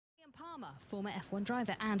Palmer, former F1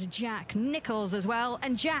 driver, and Jack Nicholls as well.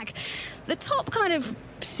 And Jack, the top kind of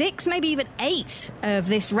 6, maybe even 8 of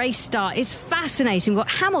this race start is fascinating. We've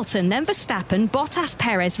got Hamilton, then Verstappen, Bottas,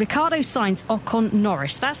 Perez, Ricciardo, Sainz, Ocon,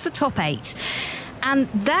 Norris. That's the top 8. And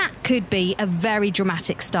that could be a very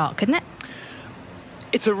dramatic start, couldn't it?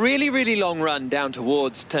 It's a really, really long run down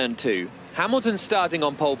towards turn 2. Hamilton's starting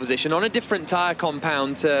on pole position on a different tyre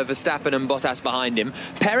compound to Verstappen and Bottas behind him.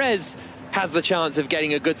 Perez has the chance of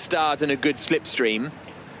getting a good start and a good slipstream.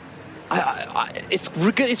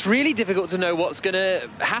 It's really difficult to know what's going to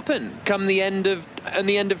happen come the end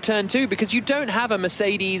of turn 2, because you don't have a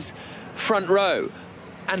Mercedes front row,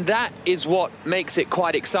 and that is what makes it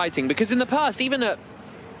quite exciting. Because in the past, even at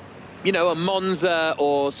a Monza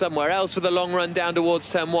or somewhere else with a long run down towards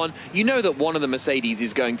turn 1, you know that one of the Mercedes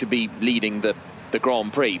is going to be leading the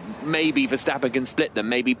Grand Prix. Maybe Verstappen can split them,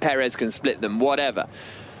 maybe Perez can split them, whatever.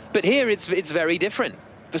 But here it's very different.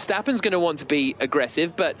 Verstappen's going to want to be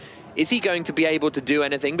aggressive, but is he going to be able to do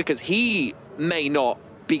anything? Because he may not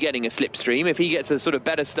be getting a slipstream if he gets a sort of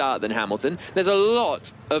better start than Hamilton. There's a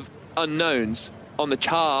lot of unknowns on the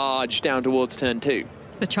charge down towards turn 2.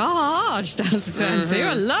 The charge down to turn 2.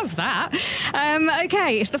 I love that.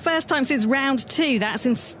 OK, it's the first time since round 2. That's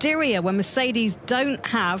in Styria, when Mercedes don't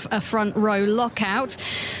have a front row lockout.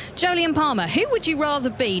 Jolyon Palmer, who would you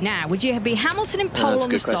rather be now? Would you be Hamilton in pole on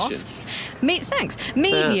the softs? Thanks.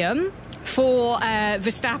 Medium for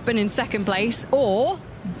Verstappen in second place, or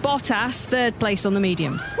Bottas third place on the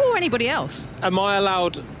mediums, or anybody else? Am I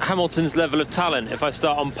allowed Hamilton's level of talent if I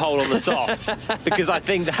start on pole on the softs? Because I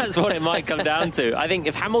think that's what it might come down to. I think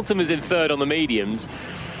if Hamilton was in third on the mediums,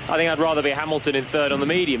 I think I'd rather be Hamilton in third on the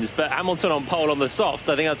mediums. But Hamilton on pole on the softs,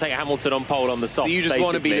 I think I'd take Hamilton on pole on the softs. So you just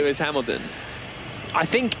want to be Lewis Hamilton? I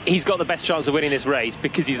think he's got the best chance of winning this race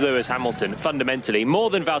because he's Lewis Hamilton, fundamentally, more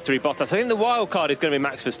than Valtteri Bottas. I think the wild card is going to be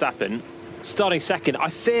Max Verstappen, starting second. I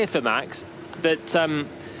fear for Max that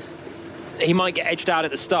he might get edged out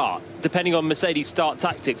at the start, depending on Mercedes' start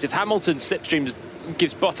tactics. If Hamilton slipstreams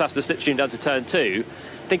gives Bottas the slipstream down to turn 2,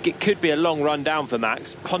 I think it could be a long run down for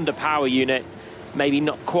Max. Honda power unit, maybe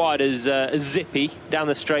not quite as zippy down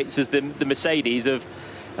the straights as the Mercedes of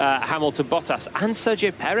Hamilton, Bottas, and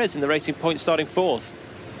Sergio Perez in the Racing Point starting 4th.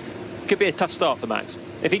 Could be a tough start for Max.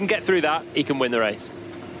 If he can get through that, he can win the race.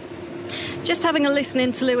 Just having a listen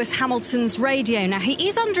into Lewis Hamilton's radio now. He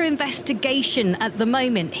is under investigation at the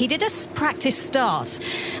moment. He did a practice start,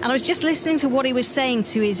 and I was just listening to what he was saying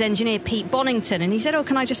to his engineer Pete Bonington, and he said,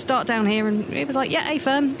 can I just start down here? And he was like, yeah, hey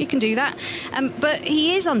firm, you can do that. But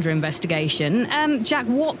he is under investigation. Jack,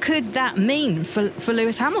 what could that mean for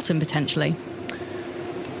Lewis Hamilton potentially?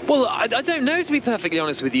 Well, I don't know, to be perfectly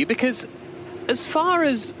honest with you, because as far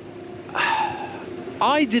as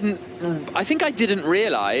I think I didn't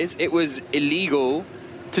realise it was illegal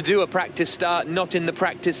to do a practice start not in the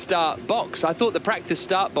practice start box. I thought the practice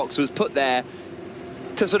start box was put there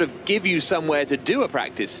to sort of give you somewhere to do a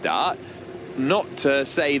practice start, not to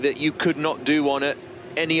say that you could not do one at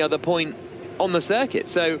any other point on the circuit.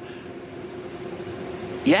 So,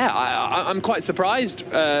 yeah, I'm quite surprised.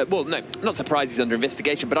 Well, no, not surprised he's under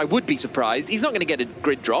investigation, but I would be surprised. He's not going to get a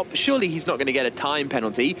grid drop. Surely he's not going to get a time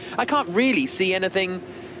penalty. I can't really see anything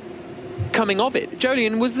coming of it.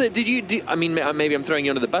 Jolyon, I mean, maybe I'm throwing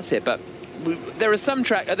you under the bus here, but there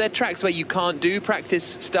are are there tracks where you can't do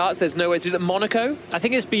practice starts? There's no way to do that. Monaco? I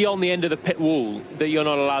think it's beyond the end of the pit wall that you're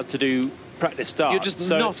not allowed to do practice starts. You're just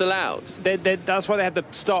not allowed. That's why they have the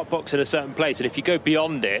start box in a certain place, and if you go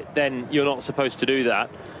beyond it, then you're not supposed to do that.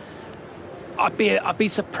 I'd be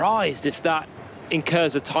surprised if that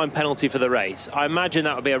incurs a time penalty for the race. I imagine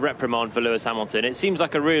that would be a reprimand for Lewis Hamilton. It seems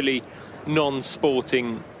like a really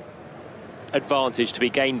non-sporting advantage to be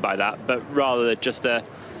gained by that, but rather just a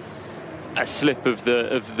slip of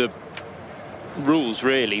the rules,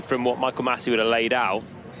 really, from what Michael Massey would have laid out.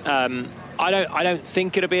 I don't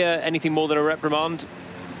think it'll be anything more than a reprimand.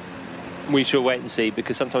 We shall wait and see,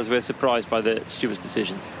 because sometimes we're surprised by the stewards'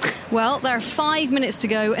 decisions. Well, there are 5 minutes to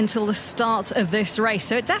go until the start of this race,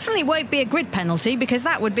 so it definitely won't be a grid penalty, because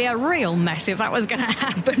that would be a real mess if that was going to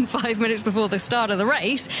happen 5 minutes before the start of the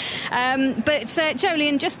race. But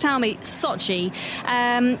Jolyon, just tell me, Sochi,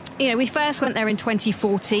 we first went there in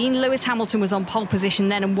 2014. Lewis Hamilton was on pole position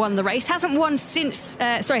then and won the race. Hasn't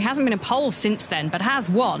been in pole since then, but has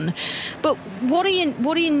won. But what do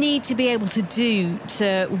you need to be able to do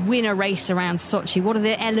to win a race around Sochi? What are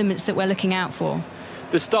the elements that we're looking out for?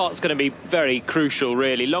 The start's going to be very crucial,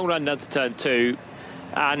 really. Long run down to turn 2,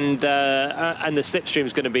 and the slipstream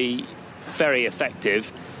is going to be very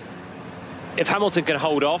effective. if Hamilton can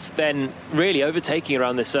hold off, then really overtaking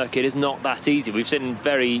around this circuit is not that easy. We've seen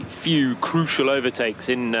very few crucial overtakes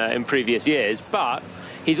in previous years, but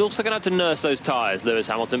he's also going to have to nurse those tyres, Lewis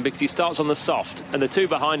Hamilton, because he starts on the soft, and the two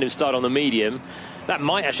behind him start on the medium. That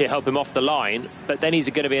might actually help him off the line, but then he's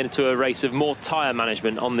going to be into a race of more tyre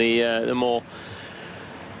management on the more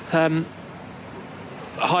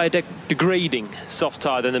higher degrading soft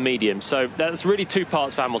tyre than the medium. So that's really two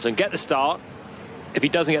parts for Hamilton. Get the start. If he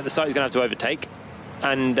doesn't get the start, he's going to have to overtake.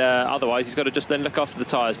 And otherwise, he's got to just then look after the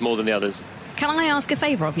tyres more than the others. Can I ask a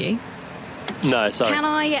favour of you? No, sorry.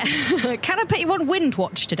 Can I put you on wind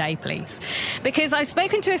watch today, please? Because I've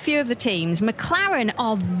spoken to a few of the teams. McLaren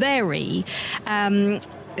are very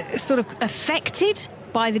sort of affected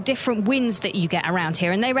by the different winds that you get around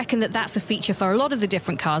here, and they reckon that that's a feature for a lot of the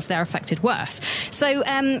different cars. They're affected worse. So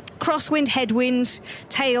crosswind, headwind,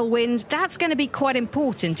 tailwind, that's going to be quite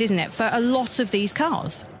important, isn't it, for a lot of these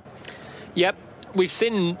cars? Yep. We've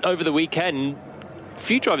seen over the weekend a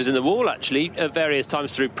few drivers in the wall, actually, at various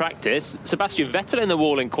times through practice. Sebastian Vettel in the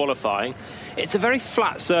wall in qualifying. It's a very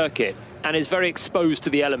flat circuit, and it's very exposed to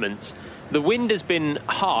the elements. The wind has been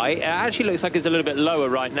high. It actually looks like it's a little bit lower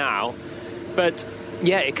right now, but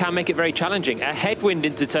yeah, it can make it very challenging. A headwind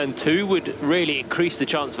into turn 2 would really increase the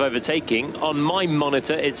chance of overtaking. On my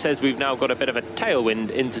monitor, it says we've now got a bit of a tailwind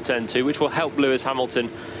into turn 2, which will help Lewis Hamilton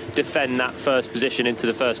defend that first position into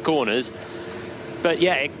the first corners. But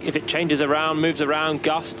yeah, if it changes around, moves around,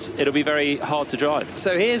 gusts, it'll be very hard to drive.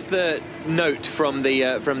 So here's the note from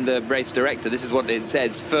the race director. This is what it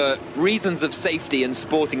says: for reasons of safety and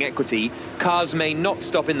sporting equity, cars may not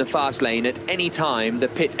stop in the fast lane at any time the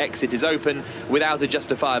pit exit is open without a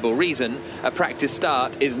justifiable reason. A practice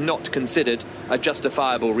start is not considered a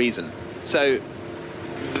justifiable reason. So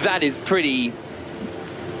that is pretty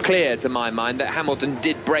clear to my mind that Hamilton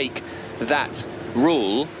did break that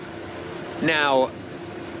rule. Now,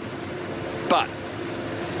 but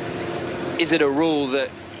is it a rule that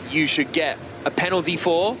you should get a penalty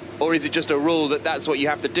for, or is it just a rule that that's what you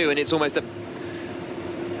have to do? And it's almost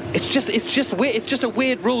it's just weird. It's just a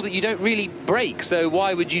weird rule that you don't really break. So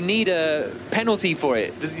why would you need a penalty for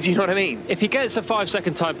it? Do you know what I mean? If he gets a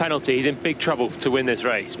 5-second time penalty, he's in big trouble to win this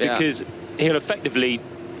race, because he'll effectively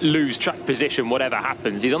lose track position whatever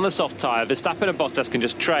happens. He's on the soft tyre. Verstappen and Bottas can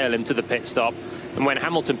just trail him to the pit stop, and when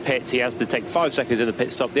Hamilton pits, he has to take 5 seconds in the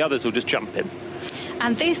pit stop. The others will just jump him.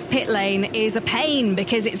 And this pit lane is a pain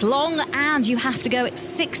because it's long and you have to go at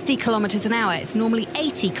 60 kilometres an hour. It's normally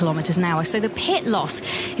 80 kilometres an hour. So the pit loss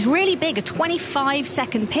is really big, a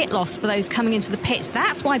 25-second pit loss for those coming into the pits.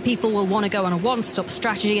 That's why people will want to go on a one-stop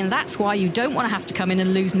strategy, and that's why you don't want to have to come in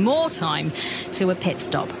and lose more time to a pit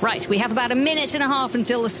stop. Right, we have about a minute and a half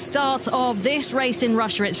until the start of this race in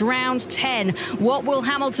Russia. It's round 10. What will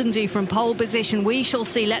Hamilton do from pole position? We shall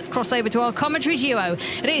see. Let's cross over to our commentary duo.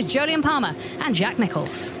 It is Jolyon Palmer and Jack Nicholls.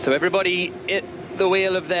 So everybody at the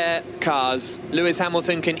wheel of their cars. Lewis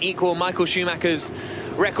Hamilton can equal Michael Schumacher's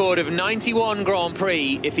record of 91 Grand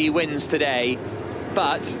Prix if he wins today,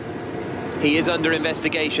 but he is under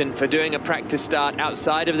investigation for doing a practice start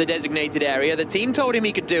outside of the designated area. The team told him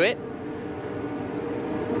he could do it,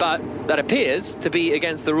 but that appears to be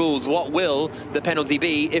against the rules. What will the penalty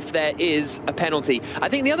be if there is a penalty? I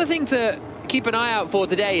think the other thing to keep an eye out for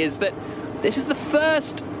today is that this is the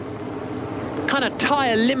first kind of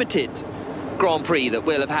tyre-limited Grand Prix that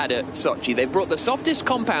we'll have had at Sochi. They've brought the softest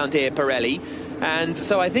compound here, Pirelli, and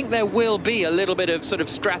so I think there will be a little bit of sort of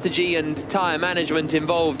strategy and tyre management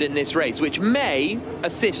involved in this race, which may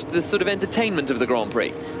assist the sort of entertainment of the Grand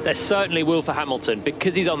Prix. There certainly will for Hamilton,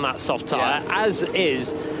 because he's on that soft tyre, as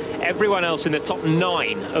is everyone else in the top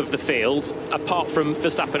 9 of the field, apart from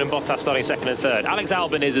Verstappen and Bottas starting second and third. Alex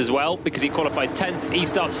Albon is as well, because he qualified 10th. He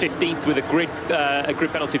starts 15th with a grid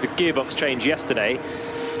penalty for gearbox change yesterday.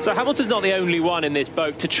 So Hamilton's not the only one in this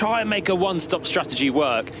boat to try and make a one-stop strategy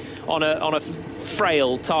work on a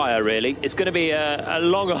frail tyre, really. It's going to be a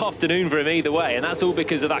long afternoon for him either way, and that's all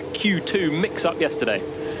because of that Q2 mix-up yesterday.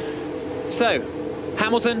 So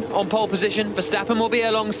Hamilton on pole position. Verstappen will be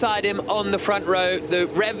alongside him on the front row. The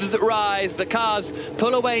revs rise. The cars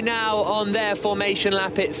pull away now on their formation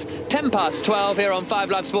lap. It's 10 past 12 here on 5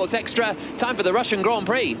 Live Sports Extra. Time for the Russian Grand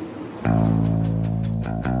Prix.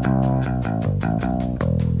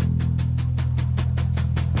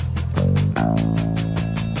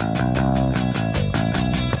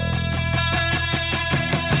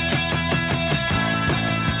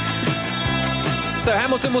 So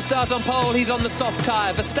Hamilton will start on pole. He's on the soft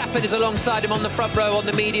tyre. Verstappen is alongside him on the front row on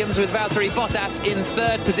the mediums, with Valtteri Bottas in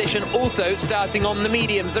third position, also starting on the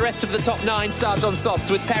mediums. The rest of the top 9 starts on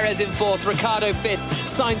softs, with Perez in fourth, Ricciardo fifth,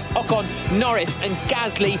 Sainz, Ocon, Norris and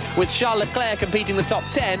Gasly, with Charles Leclerc competing the top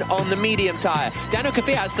 10 on the medium tyre. Daniel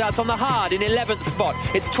Kvyat starts on the hard in 11th spot.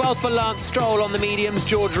 It's 12th for Lance Stroll on the mediums,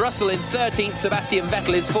 George Russell in 13th, Sebastian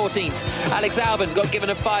Vettel is 14th. Alex Albon got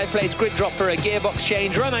given a 5-place grid drop for a gearbox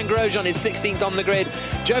change. Romain Grosjean is 16th on the grid.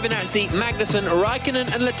 Giovinazzi, Magnussen,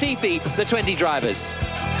 Raikkonen and Latifi, the 20 drivers.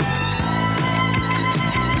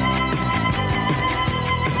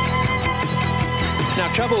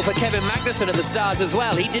 Now, trouble for Kevin Magnussen at the start as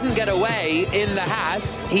well. He didn't get away in the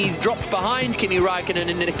Haas. He's dropped behind Kimi Raikkonen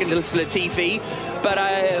and Nicholas Latifi, but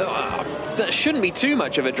that shouldn't be too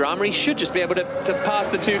much of a drama. He should just be able to pass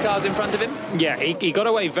the 2 cars in front of him. Yeah, he got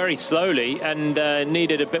away very slowly and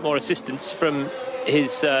needed a bit more assistance from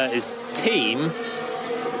his team.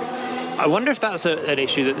 I wonder if that's an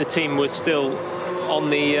issue, that the team was still on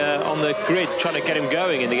the grid trying to get him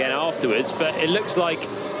going in the end afterwards, but it looks like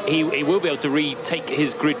he will be able to retake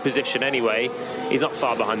his grid position anyway. He's not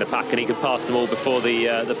far behind the pack and he can pass them all before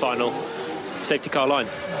the final safety car line.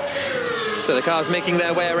 So the cars making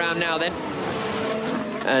their way around now then.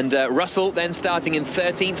 And Russell then starting in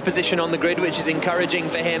 13th position on the grid, which is encouraging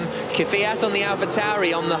for him. Kvyat on the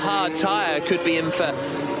AlphaTauri on the hard tyre could be in for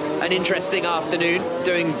an interesting afternoon,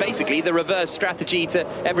 doing basically the reverse strategy to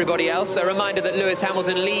everybody else. A reminder that Lewis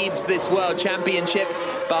Hamilton leads this World Championship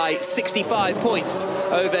by 65 points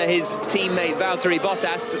over his teammate Valtteri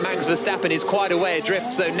Bottas. Max Verstappen is quite a way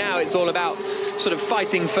adrift, so now it's all about sort of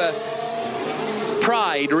fighting for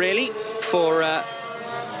pride, really, for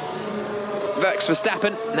Max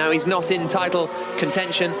Verstappen. Now he's not in title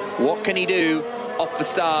contention. What can he do off the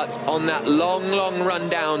start on that long run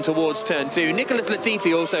down towards turn 2? Nicholas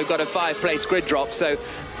Latifi also got a 5-place grid drop, so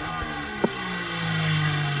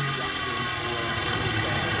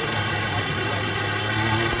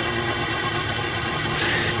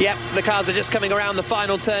yep, the cars are just coming around the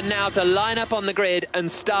final turn now to line up on the grid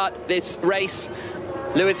and start this race.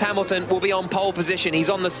 Lewis Hamilton will be on pole position. He's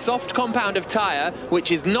on the soft compound of tyre,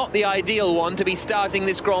 which is not the ideal one to be starting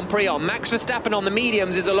this Grand Prix on. Max Verstappen on the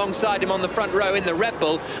mediums is alongside him on the front row in the Red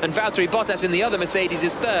Bull, and Valtteri Bottas in the other Mercedes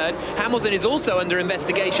is third. Hamilton is also under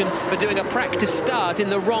investigation for doing a practice start in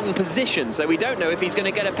the wrong position, so we don't know if he's going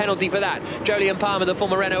to get a penalty for that. Jolyon Palmer, the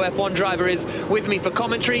former Renault F1 driver, is with me for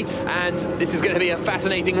commentary, and this is going to be a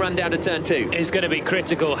fascinating run down to turn 2. It's going to be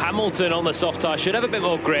critical. Hamilton on the soft tyre should have a bit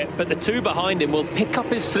more grip, but the 2 behind him will pick up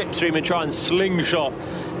his slipstream and try and slingshot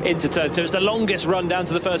into turn 2. It's the longest run down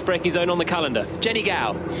to the first braking zone on the calendar. Jenny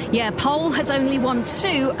Gow. Yeah, pole has only won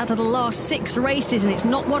 2 out of the last 6 races, and it's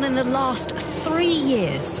not won in the last 3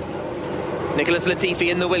 years. Nicholas Latifi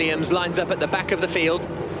in the Williams lines up at the back of the field.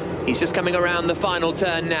 He's just coming around the final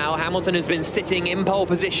turn now. Hamilton has been sitting in pole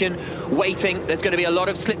position, waiting. There's going to be a lot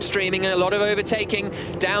of slipstreaming and a lot of overtaking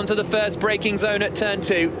down to the first braking zone at turn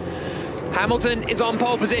 2. Hamilton is on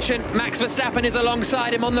pole position. Max Verstappen is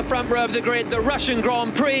alongside him on the front row of the grid. The Russian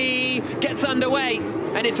Grand Prix gets underway,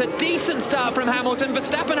 and it's a decent start from Hamilton.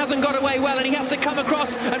 Verstappen hasn't got away well, and he has to come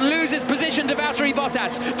across and lose his position to Valtteri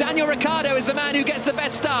Bottas. Daniel Ricciardo is the man who gets the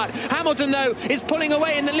best start. Hamilton, though, is pulling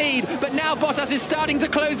away in the lead, but now Bottas is starting to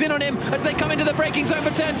close in on him as they come into the braking zone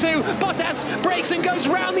for turn 2. Bottas brakes and goes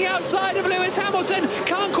round the outside of Lewis Hamilton.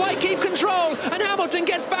 Can't quite keep control, and Hamilton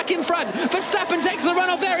gets back in front. Verstappen takes the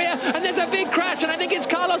runoff area, and there's a big crash, and I think it's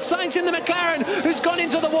Carlos Sainz in the McLaren who's gone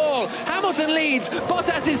into the wall. Hamilton leads.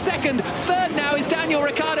 Bottas is second. Third now is Daniel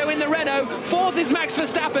Ricciardo in the Renault. Fourth is Max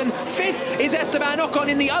Verstappen. Fifth is Esteban Ocon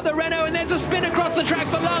in the other Renault, and there's a spin across the track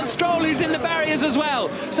for Lance Stroll, who's in the barriers as well.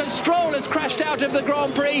 So Stroll has crashed out of the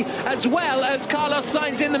Grand Prix, as well as Carlos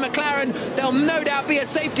Sainz in the McLaren. There'll no doubt be a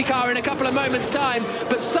safety car in a couple of moments' time,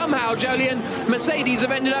 but somehow, Jolyon, Mercedes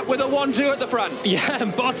have ended up with a 1-2 at the front. Yeah,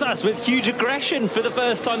 and Bottas with huge aggression for the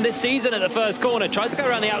first time this season at the first corner. Tried to go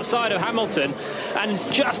around the outside of Hamilton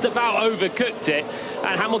and just about overcooked it,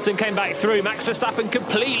 and Hamilton came back through. Max Verstappen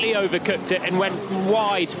completely overcooked it and went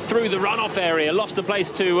wide through the runoff area, lost the place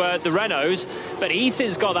to the Renaults, but he's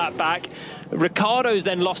since got that back. Ricciardo's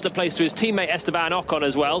then lost a place to his teammate Esteban Ocon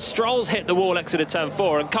as well. Stroll's hit the wall, exited turn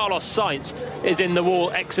 4, and Carlos Sainz is in the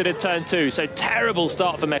wall, exited turn 2. So terrible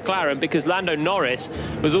start for McLaren, because Lando Norris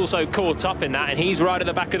was also caught up in that, and he's right at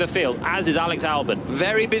the back of the field, as is Alex Albon.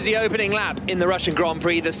 Very busy opening lap in the Russian Grand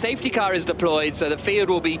Prix. The safety car is deployed, so the field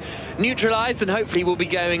will be neutralised, and hopefully we'll be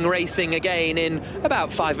going racing again in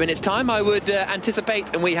about 5 minutes' time, I would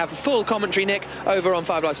anticipate. And we have full commentary, Nick, over on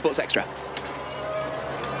 5 Live Sports Extra.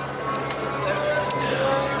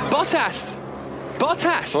 Bottas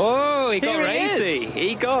Bottas! Oh, he got Here racy.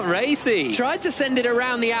 He got racy. Tried to send it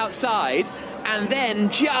around the outside and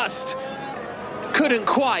then just couldn't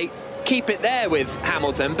quite keep it there with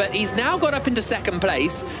Hamilton, but he's now got up into second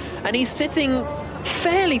place and he's sitting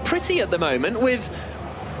fairly pretty at the moment with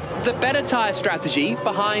the better tyre strategy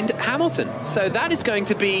behind Hamilton. So that is going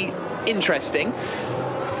to be interesting.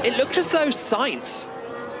 It looked as though Sainz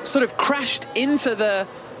sort of crashed into the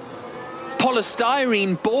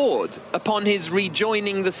polystyrene board upon his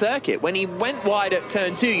rejoining the circuit. When he went wide at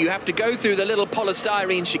turn 2, you have to go through the little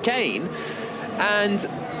polystyrene chicane, and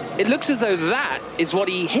it looks as though that is what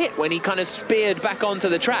he hit when he kind of speared back onto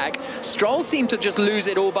the track. Stroll seemed to just lose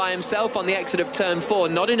it all by himself on the exit of turn 4,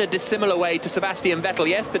 not in a dissimilar way to Sebastian Vettel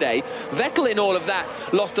yesterday. Vettel in all of that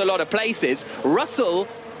lost a lot of places. Russell,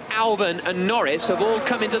 Albon and Norris have all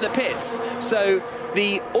come into the pits. So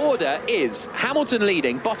the order is Hamilton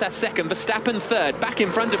leading, Bottas second, Verstappen third, back in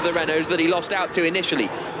front of the Renaults that he lost out to initially.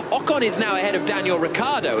 Ocon is now ahead of Daniel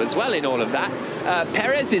Ricciardo as well in all of that.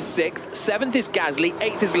 Perez is 6th, 7th is Gasly,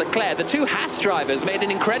 8th is Leclerc. The two Haas drivers made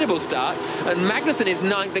an incredible start, and Magnussen is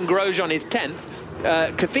 9th and Grosjean is 10th.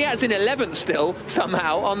 Kvyat's in 11th still,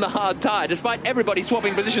 somehow, on the hard tyre. Despite everybody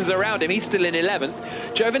swapping positions around him, he's still in 11th.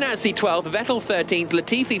 Giovinazzi 12th, Vettel 13th,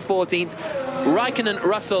 Latifi 14th, Raikkonen,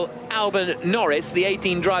 Russell, Albon, Norris, the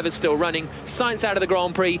 18 drivers still running. Sainz out of the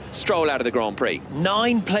Grand Prix, Stroll out of the Grand Prix.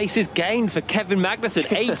 9 places gained for Kevin Magnussen,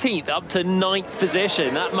 18th up to 9th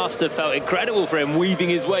position. That must have felt incredible for him, weaving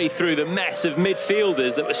his way through the mess of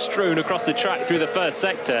midfielders that were strewn across the track through the first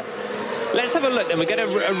sector. Let's have a look then. We get a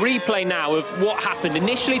replay now of what happened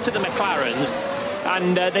initially to the McLarens,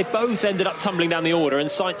 and they both ended up tumbling down the order, and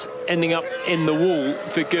Sainz ending up in the wall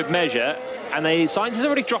for good measure. And Sainz is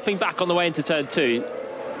already dropping back on the way into turn 2.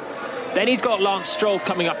 Then he's got Lance Stroll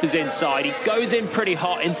coming up his inside. He goes in pretty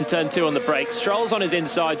hot into turn 2 on the brakes. Stroll's on his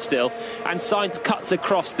inside still, and Sainz cuts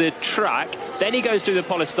across the track. Then he goes through the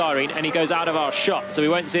polystyrene, and he goes out of our shot, so we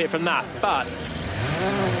won't see it from that. But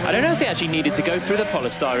I don't know if he actually needed to go through the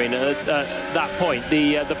polystyrene at that point,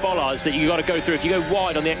 the bollards that you got to go through if you go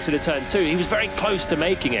wide on the exit of turn 2. He was very close to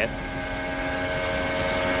making it.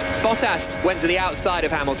 Bottas went to the outside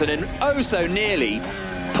of Hamilton and oh so nearly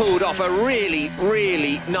pulled off a really,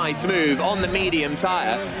 really nice move on the medium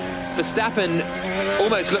tyre. Verstappen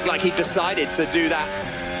almost looked like he decided to do that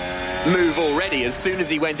move already as soon as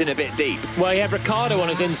he went in a bit deep. Well, he had Ricciardo on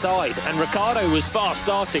his inside, and Ricciardo was fast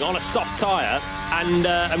starting on a soft tyre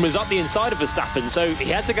and was up the inside of Verstappen, so he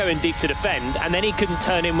had to go in deep to defend, and then he couldn't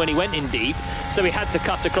turn in when he went in deep, so he had to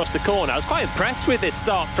cut across the corner. I was quite impressed with this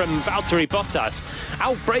start from Valtteri Bottas,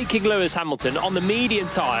 outbraking Lewis Hamilton on the medium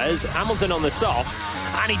tyres, Hamilton on the soft,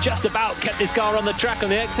 and he just about kept his car on the track on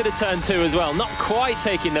the exit of turn 2 as well. Not quite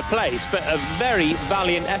taking the place, but a very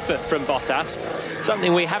valiant effort from Bottas.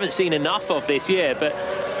 Something we haven't seen enough of this year, but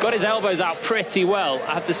got his elbows out pretty well,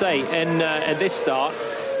 I have to say, in this start.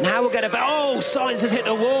 Now we'll get about... Oh, Sainz has hit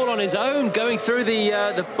the wall on his own, going through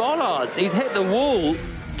the bollards. He's hit the wall,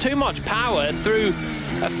 too much power through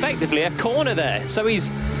effectively a corner there. So he's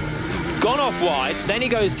gone off wide, then he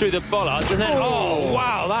goes through the bollards, and then... Oh,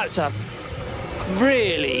 wow, that's a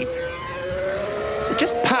really...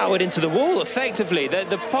 just powered into the wall, effectively.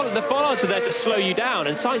 The bollards are there to slow you down,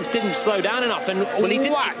 and Sainz didn't slow down enough and he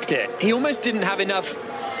whacked it. He almost didn't have enough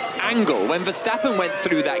angle. When Verstappen went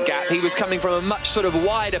through that gap, he was coming from a much sort of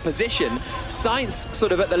wider position. Sainz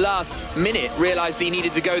sort of at the last minute realised he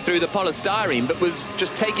needed to go through the polystyrene, but was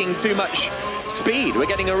just taking too much speed. We're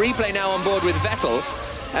getting a replay now on board with Vettel,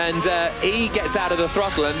 and he gets out of the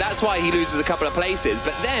throttle, and that's why he loses a couple of places.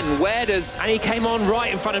 But then where does... And he came on right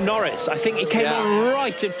in front of Norris. I think he came on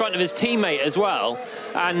right in front of his teammate as well,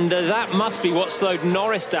 and that must be what slowed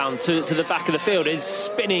Norris down to the back of the field. His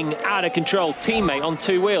spinning out of control teammate on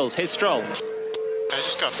 2 wheels. Here's Stroll. I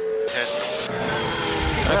just got hit.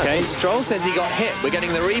 Okay, Stroll says he got hit. We're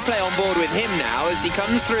getting the replay on board with him now as he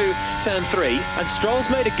comes through turn 3. And Stroll's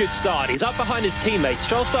made a good start. He's up behind his teammate.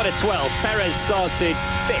 Stroll started 12th. Perez started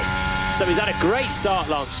 5th. So he's had a great start,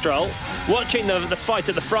 Lance Stroll. Watching the fight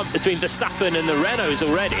at the front between Verstappen and the Renaults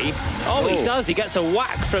already. Oh, he does. He gets a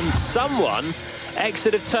whack from someone.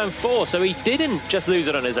 Exit of turn 4. So he didn't just lose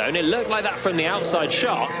it on his own. It looked like that from the outside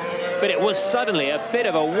shot. But it was suddenly a bit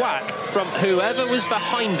of a whack from whoever was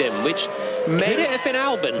behind him, which... May it have been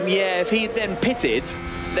Albon? Yeah, if he then pitted,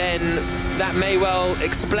 then that may well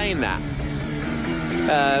explain that.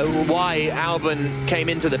 Why Albon came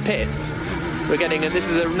into the pits. We're getting, and this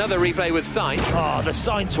is another replay with Sainz. Oh, the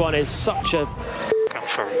Sainz one is such a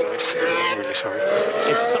sorry guys, I'm really sorry.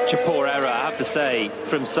 It's such a poor error, I have to say,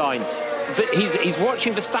 from Sainz. He's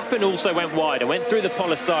watching Verstappen also went wide and went through the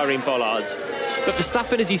polystyrene bollards. But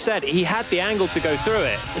Verstappen, as you said, he had the angle to go through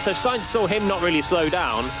it. So Sainz saw him not really slow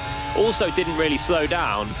down, also didn't really slow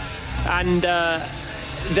down, and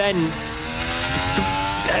then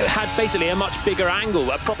had basically a much bigger angle,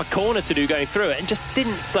 a proper corner to do going through it, and just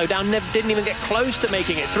didn't slow down, didn't even get close to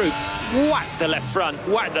making it through. Whack the left front,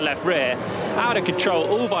 whack the left rear, out of control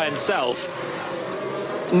all by himself.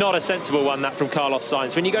 Not a sensible one, that, from Carlos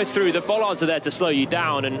Sainz. When you go through, the bollards are there to slow you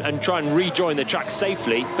down and try and rejoin the track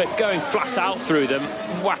safely, but going flat out through them,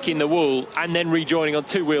 whacking the wall, and then rejoining on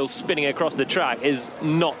two wheels, spinning across the track is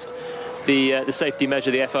not the safety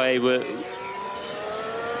measure the FIA were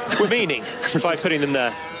meaning by putting them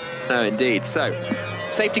there. No, indeed. So,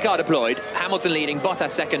 safety car deployed, Hamilton leading,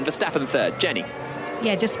 Bottas second, Verstappen third. Jenny?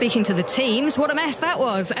 Yeah, just speaking to the teams, what a mess that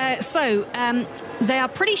was. They are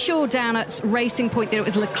pretty sure down at Racing Point that it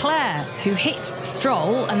was Leclerc who hit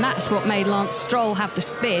Stroll, and that's what made Lance Stroll have the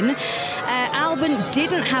spin. Albon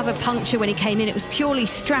didn't have a puncture when he came in. It was purely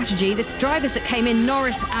strategy. The drivers that came in,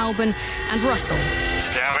 Norris, Albon and Russell.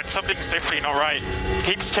 Yeah, but something's definitely not right. It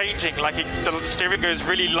keeps changing, like the steering goes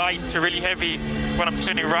really light to really heavy when I'm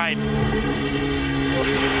turning right.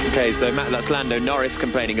 Okay, so Matt, that's Lando Norris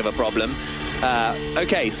complaining of a problem.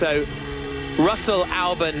 Okay, so Russell,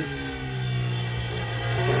 Albon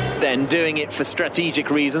then doing it for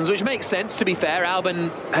strategic reasons, which makes sense, to be fair.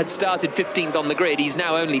 Albon had started 15th on the grid. He's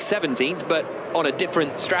now only 17th, but on a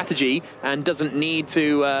different strategy and doesn't need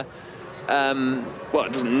to... well,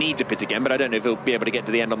 it doesn't need to pit again, but I don't know if he'll be able to get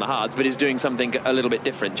to the end on the hards, but is doing something a little bit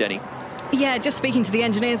different, Jenny. Yeah, just speaking to the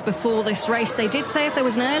engineers before this race, they did say if there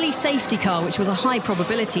was an early safety car, which was a high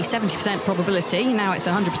probability, 70% probability, now it's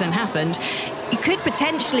 100% happened, you could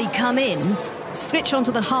potentially come in, switch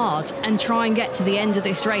onto the hard and try and get to the end of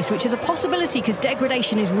this race, which is a possibility because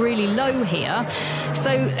degradation is really low here.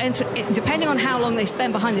 So and depending on how long they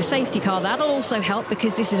spend behind the safety car, that'll also help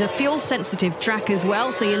because this is a fuel sensitive track as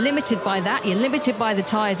well, so you're limited by that, you're limited by the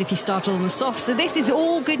tyres if you start on the soft. So this is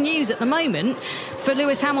all good news at the moment for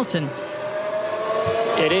Lewis Hamilton.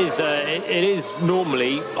 It is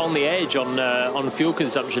normally on the edge on fuel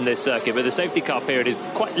consumption, this circuit, but the safety car period is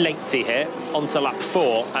quite lengthy here, onto lap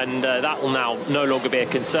 4, and that will now no longer be a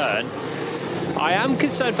concern. I am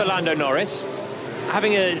concerned for Lando Norris.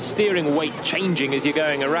 Having a steering weight changing as you're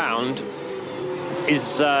going around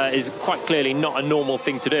is quite clearly not a normal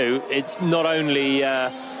thing to do. It's not only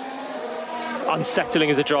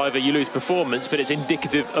unsettling as a driver, you lose performance, but it's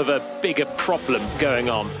indicative of a bigger problem going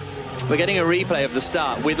on. We're getting a replay of the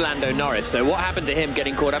start with Lando Norris. So what happened to him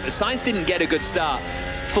getting caught up? Sainz didn't get a good start,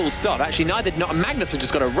 full stop. Actually, Magnussen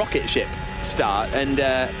just got a rocket ship start, and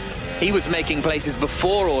he was making places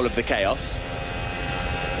before all of the chaos.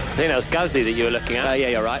 I think that was Gasly that you were looking at. Yeah,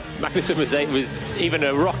 you're right. Magnussen was even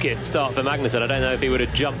a rocket start for Magnussen. I don't know if he would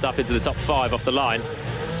have jumped up into the top 5 off the line.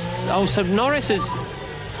 So Norris is...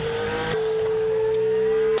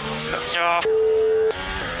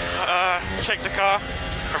 Check the car.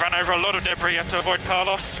 I ran over a lot of debris, had to avoid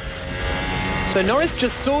Carlos. So Norris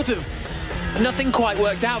just sort of, nothing quite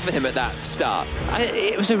worked out for him at that start.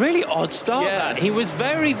 It was a really odd start, yeah. That. He was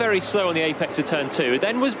very, very slow on the apex of turn 2,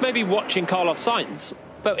 then was maybe watching Carlos Sainz.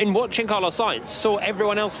 But in watching Carlos Sainz, saw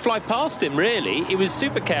everyone else fly past him, really. He was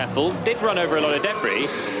super careful, did run over a lot of debris.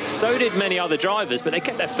 So did many other drivers, but they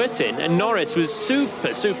kept their foot in. And Norris was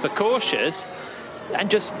super, super cautious and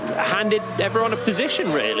just handed everyone a position,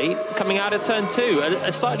 really, coming out of turn 2.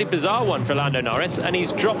 A slightly bizarre one for Lando Norris, and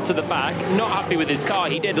he's dropped to the back, not happy with his car.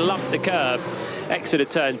 He did lump the curb, exited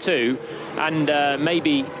turn 2, and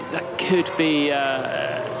maybe that could be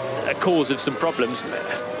a cause of some problems.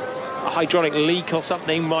 A hydraulic leak or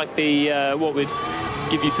something might be what would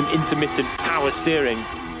give you some intermittent power steering.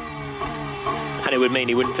 And it would mean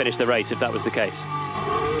he wouldn't finish the race if that was the case.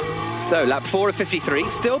 So, lap 4 of 53,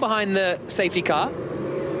 still behind the safety car.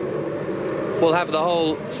 We'll have the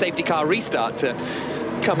whole safety car restart to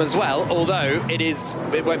come as well, although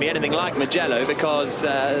it won't be anything like Mugello because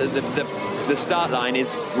the start line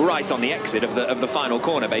is right on the exit of the final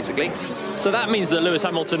corner, basically. So that means that Lewis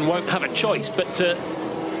Hamilton won't have a choice but to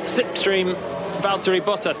slipstream Valtteri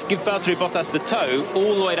Bottas, to give Valtteri Bottas the tow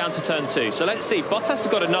all the way down to turn 2. So let's see, Bottas has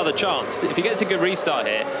got another chance, if he gets a good restart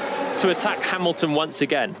here, to attack Hamilton once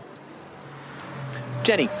again.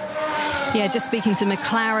 Jenny. Yeah, just speaking to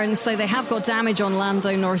McLaren, so they have got damage on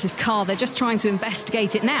Lando Norris's car. They're just trying to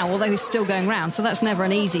investigate it now, although he's still going round, so that's never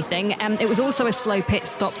an easy thing. It was also a slow pit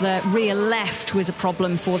stop. The rear left was a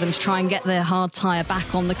problem for them to try and get their hard tyre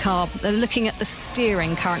back on the car. They're looking at the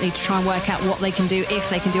steering currently to try and work out what they can do, if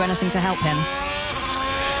they can do anything to help him.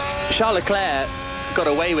 Charles Leclerc got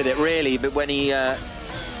away with it, really, but when he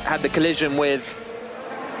had the collision with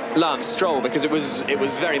Lance Stroll, because it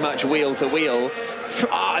was very much wheel to wheel.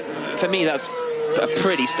 For me, that's a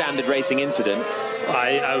pretty standard racing incident.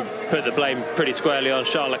 I would put the blame pretty squarely on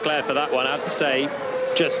Charles Leclerc for that one, I have to say.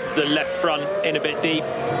 Just the left front in a bit deep,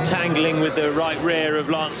 tangling with the right rear of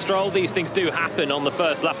Lance Stroll. These things do happen on the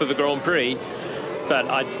first lap of a Grand Prix, but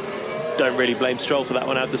I don't really blame Stroll for that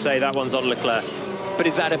one, I have to say. That one's on Leclerc. But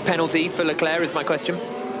is that a penalty for Leclerc, is my question?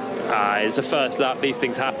 It's a first lap, these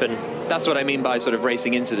things happen. That's what I mean by sort of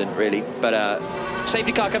racing incident, really. But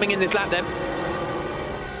safety car coming in this lap then.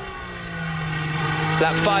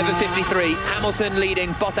 Lap 5 of 53. Hamilton leading,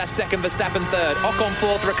 Bottas second, Verstappen third. Ocon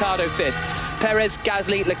fourth, Ricciardo fifth. Perez,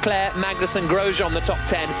 Gasly, Leclerc, Magnussen, Grosjean the top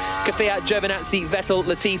 10. Kvyat, Giovinazzi, Vettel,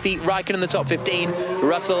 Latifi, Raikkonen in the top 15.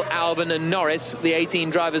 Russell, Albon and Norris, the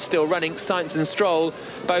 18 drivers still running. Sainz and Stroll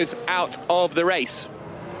both out of the race.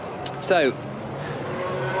 So,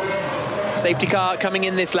 safety car coming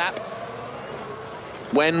in this lap.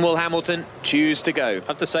 When will Hamilton choose to go? I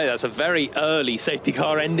have to say, that's a very early safety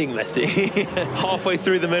car ending, Messi. Halfway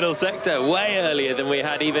through the middle sector, way earlier than we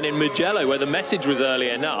had even in Mugello, where the message was early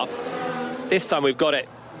enough. This time we've got it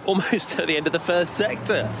almost at the end of the first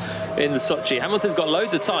sector in the Sochi. Hamilton's got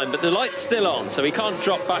loads of time, but the light's still on, so he can't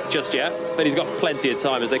drop back just yet, but he's got plenty of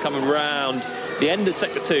time as they come around the end of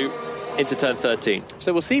sector 2 into turn 13.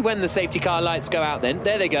 So we'll see when the safety car lights go out then.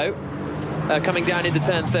 There they go. Coming down into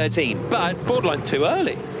turn 13, but borderline too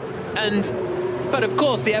early. But of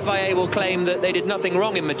course the FIA will claim that they did nothing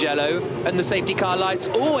wrong in Mugello, and the safety car lights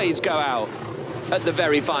always go out at the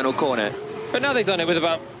very final corner. But now they've done it with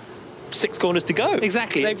about 6 corners to go.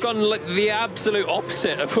 Exactly. They've gone like the absolute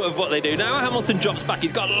opposite of what they do. Now Hamilton drops back.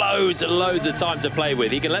 He's got loads and loads of time to play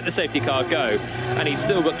with. He can let the safety car go, and he's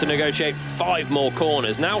still got to negotiate 5 more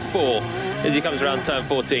corners. Now 4 as he comes around turn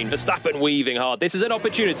 14. Verstappen weaving hard. This is an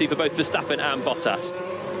opportunity for both Verstappen and Bottas.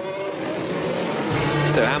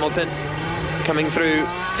 So Hamilton coming through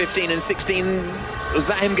 15 and 16. Was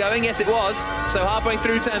that him going? Yes, it was. So halfway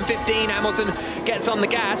through turn 15, Hamilton gets on the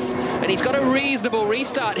gas, and he's got a reasonable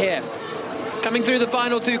restart here. Coming through the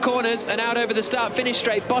final 2 corners and out over the start-finish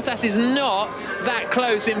straight. Bottas is not that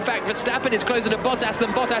close. In fact, Verstappen is closer to Bottas than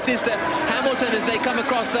Bottas is to Hamilton as they come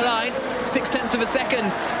across the line. 0.6 of a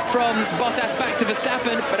second from Bottas back to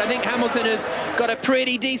Verstappen. But I think Hamilton has got a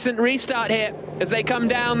pretty decent restart here as they come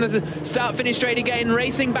down. There's a start-finish straight again,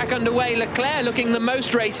 racing back underway. Leclerc looking the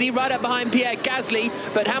most racy, right up behind Pierre Gasly.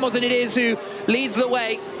 But Hamilton it is who leads the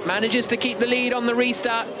way, manages to keep the lead on the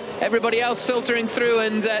restart. Everybody else filtering through,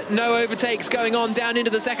 and no overtakes going on down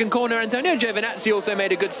into the second corner. Antonio Giovinazzi also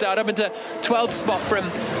made a good start up into 12th spot from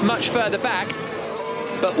much further back.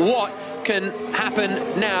 But what can happen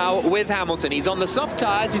now with Hamilton? He's on the soft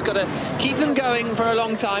tyres. He's got to keep them going for a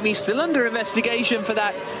long time. He's still under investigation for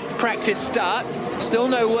that practice start. Still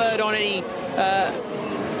no word on any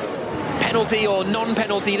penalty or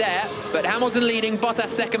non-penalty there. But Hamilton leading, Bottas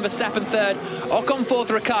second, Verstappen third, Ocon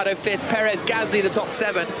fourth, Ricciardo fifth, Perez, Gasly the top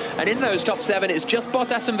 7. And in those top 7, it's just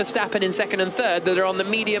Bottas and Verstappen in second and third that are on the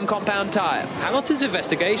medium compound tyre. Hamilton's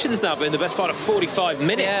investigation's now been the best part of 45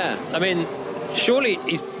 minutes. Yeah. I mean, surely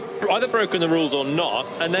he's either broken the rules or not,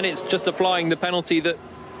 and then it's just applying the penalty that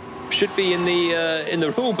should be in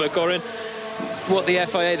the rule book or in what the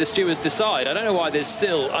FIA, the stewards, decide. I don't know why there's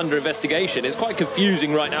still under investigation. It's quite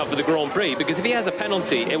confusing right now for the Grand Prix, because if he has a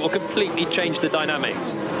penalty, it will completely change the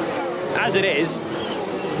dynamics. As it is,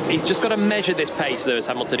 he's just got to measure this pace, Lewis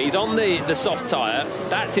Hamilton. He's on the soft tyre.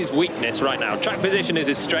 That's his weakness right now. Track position is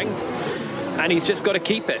his strength, and he's just got to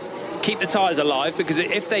keep it. Keep the tyres alive, because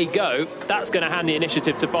if they go, that's going to hand the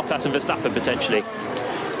initiative to Bottas and Verstappen potentially.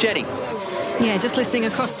 Jenny. Yeah, just listening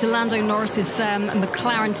across to Lando Norris's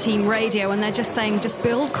McLaren team radio, and they're just saying, just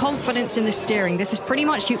build confidence in the steering. This is pretty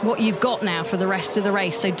much what you've got now for the rest of the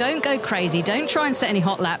race. So don't go crazy. Don't try and set any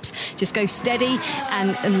hot laps. Just go steady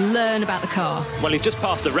and learn about the car. Well, he's just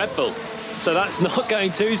passed a Red Bull, so that's not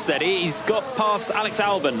going too steady. He's got past Alex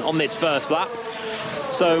Albon on this first lap.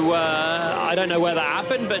 So I don't know where that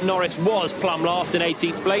happened, but Norris was plumb last in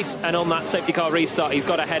 18th place, and on that safety car restart, he's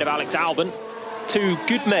got ahead of Alex Albon. 2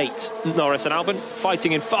 good mates, Norris and Albon,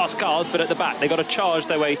 fighting in fast cars, but at the back they've got to charge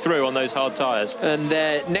their way through on those hard tyres. And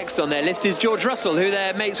next on their list is George Russell, who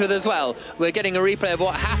they're mates with as well. We're getting a replay of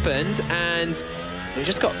what happened, and we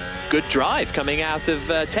just got good drive coming out of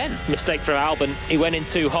 10. Mistake from Albon. He went in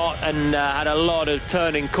too hot and had a lot of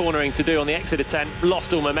turning, cornering to do on the exit of 10.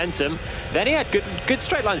 Lost all momentum. Then he had good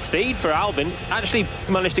straight line speed for Albon. Actually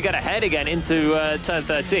managed to get ahead again into turn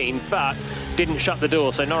 13, but didn't shut the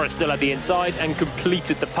door. So Norris still had the inside and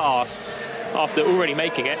completed the pass after already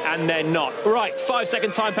making it, and they're not. Right,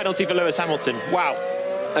 5-second time penalty for Lewis Hamilton. Wow.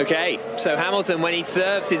 Okay, so Hamilton, when he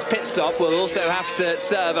serves his pit stop, will also have to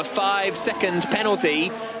serve a 5-second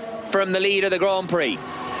penalty from the lead of the Grand Prix.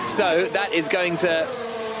 So that is going to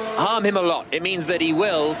harm him a lot. It means that he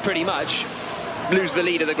will pretty much lose the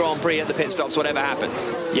lead of the Grand Prix at the pit stops, whatever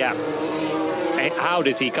happens. Yeah. How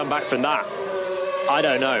does he come back from that? I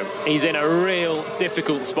don't know. He's in a real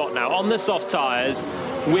difficult spot now. On the soft tyres,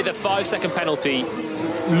 with a 5-second penalty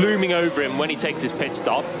looming over him when he takes his pit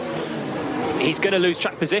stop, he's going to lose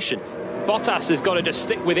track position. Bottas has got to just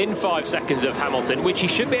stick within 5 seconds of Hamilton, which he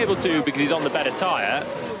should be able to because he's on the better tyre.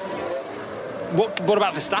 What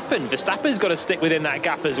about Verstappen? Verstappen's got to stick within that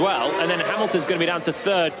gap as well, and then Hamilton's going to be down to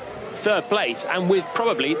third place, and with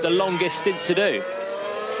probably the longest stint to do.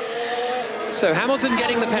 So Hamilton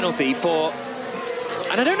getting the penalty for,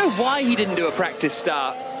 and I don't know why he didn't do a practice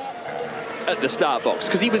start at the start box,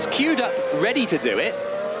 because he was queued up ready to do it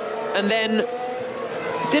and then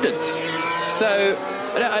didn't. So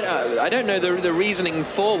I don't know the reasoning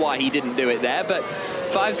for why he didn't do it there, but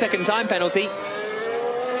 5-second time penalty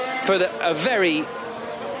for a very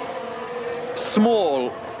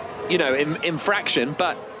small, infraction,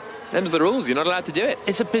 but them's the rules. You're not allowed to do it.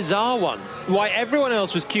 It's a bizarre one. Why everyone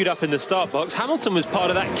else was queued up in the start box, Hamilton was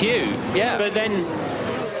part of that queue. Yeah. But then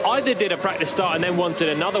either did a practice start and then wanted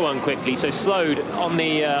another one quickly, so slowed on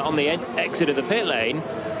the exit of the pit lane,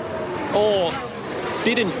 or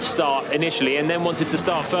didn't start initially and then wanted to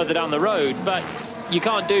start further down the road. But you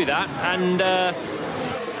can't do that, and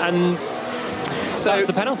so that's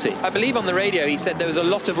the penalty. I believe on the radio he said there was a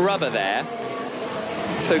lot of rubber there,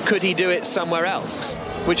 so could he do it somewhere else?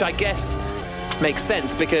 Which I guess makes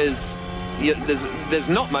sense, because there's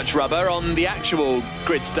not much rubber on the actual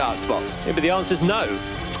grid start spots. Yeah, but the answer's no.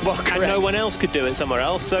 Well, correct. And no one else could do it somewhere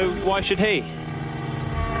else, so why should he?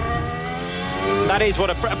 That is what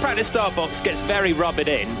a practice start box gets very rubbered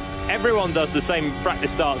in. Everyone does the same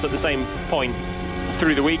practice starts at the same point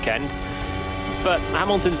through the weekend, but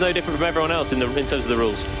Hamilton's no different from everyone else in terms of the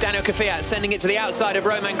rules. Daniel Kvyat sending it to the outside of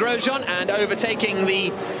Romain Grosjean and overtaking the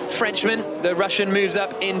Frenchman. The Russian moves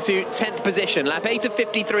up into 10th position. Lap 8 of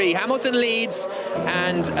 53. Hamilton leads,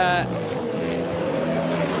 and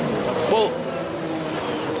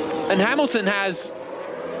Hamilton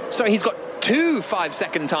he's got 2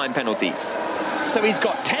 5-second time penalties. So he's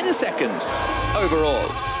got 10 seconds overall.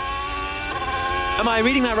 Am I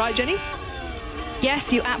reading that right, Jenny?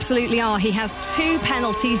 Yes, you absolutely are. He has 2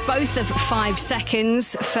 penalties, both of 5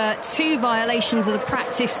 seconds, for 2 violations of the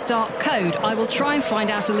practice start code. I will try and find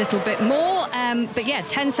out a little bit more. But yeah,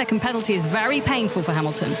 10-second penalty is very painful for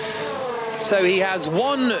Hamilton. So he has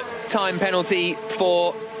 1 time penalty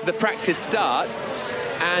for the practice start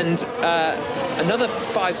and another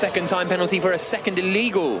 5-second time penalty for a second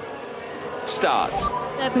illegal start.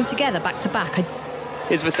 Serve them together, back to back.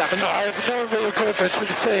 Is Verstappen? I have no real grip, it's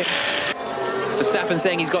insane. Verstappen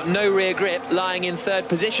saying he's got no rear grip, lying in 3rd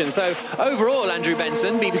position. So overall, Andrew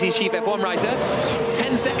Benson, BBC's chief F1 writer,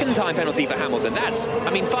 10-second time penalty for Hamilton.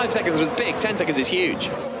 5 seconds was big, 10 seconds is huge.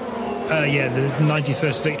 Yeah, the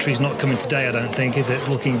 91st victory is not coming today, I don't think, is it,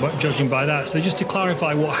 judging by that? So just to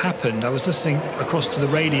clarify what happened, I was listening across to the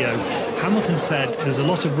radio. Hamilton said, there's a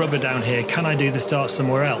lot of rubber down here, can I do the start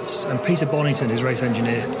somewhere else? And Peter Bonington, his race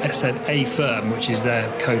engineer, said A firm, which is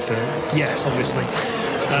their code for yes, obviously.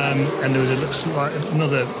 And there was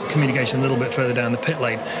another communication a little bit further down the pit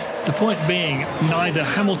lane. The point being, neither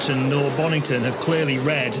Hamilton nor Bonington have clearly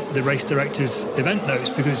read the race director's event notes,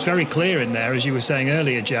 because it's very clear in there, as you were saying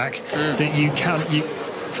earlier, Jack, that you can't.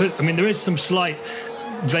 There is some slight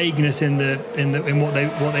vagueness in what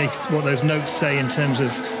those notes say in terms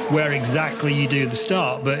of where exactly you do the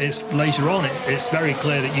start, but it's later on it's very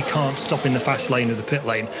clear that you can't stop in the fast lane of the pit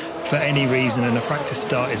lane for any reason, and a practice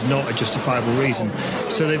start is not a justifiable reason.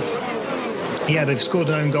 So they've scored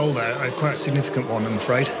an own goal there, a quite significant one, I'm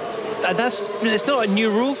afraid. And it's not a new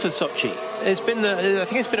rule for Sochi. I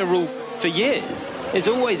think it's been a rule for years. It's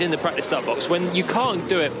always in the practice start box when you can't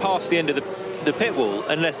do it past the end of the pit wall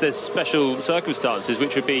unless there's special circumstances,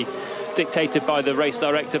 which would be dictated by the race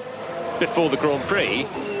director before the Grand Prix.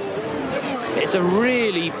 It's a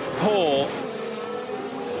really poor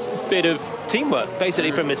bit of teamwork,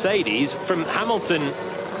 basically, from Mercedes, from Hamilton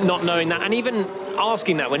not knowing that, and even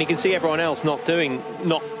asking that when he can see everyone else not doing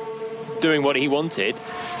what he wanted.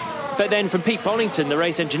 But then from Pete Bonington, the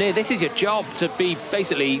race engineer, this is your job, to be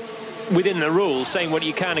basically within the rules, saying what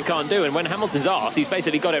you can and can't do. And when Hamilton's asked, he's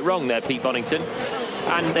basically got it wrong there, Pete Bonington.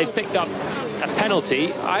 And they've picked up a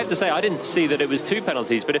penalty. I have to say, I didn't see that it was 2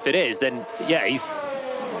 penalties, but if it is, then yeah, he's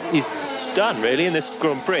done really in this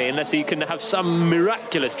Grand Prix, unless he can have some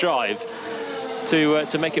miraculous drive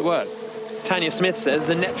to make it work. Tanya Smith says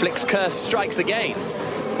the Netflix curse strikes again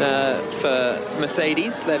for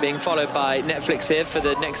Mercedes. They're being followed by Netflix here for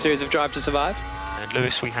the next series of Drive to Survive. And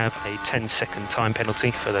Lewis, we have a 10-second time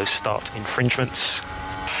penalty for those start infringements.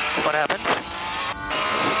 What happened?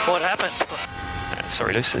 What happened?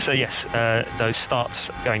 Sorry, Lewis. So yes, those starts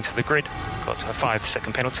going to the grid got a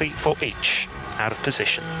 5-second penalty for each out of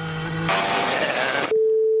position.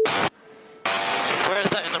 Where is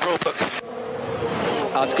that in the rule book?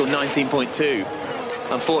 Article 19.2,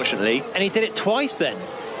 unfortunately. And he did it twice then.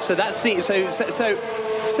 So that's the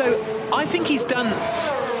so I think he's done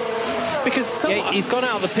because he's gone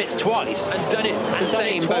out of the pits twice and done it the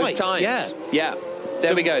same both times. Yeah.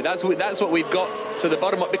 There we go. That's what we've got to the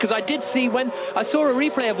bottom of, because I did see when I saw a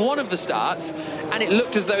replay of one of the starts and it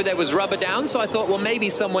looked as though there was rubber down, so I thought, well, maybe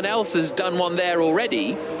someone else has done one there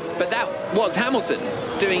already, but that was Hamilton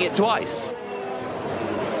doing it twice.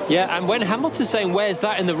 Yeah, and when Hamilton's saying where's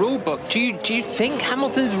that in the rule book, do you think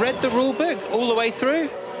Hamilton's read the rule book all the way through?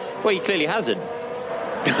 Well, he clearly hasn't.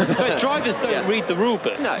 But drivers don't read the rule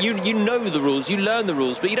book. No. You know the rules, you learn the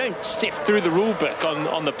rules, but you don't sift through the rule book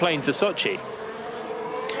on the plane to Sochi.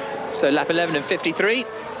 So lap 11 and 53,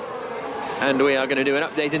 and we are going to do an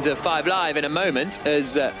update into 5 Live in a moment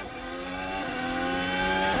as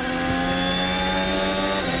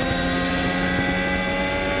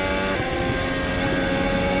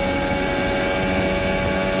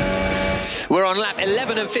we're on lap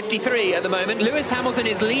 11 and 53 at the moment. Lewis Hamilton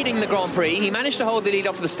is leading the Grand Prix. He managed to hold the lead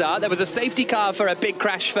off the start. There was a safety car for a big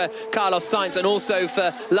crash for Carlos Sainz and also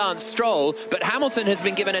for Lance Stroll. But Hamilton has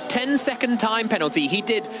been given a 10-second time penalty. He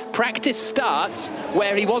did practice starts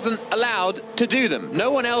where he wasn't allowed to do them.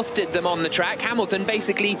 No one else did them on the track. Hamilton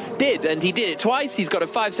basically did, and he did it twice. He's got a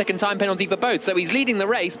 5-second time penalty for both. So he's leading the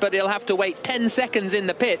race, but he'll have to wait 10 seconds in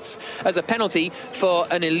the pits as a penalty for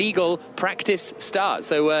an illegal practice start.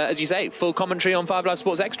 So, as you say, full commentary on 5 Live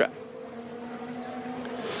Sports Extra.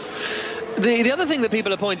 The other thing that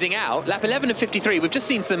people are pointing out, lap 11 and 53, we've just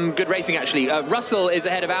seen some good racing actually. Russell is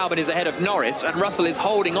ahead of Albon, is ahead of Norris, and Russell is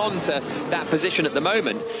holding on to that position at the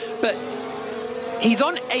moment. But he's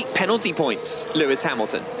on 8 penalty points, Lewis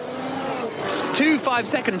Hamilton. 2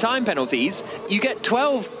 5-second time penalties. You get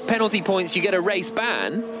 12 penalty points, you get a race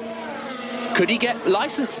ban. Could he get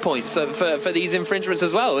licence points for these infringements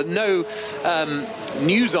as well? No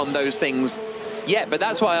news on those things yet, but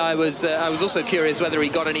that's why I was also curious whether he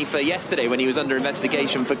got any for yesterday when he was under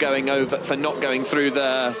investigation for not going through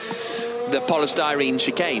the polystyrene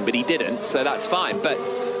chicane, but he didn't, so that's fine. But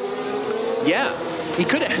yeah, he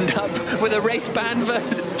could end up with a race ban for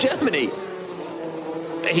Germany.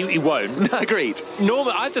 He won't. Agreed.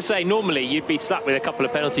 I have to say, normally you'd be stuck with a couple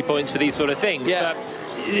of penalty points for these sort of things. Yeah. But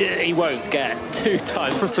he won't get 2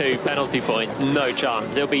 times 2 penalty points. No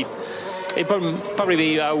chance. It'll probably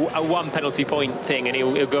be a 1 penalty point thing, and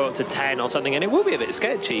he'll go up to 10 or something, and it will be a bit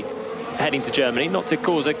sketchy heading to Germany, not to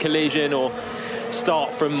cause a collision or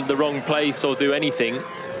start from the wrong place or do anything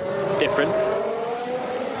different.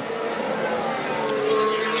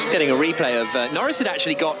 Just getting a replay of Norris had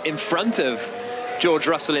actually got in front of George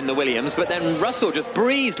Russell in the Williams, but then Russell just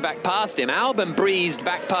breezed back past him. Albon breezed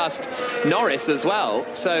back past Norris as well.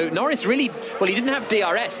 So Norris really, well, he didn't have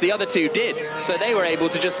DRS, the other two did. So they were able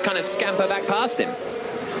to just kind of scamper back past him.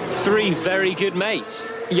 3 very good mates.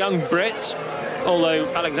 Young Brits, although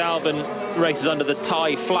Alex Albon races under the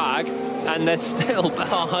Thai flag, and they're still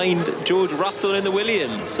behind George Russell in the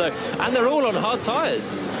Williams. So, and they're all on hard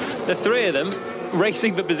tyres. The 3 of them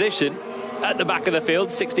racing for position at the back of the field,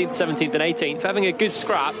 16th, 17th and 18th, having a good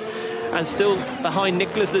scrap, and still behind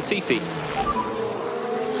Nicholas Latifi.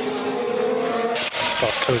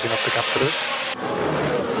 Start closing up the gap to Lewis.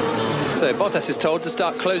 So Bottas is told to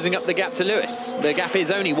start closing up the gap to Lewis. The gap is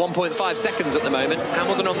only 1.5 seconds at the moment.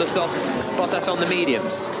 Hamilton on the softs, Bottas on the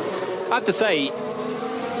mediums. I have to say,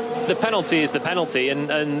 the penalty is the penalty,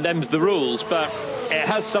 and them's the rules, but it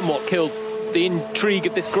has somewhat killed the intrigue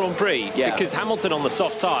of this Grand Prix, because Hamilton on the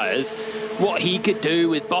soft tyres, what he could do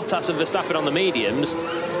with Bottas and Verstappen on the mediums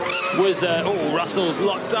was, Russell's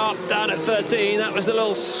locked up down at 13. That was the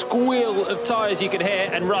little squeal of tyres you could hear,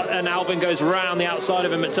 and Albon goes round the outside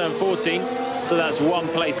of him at turn 14. So that's 1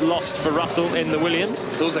 place lost for Russell in the Williams.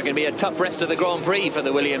 It's also going to be a tough rest of the Grand Prix for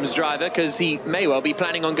the Williams driver, because he may well be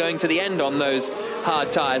planning on going to the end on those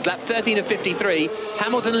hard tyres. Lap 13 of 53,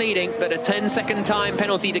 Hamilton leading, but a 10-second time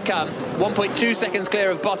penalty to come. 1.2 seconds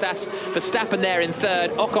clear of Bottas. Verstappen there in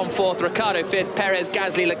 3rd, Ocon 4th, Ricciardo 5th, Perez,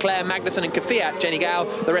 Gasly, Leclerc, Magnussen and Kvyat, Jenny Gao.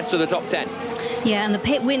 The rest of the top 10. Yeah, and the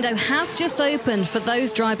pit window has just opened for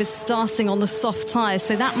those drivers starting on the soft tyres,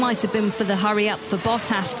 so that might have been for the hurry up for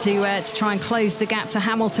Bottas to try and close the gap to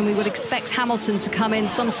Hamilton. We would expect Hamilton to come in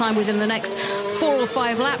sometime within the next 4 or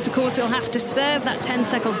 5 laps. Of course, he'll have to serve that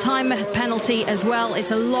 10-second time penalty as well. It's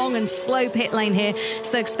a long and slow pit lane here,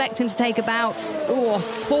 so expect him to take about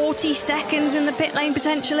 40 seconds in the pit lane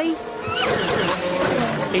potentially.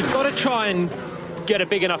 He's got to try and get a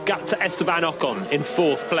big enough gap to Esteban Ocon in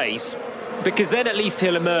 4th place, because then at least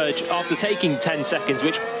he'll emerge after taking 10 seconds,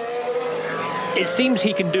 which it seems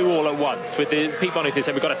he can do all at once. With the Pete Bonnet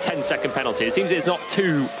said we've got a 10-second penalty. It seems it's not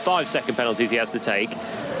 2 5-second penalties he has to take.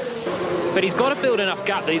 But he's got to build enough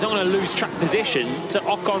gap that he's not going to lose track position to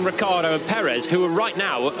Ocon, Ricciardo and Perez, who are right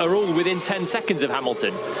now are all within 10 seconds of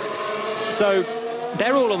Hamilton. So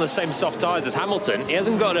they're all on the same soft tyres as Hamilton. He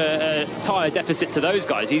hasn't got a tyre deficit to those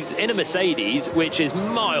guys. He's in a Mercedes, which is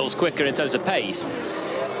miles quicker in terms of pace.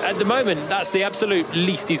 At the moment, that's the absolute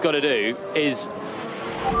least he's got to do, is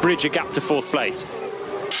bridge a gap to 4th place.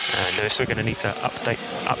 Lewis, we're going to need to update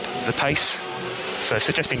up the pace. So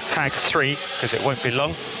suggesting tag 3, because it won't be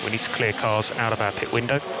long. We need to clear cars out of our pit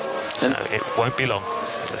window. So it won't be long.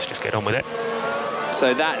 So let's just get on with it.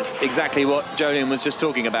 So that's exactly what Jolyon was just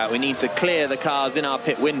talking about. We need to clear the cars in our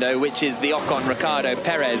pit window, which is the Ocon, Ricciardo,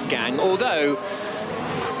 Perez gang, although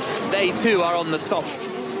they too are on the soft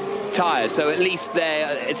tyres, so at least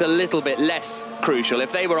it's a little bit less crucial.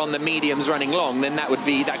 If they were on the mediums running long, then that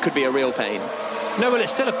could be a real pain. No, well,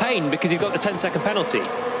 it's still a pain because he's got the 10-second penalty.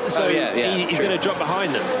 So he's going to drop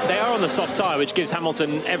behind them. They are on the soft tyre, which gives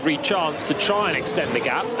Hamilton every chance to try and extend the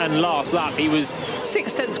gap. And last lap, he was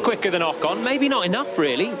 0.6 quicker than Ocon. Maybe not enough,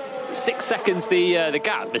 really. 6 seconds the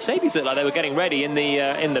gap. Mercedes looked like they were getting ready in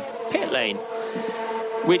the pit lane,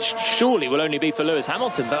 which surely will only be for Lewis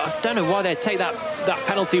Hamilton. But I don't know why they'd take that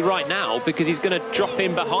penalty right now, because he's going to drop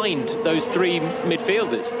in behind those 3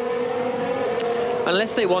 midfielders.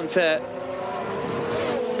 Unless they want to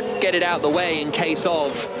get it out the way in case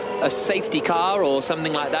of a safety car or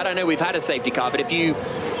something like that. I know we've had a safety car, but if you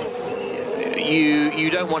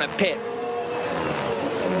don't want to pit,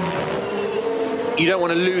 you don't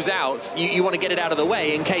want to lose out. You want to get it out of the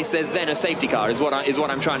way in case there's then a safety car, is what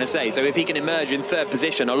I'm trying to say. So if he can emerge in 3rd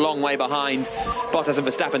position, a long way behind Bottas and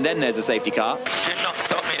Verstappen, then there's a safety car. Do not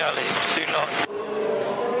stop me, Ali. Do not.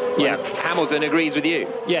 Yeah, Hamilton agrees with you.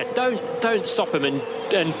 Yeah, don't stop him and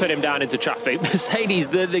put him down into traffic. Mercedes,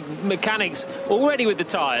 the mechanics already with the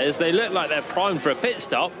tyres, they look like they're primed for a pit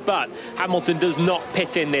stop, but Hamilton does not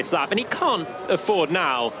pit in this lap, and he can't afford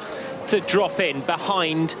now to drop in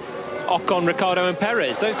behind Ocon, Ricciardo and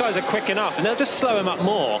Perez. Those guys are quick enough, and they'll just slow him up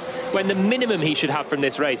more when the minimum he should have from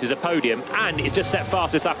this race is a podium, and he's just set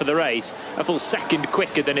fastest lap of the race, a full second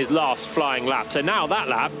quicker than his last flying lap. So now that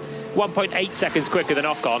lap, 1.8 seconds quicker than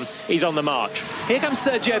Ocon, he's on the march. Here comes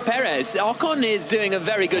Sergio Perez. Ocon is doing a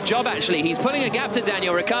very good job, actually. He's pulling a gap to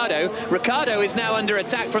Daniel Ricciardo. Ricciardo is now under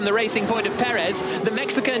attack from the racing point of Perez. The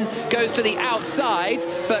Mexican goes to the outside,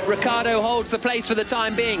 but Ricciardo holds the place for the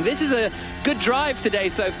time being. This is a good drive today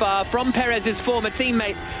so far from Perez's former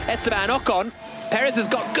teammate, Esteban Ocon. Perez has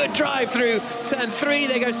got good drive through turn 3.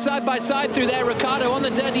 They go side by side through there. Ricciardo on the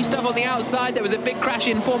dirty stuff on the outside. There was a big crash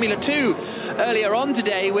in Formula 2 earlier on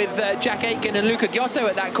today with Jack Aitken and Luca Giotto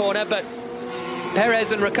at that corner, but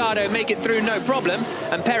Perez and Ricciardo make it through no problem,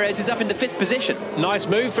 and Perez is up into 5th position. Nice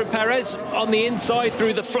move from Perez on the inside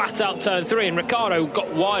through the flat out turn 3, and Ricciardo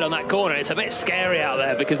got wide on that corner. It's a bit scary out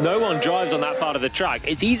there because no one drives on that part of the track.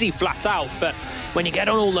 It's easy flat out, but when you get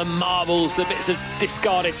on all the marbles, the bits of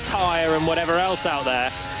discarded tyre and whatever else out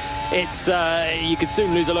there, it's you could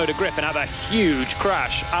soon lose a load of grip and have a huge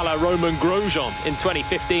crash a la Romain Grosjean in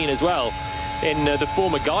 2015 as well, in the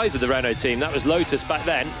former guise of the Renault team. That was Lotus back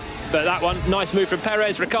then. But that one, nice move from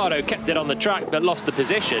Perez. Ricciardo kept it on the track but lost the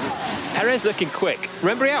position. Perez looking quick.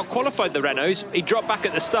 Remember, he out-qualified the Renaults. He dropped back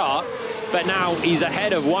at the start, but now he's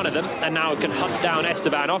ahead of one of them and now can hunt down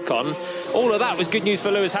Esteban Ocon. All of that was good news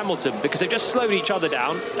for Lewis Hamilton because they've just slowed each other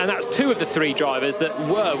down, and that's 2 of the 3 drivers that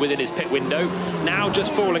were within his pit window now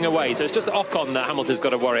just falling away. So it's just Ocon that Hamilton's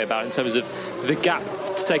got to worry about in terms of the gap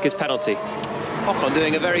to take his penalty. Ocon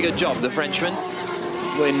doing a very good job, the Frenchman,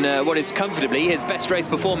 in what is comfortably his best race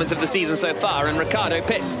performance of the season so far, and Ricciardo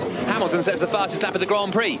pits. Hamilton sets the fastest lap of the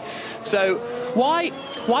Grand Prix. So why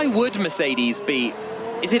would Mercedes be?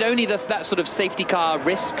 Is it only that sort of safety car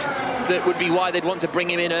risk that would be why they'd want to bring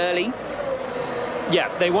him in early?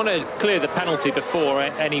 Yeah, they want to clear the penalty before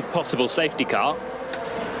any possible safety car,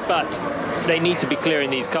 but they need to be clearing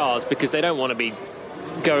these cars because they don't want to be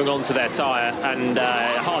going onto their tyre, and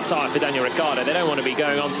a hard tyre for Daniel Ricciardo. They don't want to be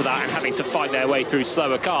going onto that and having to fight their way through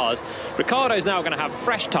slower cars. Ricciardo's now going to have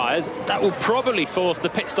fresh tyres. That will probably force the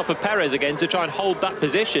pit stop of Perez again to try and hold that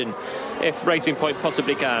position, if Racing Point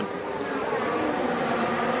possibly can.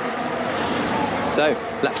 So,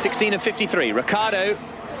 lap 16 of 53. Ricciardo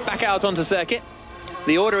back out onto circuit.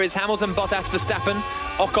 The order is Hamilton, Bottas, Verstappen,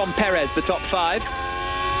 Ocon, Perez, the top 5.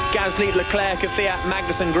 Gasly, Leclerc, Kvyat,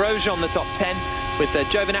 Magnussen, Grosjean, the top 10. With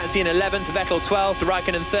Giovinazzi in 11th, Vettel 12th,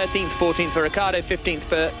 Raikkonen 13th, 14th for Ricciardo, 15th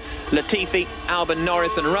for Latifi, Albon,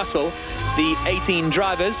 Norris and Russell. The 18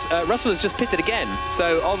 drivers. Russell has just pitted again.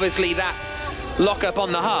 So, obviously, that lock-up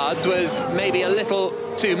on the hards was maybe a little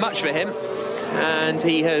too much for him. And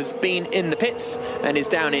he has been in the pits and is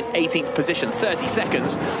down in 18th position, 30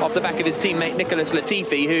 seconds off the back of his teammate Nicholas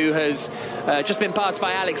Latifi, who has just been passed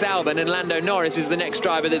by Alex Albon, and Lando Norris is the next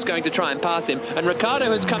driver that's going to try and pass him. And Ricciardo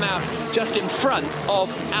has come out just in front of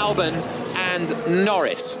Albon and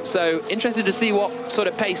Norris. So interested to see what sort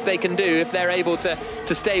of pace they can do if they're able to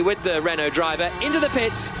stay with the Renault driver. Into the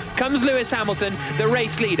pits comes Lewis Hamilton, the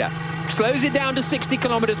race leader. Slows it down to 60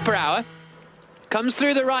 kilometers per hour, comes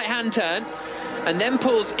through the right-hand turn, and then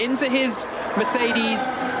pulls into his Mercedes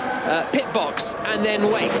pit box and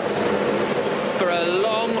then waits for a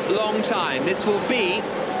long, long time. This will be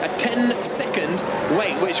a 10-second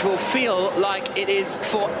wait, which will feel like it is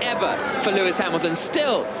forever for Lewis Hamilton.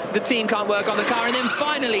 Still, the team can't work on the car, and then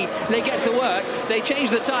finally they get to work. They change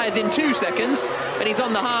the tyres in 2 seconds, and he's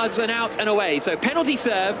on the hards and out and away. So penalty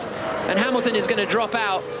served, and Hamilton is going to drop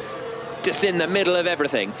out just in the middle of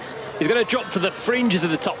everything. He's going to drop to the fringes of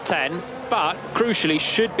the top 10, but crucially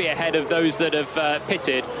should be ahead of those that have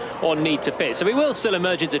pitted or need to pit. So he will still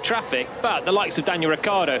emerge into traffic, but the likes of Daniel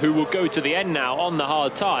Ricciardo, who will go to the end now on the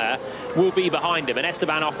hard tyre, will be behind him. And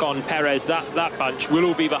Esteban Ocon, Perez, that bunch will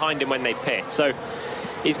all be behind him when they pit. So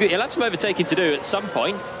he'll have some overtaking to do at some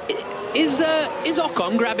point. Is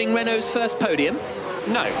Ocon grabbing Renault's first podium?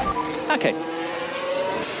 No. Okay.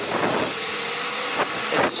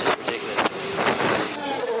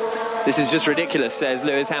 This is just ridiculous, says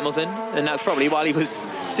Lewis Hamilton, and that's probably while he was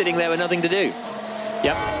sitting there with nothing to do.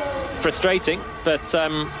 Yep, frustrating, but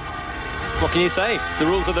what can you say? The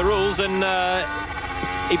rules are the rules, and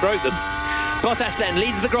he broke them. Bottas then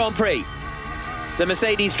leads the Grand Prix. The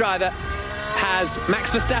Mercedes driver has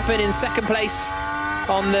Max Verstappen in second place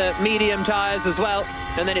on the medium tyres as well,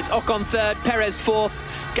 and then it's Ocon third, Perez fourth,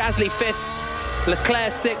 Gasly fifth,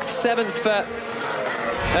 Leclerc sixth, seventh for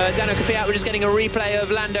Daniel Kvyat. We're just getting a replay of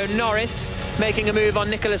Lando Norris making a move on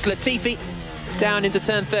Nicholas Latifi down into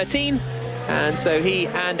turn 13, and so he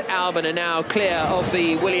and Albon are now clear of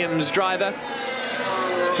the Williams driver,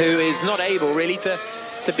 who is not able really to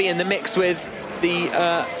be in the mix with the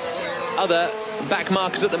other back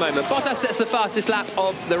markers at the moment. Bottas sets the fastest lap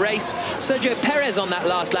of the race. Sergio Perez on that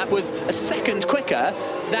last lap was a second quicker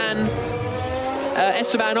than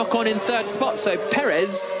Esteban Ocon in third spot. So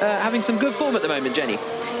Perez having some good form at the moment, Jenny.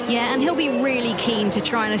 Yeah, and he'll be really keen to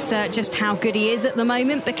try and assert just how good he is at the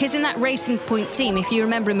moment, because in that Racing Point team, if you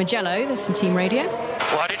remember in Mugello, there's some team radio.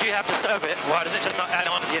 Why did you have to serve it? Why does it just not add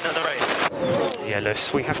on at the end of the race? Yeah,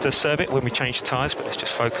 Lewis, we have to serve it when we change the tyres, but let's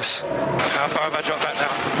just focus. How far have I dropped back now?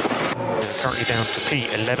 We're currently down to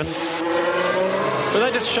P11. But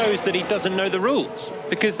that just shows that he doesn't know the rules,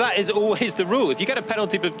 because that is always the rule. If you get a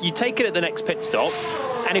penalty, you take it at the next pit stop,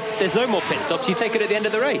 and if there's no more pit stops, you take it at the end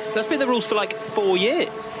of the race. That's been the rules for like 4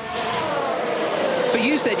 years. But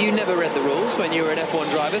you said you never read the rules when you were an F1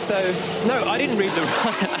 driver, so... No, I didn't read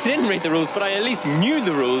the rules, but I at least knew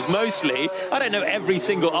the rules mostly. I don't know every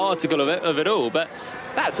single article of it all, but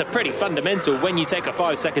that's a pretty fundamental when you take a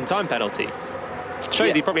 5-second time penalty.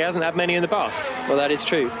 Shows he probably hasn't had many in the past. Well, that is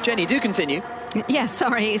true. Jenny, do continue. Yeah,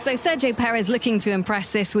 sorry. So Sergio Perez looking to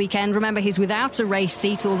impress this weekend. Remember, he's without a race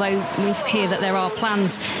seat, although we hear that there are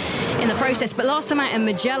plans in the process. But last time out in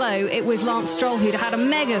Mugello, it was Lance Stroll who'd had a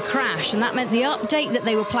mega crash, and that meant the update that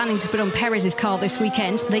they were planning to put on Perez's car this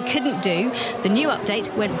weekend, they couldn't do. The new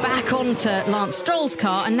update went back onto Lance Stroll's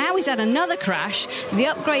car, and now he's had another crash. The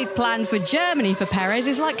upgrade plan for Germany for Perez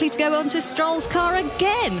is likely to go onto Stroll's car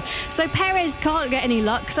again. So Perez can't get any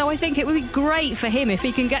luck, so I think it would be great for him if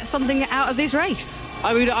he can get something out of this race.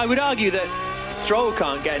 I would argue that Stroll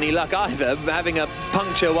can't get any luck either, having a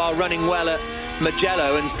puncture while running well at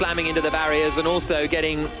Mugello and slamming into the barriers, and also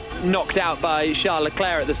getting knocked out by Charles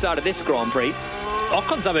Leclerc at the start of this Grand Prix.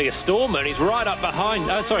 Ocon's having a stormer and he's right up behind...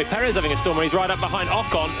 Perez having a stormer and he's right up behind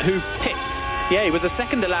Ocon, who pits. Yeah, he was a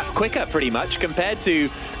second a lap quicker, pretty much, compared to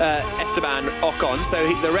Esteban Ocon. So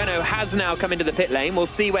the Renault has now come into the pit lane. We'll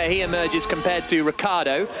see where he emerges compared to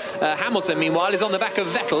Ricciardo. Hamilton, meanwhile, is on the back of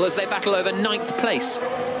Vettel as they battle over 9th place.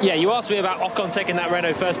 Yeah, you asked me about Ocon taking that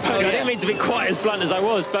Renault first podium. Oh, yeah. I didn't mean to be quite as blunt as I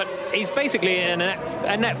was, but he's basically in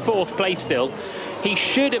a net 4th place still. He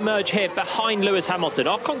should emerge here behind Lewis Hamilton.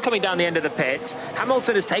 Ocon coming down the end of the pits.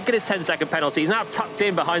 Hamilton has taken his 10-second penalty. He's now tucked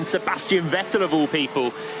in behind Sebastian Vettel, of all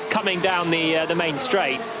people, coming down the main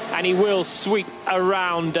straight. And he will sweep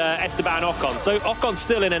around Esteban Ocon. So Ocon's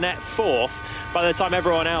still in a net 4th by the time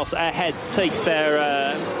everyone else ahead takes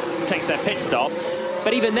their pit stop.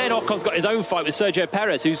 But even then, Ocon's got his own fight with Sergio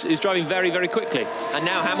Perez, who's driving very, very quickly. And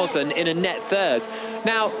now Hamilton in a net 3rd.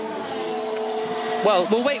 Now... well,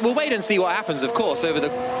 we'll wait and see what happens, of course, over the...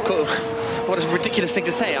 what a ridiculous thing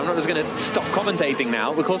to say. I'm not just going to stop commentating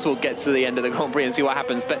now. Of course, we'll get to the end of the Grand Prix and see what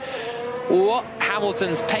happens. But what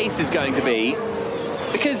Hamilton's pace is going to be...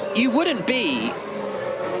 because you wouldn't be...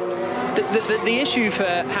 The issue for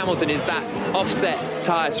Hamilton is that offset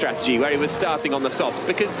tyre strategy where he was starting on the softs,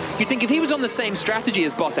 because you'd think if he was on the same strategy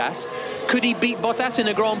as Bottas, could he beat Bottas in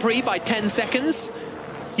a Grand Prix by 10 seconds?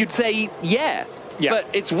 You'd say, yeah. But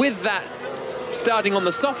it's with that starting on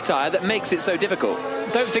the soft tyre that makes it so difficult.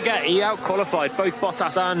 Don't forget, he out-qualified both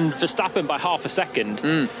Bottas and Verstappen by half a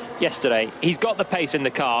second yesterday. He's got the pace in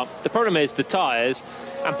the car. The problem is the tyres,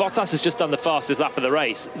 and Bottas has just done the fastest lap of the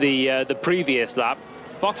race, the previous lap.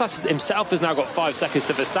 Bottas himself has now got 5 seconds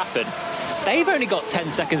to Verstappen. They've only got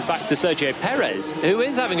 10 seconds back to Sergio Perez, who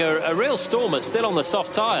is having a real stormer still on the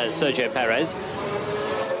soft tyres, Sergio Perez.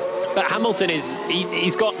 But Hamilton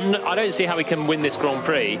he's got... I don't see how he can win this Grand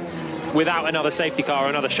Prix without another safety car or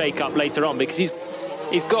another shake-up later on, because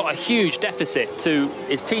he's got a huge deficit to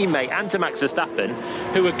his teammate and to Max Verstappen,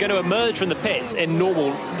 who are going to emerge from the pits in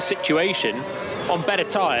normal situation on better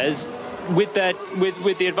tyres with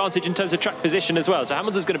the advantage in terms of track position as well. So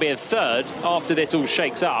Hamilton's going to be in 3rd after this all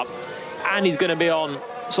shakes up, and he's going to be on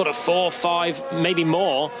sort of 4, 5, maybe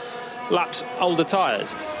more laps older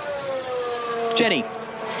tyres. Jenny.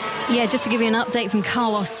 Yeah, just to give you an update from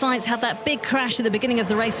Carlos Sainz, had that big crash at the beginning of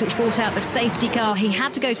the race which brought out the safety car. He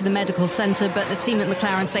had to go to the medical centre, but the team at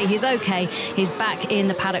McLaren say he's okay. He's back in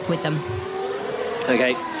the paddock with them.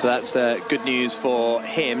 Okay, so that's good news for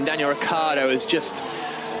him. Daniel Ricciardo has just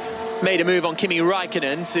made a move on Kimi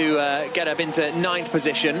Raikkonen to get up into 9th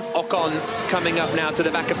position. Ocon coming up now to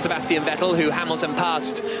the back of Sebastian Vettel, who Hamilton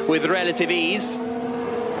passed with relative ease.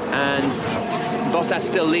 And Bottas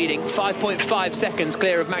still leading, 5.5 seconds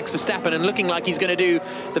clear of Max Verstappen, and looking like he's going to do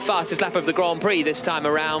the fastest lap of the Grand Prix this time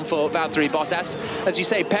around for Valtteri Bottas. As you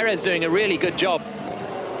say, Perez doing a really good job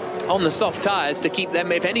on the soft tyres to keep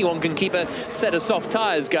them. If anyone can keep a set of soft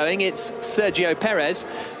tyres going, it's Sergio Perez.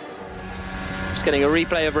 Just getting a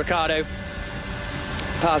replay of Ricciardo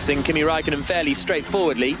passing Kimi Raikkonen fairly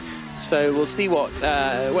straightforwardly. So we'll see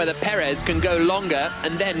whether Perez can go longer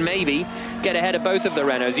and then maybe get ahead of both of the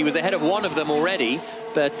Renaults. He was ahead of one of them already,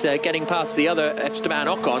 but getting past the other, Esteban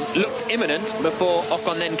Ocon, looked imminent before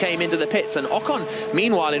Ocon then came into the pits. And Ocon,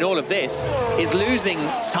 meanwhile, in all of this, is losing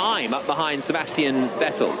time up behind Sebastian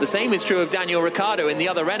Vettel. The same is true of Daniel Ricciardo in the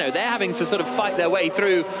other Renault. They're having to sort of fight their way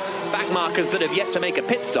through back markers that have yet to make a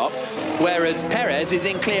pit stop, whereas Perez is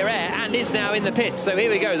in clear air and is now in the pits. So here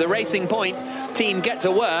we go, the Racing Point team get to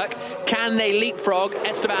work. Can they leapfrog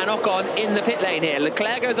Esteban Ocon in the pit lane here?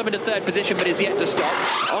 Leclerc goes up into 3rd position but is yet to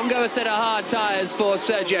stop. On go a set of hard tyres for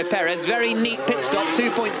Sergio Perez. Very neat pit stop,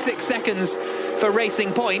 2.6 seconds for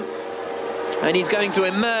Racing Point. And he's going to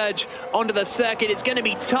emerge onto the circuit. It's going to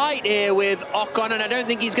be tight here with Ocon, and I don't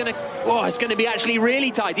think he's going to... oh, it's going to be actually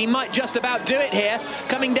really tight. He might just about do it here.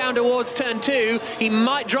 Coming down towards turn 2, he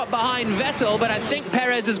might drop behind Vettel, but I think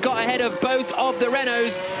Perez has got ahead of both of the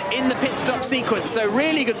Renaults in the pit stop sequence. So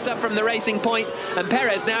really good stuff from the Racing Point, and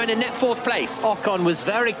Perez now in a net 4th place. Ocon was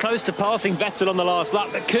very close to passing Vettel on the last lap,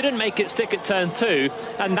 but couldn't make it stick at turn 2,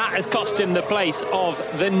 and that has cost him the place of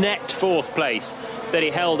the net 4th place that he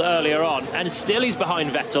held earlier on, and still he's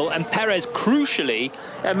behind Vettel, and Perez crucially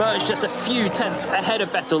emerged just a few tenths ahead of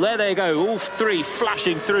Vettel. There they go, all three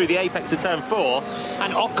flashing through the apex of turn 4,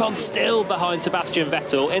 and Ocon still behind Sebastian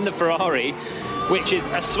Vettel in the Ferrari, which is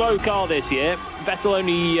a slow car this year. Vettel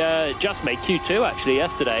only just made Q2 actually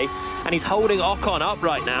yesterday, and he's holding Ocon up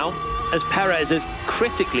right now as Perez has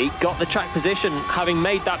critically got the track position, having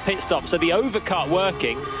made that pit stop. So the overcut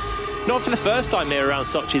working, not for the first time here around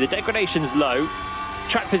Sochi. The degradation's low,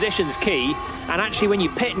 track position's key, and actually when you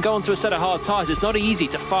pit and go onto a set of hard tyres, it's not easy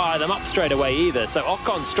to fire them up straight away either. So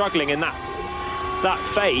Ocon struggling in that that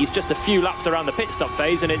phase, just a few laps around the pit stop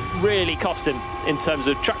phase, and it's really cost him in terms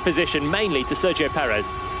of track position, mainly to Sergio Perez.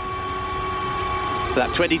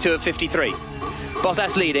 Lap 22 of 53.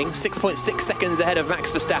 Bottas leading, 6.6 seconds ahead of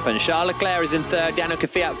Max Verstappen. Charles Leclerc is in third, Daniel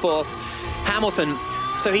Kvyat fourth. Hamilton,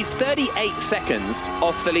 so he's 38 seconds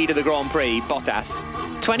off the lead of the Grand Prix, Bottas.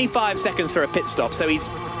 25 seconds for a pit stop, so he's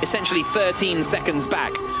essentially 13 seconds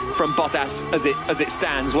back from Bottas as it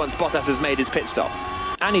stands once Bottas has made his pit stop.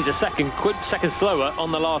 And he's a second slower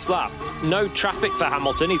on the last lap. No traffic for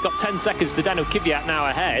Hamilton. He's got 10 seconds to Daniel Kvyat now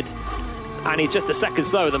ahead. And he's just a second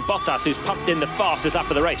slower than Bottas, who's pumped in the fastest lap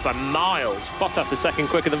of the race by miles. Bottas is second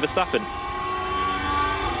quicker than Verstappen.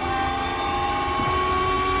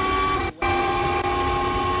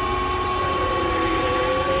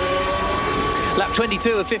 Lap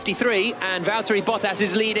 22 of 53, and Valtteri Bottas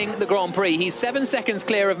is leading the Grand Prix. He's 7 seconds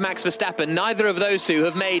clear of Max Verstappen. Neither of those two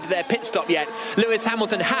have made their pit stop yet. Lewis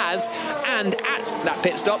Hamilton has, and at that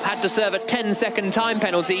pit stop had to serve a 10-second time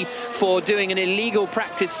penalty for doing an illegal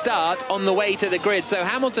practice start on the way to the grid. So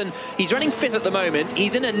Hamilton, he's running fifth at the moment.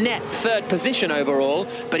 He's in a net third position overall,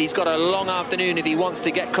 but he's got a long afternoon if he wants to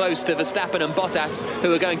get close to Verstappen and Bottas,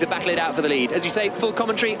 who are going to battle it out for the lead. As you say, full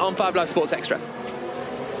commentary on 5 Live Sports Extra.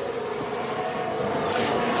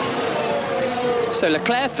 So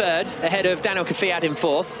Leclerc third, ahead of Daniel Kvyat in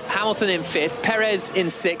fourth, Hamilton in fifth, Perez in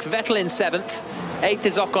sixth, Vettel in seventh, eighth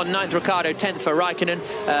is Ocon, ninth Ricciardo, 10th for Raikkonen.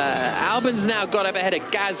 Albon's now got up ahead of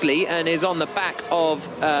Gasly and is on the back of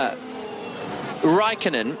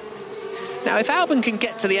Raikkonen. Now, if Albon can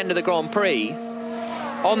get to the end of the Grand Prix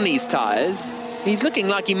on these tyres, he's looking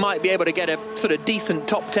like he might be able to get a sort of decent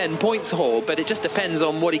top 10 points haul, but it just depends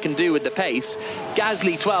on what he can do with the pace.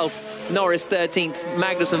 Gasly 12th, Norris 13th,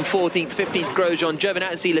 Magnussen 14th, 15th Grosjean,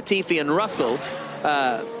 Giovinazzi, Latifi and Russell,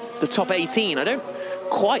 the top 18. I don't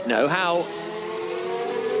quite know how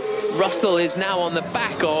Russell is now on the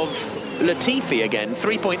back of Latifi again,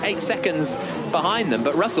 3.8 seconds behind them,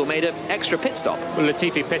 but Russell made an extra pit stop. Well,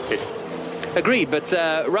 Latifi pitted. Agreed, but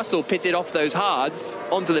Russell pitted off those hards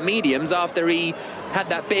onto the mediums after he had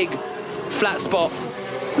that big flat spot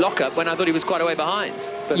lockup when I thought he was quite a way behind.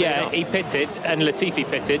 But yeah, he pitted and Latifi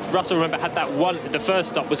pitted. Russell, remember, had that one, the first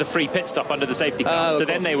stop was a free pit stop under the safety car. So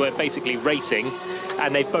then they were basically racing,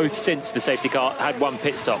 and they've both, since the safety car, had one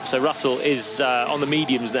pit stop. So Russell is on the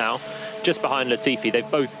mediums now, just behind Latifi. They've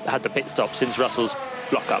both had the pit stop since Russell's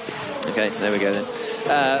lockup. Okay, there we go then.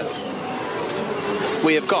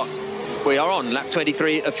 We are on lap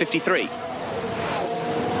 23 of 53.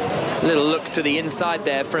 Little look to the inside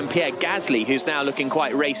there from Pierre Gasly, who's now looking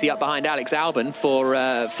quite racy up behind Alex Albon for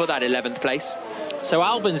that 11th place. So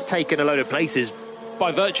Albon's taken a load of places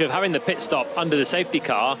by virtue of having the pit stop under the safety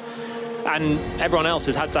car, and everyone else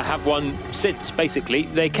has had to have one since, basically.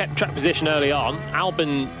 They kept track position early on.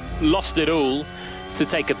 Albon lost it all to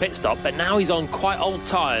take a pit stop, but now he's on quite old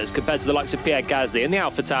tyres compared to the likes of Pierre Gasly in the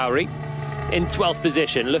AlphaTauri in 12th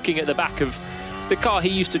position, looking at the back of the car he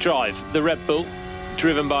used to drive, the Red Bull,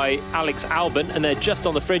 driven by Alex Albon, and they're just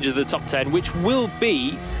on the fringe of the top 10, which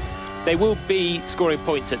they will be scoring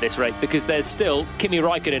points at this rate, because there's still Kimi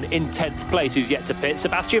Raikkonen in 10th place, who's yet to pit.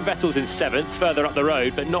 Sebastian Vettel's in 7th, further up the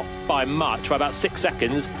road, but not by much, by about 6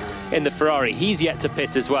 seconds in the Ferrari. He's yet to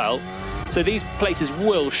pit as well. So these places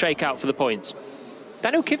will shake out for the points.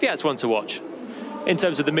 Daniel Kvyat's one to watch in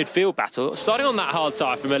terms of the midfield battle. Starting on that hard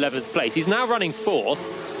tyre from 11th place, he's now running 4th,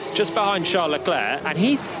 just behind Charles Leclerc, and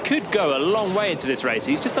he could go a long way into this race.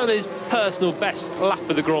 He's just done his personal best lap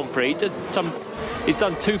of the Grand Prix. He's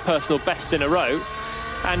done 2 personal bests in a row,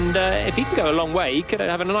 and if he can go a long way, he could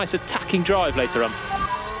have a nice attacking drive later on.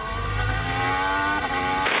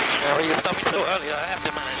 Well, you stopped so early, I have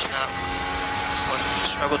to manage now. I'll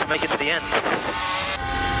struggle to make it to the end.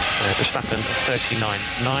 Verstappen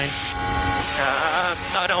 39.9.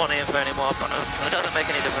 No, I don't want to aim for any more, but it doesn't make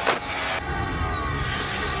any difference.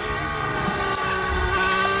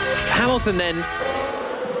 Hamilton then,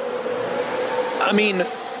 I mean,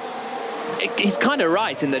 he's kind of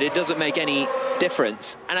right in that it doesn't make any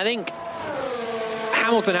difference. And I think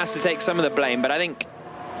Hamilton has to take some of the blame, but I think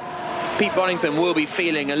Pete Bonington will be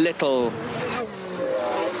feeling a little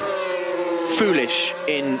foolish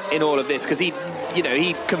in all of this, because he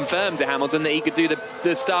confirmed to Hamilton that he could do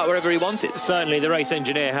the start wherever he wanted. Certainly the race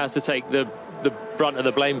engineer has to take the brunt of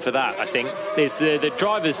the blame for that, I think. Is the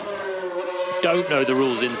drivers don't know the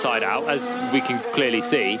rules inside out, as we can clearly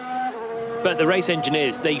see, but the race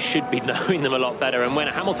engineers, they should be knowing them a lot better. And when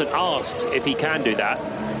Hamilton asks if he can do that,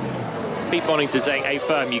 Pete Bonington saying, "Hey,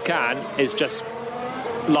 firm, you can," is just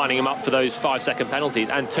lining him up for those 5-second penalties,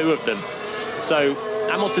 and 2 of them. So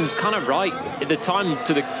Hamilton's kind of right. The time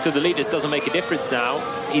to the leaders doesn't make a difference now.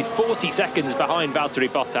 He's 40 seconds behind Valtteri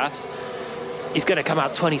Bottas. He's going to come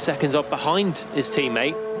out 20 seconds off behind his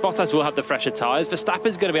teammate. Bottas will have the fresher tyres.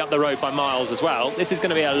 Verstappen's going to be up the road by miles as well. This is going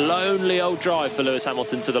to be a lonely old drive for Lewis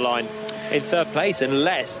Hamilton to the line in third place,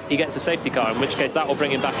 unless he gets a safety car, in which case that will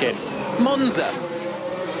bring him back in. Monza.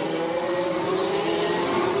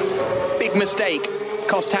 Big mistake.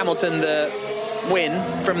 Cost Hamilton the win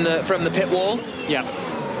from the pit wall. Yeah.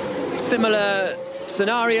 Similar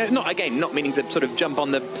scenario. Not meaning to sort of jump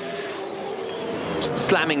on the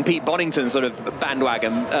slamming Pete Bonington sort of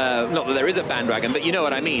bandwagon. Not that there is a bandwagon, but you know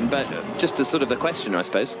what I mean. But just as sort of the question, I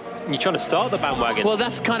suppose. You're trying to start the bandwagon. Well,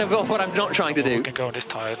 that's kind of what I'm not trying to do. We can go on this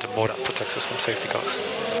tyre, the more that protects us from safety cars.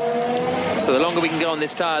 So the longer we can go on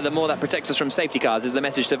this tyre, the more that protects us from safety cars, is the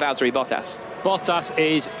message to Valtteri Bottas. Bottas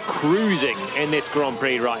is cruising in this Grand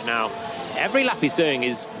Prix right now. Every lap he's doing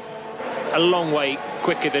is a long way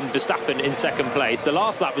quicker than Verstappen in second place. The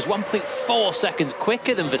last lap was 1.4 seconds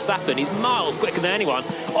quicker than Verstappen. He's miles quicker than anyone.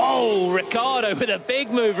 Oh, Ricciardo with a big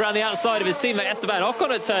move around the outside of his teammate Esteban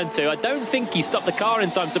Ocon at turn 2. I don't think he stopped the car in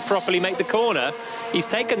time to properly make the corner. He's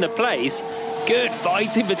taken the place. Good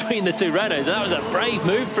fighting between the two Renaults. That was a brave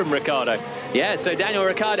move from Ricciardo. Yeah, so Daniel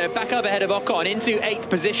Ricciardo back up ahead of Ocon into 8th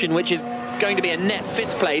position, which is going to be a net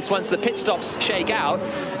 5th place once the pit stops shake out.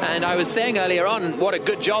 And I was saying earlier on what a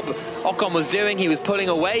good job Ocon was doing. He was pulling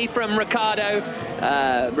away from Ricciardo.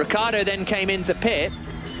 Ricciardo then came into pit.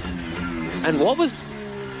 And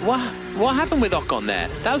what happened with Ocon there?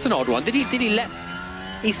 That was an odd one. Did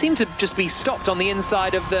he seemed to just be stopped on the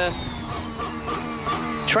inside of the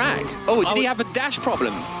track. Oh, did he have a dash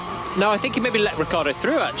problem? No, I think he maybe let Ricciardo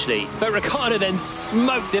through, actually. But Ricciardo then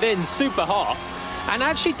smoked it in super hot and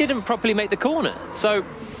actually didn't properly make the corner. So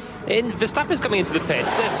Verstappen's coming into the pits.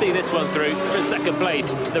 Let's see this one through for second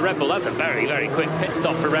place. The Red Bull, that's a very, very quick pit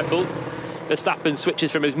stop for Red Bull. Verstappen switches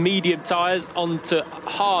from his medium tyres onto a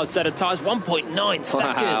hard set of tyres, 1.9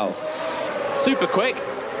 seconds. Wow. Super quick.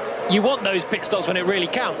 You want those pit stops when it really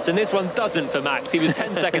counts, and this one doesn't for Max. He was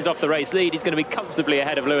 10 seconds off the race lead. He's going to be comfortably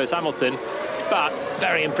ahead of Lewis Hamilton, but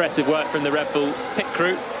very impressive work from the Red Bull pit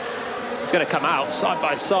crew. It's going to come out side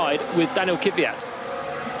by side with Daniel Kvyat.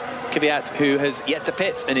 Kvyat, who has yet to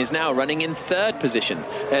pit and is now running in 3rd position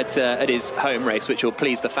at his home race, which will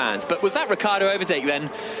please the fans. But was that Ricciardo overtake then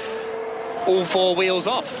all 4 wheels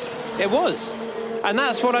off? It was, and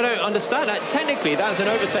that's what I don't understand. Technically, that's an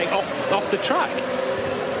overtake off the track.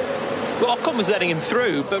 Well, Ocon was letting him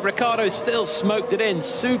through, but Ricciardo still smoked it in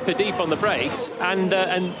super deep on the brakes and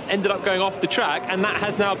ended up going off the track, and that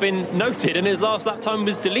has now been noted, and his last lap time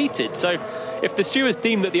was deleted. So if the stewards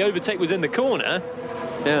deemed that the overtake was in the corner,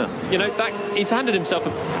 yeah, you know, he's handed himself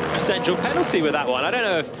a potential penalty with that one. I don't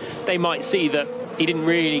know if they might see that he didn't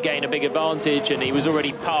really gain a big advantage and he was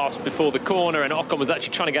already passed before the corner and Ocon was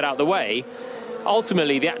actually trying to get out of the way.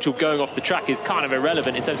 Ultimately, the actual going off the track is kind of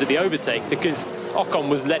irrelevant in terms of the overtake because Ocon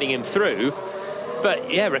was letting him through.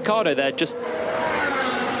 But yeah, Ricciardo there just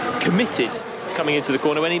committed coming into the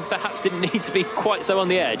corner when he perhaps didn't need to be quite so on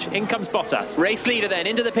the edge. In comes Bottas. Race leader then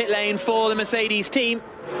into the pit lane for the Mercedes team.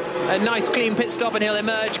 A nice clean pit stop and he'll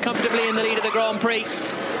emerge comfortably in the lead of the Grand Prix.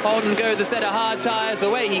 On go the set of hard tyres.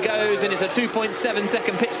 Away he goes, and it's a 2.7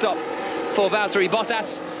 second pit stop for Valtteri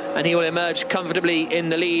Bottas. And he will emerge comfortably in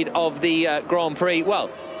the lead of the Grand Prix. Well,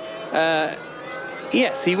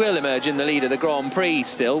 yes, he will emerge in the lead of the Grand Prix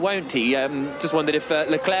still, won't he? Just wondered if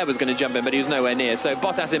Leclerc was going to jump in, but he was nowhere near. So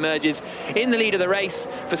Bottas emerges in the lead of the race.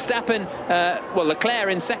 Verstappen, Leclerc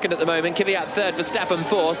in 2nd at the moment. Kvyat 3rd, Verstappen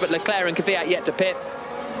 4th, but Leclerc and Kvyat yet to pit.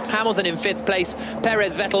 Hamilton in 5th place,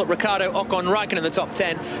 Perez, Vettel, Ricciardo, Ocon, Raikkonen in the top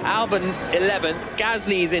 10, Albon 11th,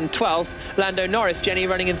 Gasly's in 12th, Lando Norris, Jenny,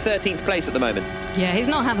 running in 13th place at the moment. Yeah, he's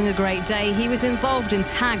not having a great day. He was involved in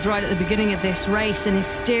tagged right at the beginning of this race and his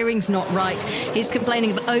steering's not right. He's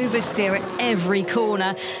complaining of oversteer at every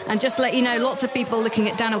corner. And just to let you know, lots of people looking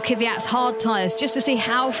at Daniel Kvyat's hard tyres just to see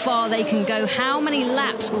how far they can go. How many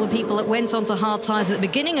laps will the people that went onto hard tyres at the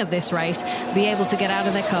beginning of this race be able to get out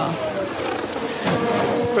of their car?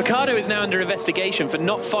 Ricciardo is now under investigation for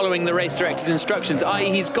not following the race director's instructions, i.e.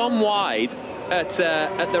 he's gone wide at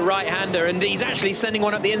the right-hander, and he's actually sending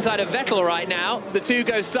one up the inside of Vettel right now. The two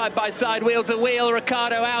go side by side, wheel to wheel.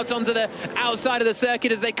 Ricciardo out onto the outside of the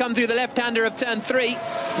circuit as they come through the left-hander of turn 3.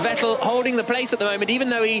 Vettel holding the place at the moment, even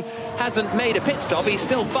though he hasn't made a pit stop. He's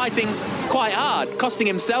still fighting quite hard, costing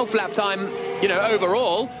himself lap time, you know,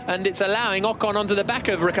 overall, and it's allowing Ocon onto the back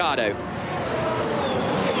of Ricciardo.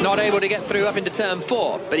 Not able to get through up into turn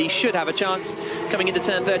 4, but he should have a chance coming into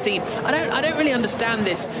turn 13. I don't really understand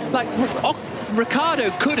this. Like, Ricciardo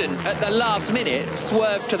couldn't, at the last minute,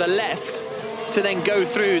 swerve to the left to then go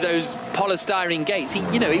through those polystyrene gates.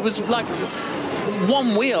 He was like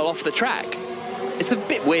one wheel off the track. It's a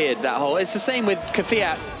bit weird, that whole. It's the same with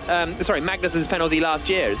Magnussen's penalty last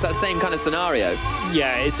year. It's that same kind of scenario.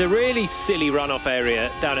 Yeah, it's a really silly runoff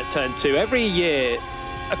area down at turn 2. Every year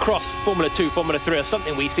across Formula 2, Formula 3 or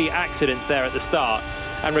something, we see accidents there at the start.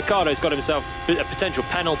 And Ricciardo's got himself a potential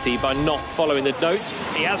penalty by not following the notes.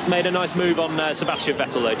 He has made a nice move on Sebastian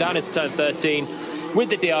Vettel, though, down into turn 13 with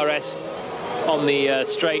the DRS on the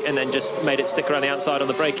straight, and then just made it stick around the outside on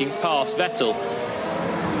the braking past Vettel.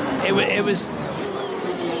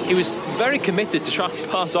 He was very committed to try and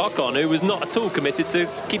pass Ocon, who was not at all committed to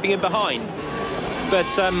keeping him behind. But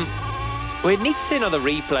we need to see another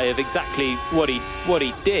replay of exactly what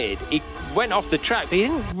he did. He went off the track, but he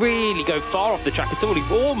didn't really go far off the track at all. He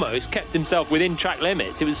almost kept himself within track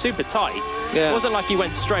limits. It was super tight. Yeah. It wasn't like he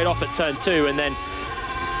went straight off at turn 2 and then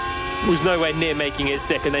was nowhere near making it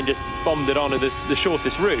stick and then just bombed it on the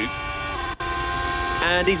shortest route.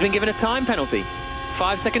 And he's been given a time penalty.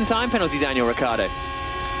 5-second time penalty, Daniel Ricciardo.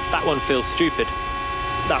 That one feels stupid,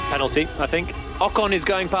 that penalty, I think. Ocon is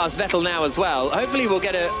going past Vettel now as well. Hopefully we'll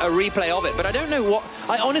get a replay of it, but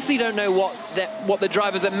I honestly don't know what the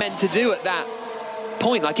drivers are meant to do at that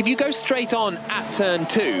point. Like, if you go straight on at turn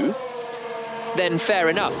 2, then fair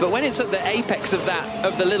enough. But when it's at the apex of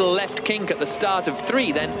the little left kink at the start of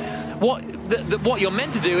 3, then what you're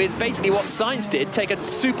meant to do is basically what Sainz did, take a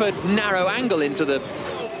super narrow angle into the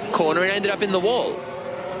corner and ended up in the wall.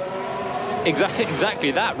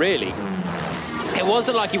 Exactly that, really. It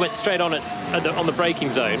wasn't like he went straight on on the braking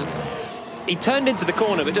zone. He turned into the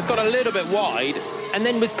corner, but just got a little bit wide, and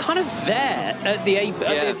then was kind of there at the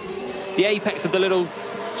apex of the little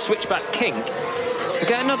switchback kink. We'll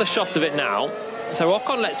get another shot of it now. So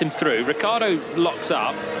Ocon lets him through. Ricciardo locks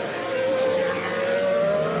up.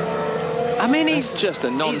 I mean, he's just a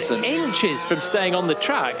nonsense. He's inches from staying on the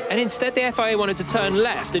track, and instead the FIA wanted to turn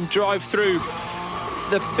left and drive through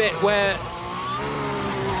the bit where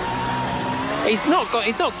he's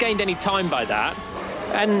not gained any time by that,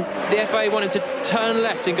 and the FIA wanted to turn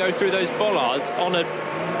left and go through those bollards on a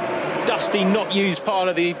dusty, not used part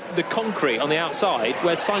of the concrete on the outside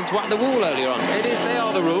where Sainz whacked the wall earlier on. They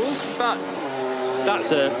are the rules, but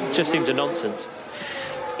just seems a nonsense.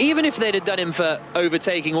 Even if they'd have done him for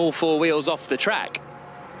overtaking all 4 wheels off the track,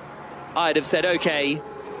 I'd have said, okay,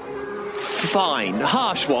 fine.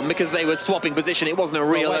 Harsh one, because they were swapping position. It wasn't a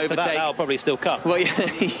real overtake. That'll probably still cut. Well,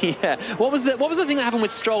 yeah. What was the thing that happened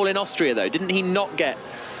with Stroll in Austria, though? Didn't he not get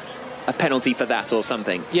a penalty for that or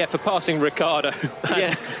something? Yeah, for passing Ricciardo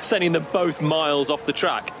and sending them both miles off the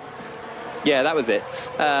track. Yeah, that was it.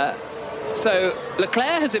 So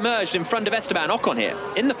Leclerc has emerged in front of Esteban Ocon here.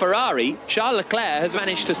 In the Ferrari, Charles Leclerc has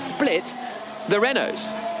managed to split the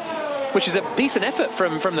Renaults, which is a decent effort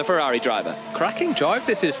from the Ferrari driver. Cracking drive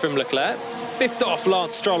this is from Leclerc. 5th off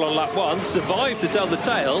Lance Stroll on lap 1, survived to tell the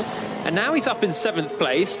tale, and now he's up in 7th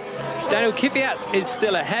place. Daniel Kvyat is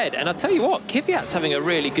still ahead, and I'll tell you what, Kvyat's having a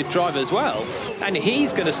really good drive as well, and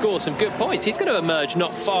he's going to score some good points. He's going to emerge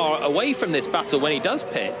not far away from this battle when he does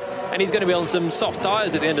pit, and he's going to be on some soft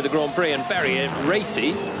tyres at the end of the Grand Prix and very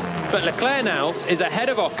racy. But Leclerc now is ahead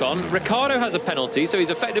of Ocon. Ricciardo has a penalty, so he's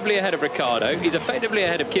effectively ahead of Ricciardo. He's effectively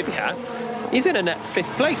ahead of Kvyat. He's in a net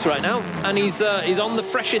 5th place right now, and he's on the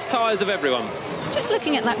freshest tyres of everyone. Just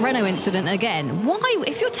looking at that Renault incident again, why,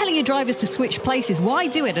 if you're telling your drivers to switch places, why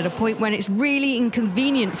do it at a point when it's really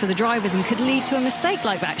inconvenient for the drivers and could lead to a mistake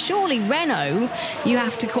like that? Surely Renault, you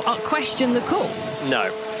have to question the call.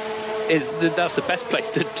 No. That's the best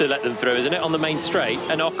place to let them through, isn't it? On the main straight,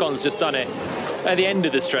 and Ocon's just done it at the end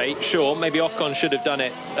of the straight. Sure, maybe Ocon should have done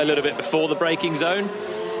it a little bit before the braking zone,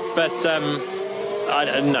 but I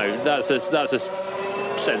don't know. That's a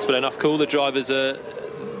sensible enough call. The drivers should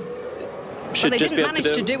they just didn't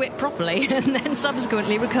manage to do it properly, and then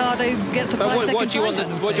subsequently Ricciardo gets a 5-second what do you want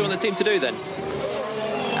the team to do then?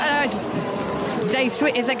 If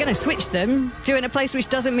they're going to switch them, do it in a place which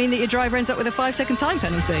doesn't mean that your driver ends up with a 5-second time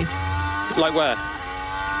penalty. Like where?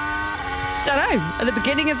 Don't know. At the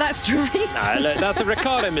beginning of that straight. Look, that's a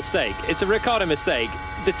Ricciardo mistake. It's a Ricciardo mistake.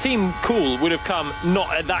 The team call would have come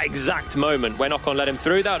not at that exact moment when Ocon let him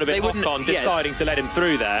through. That would have been Ocon deciding to let him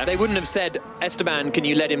through there. They wouldn't have said, Esteban, can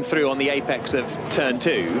you let him through on the apex of turn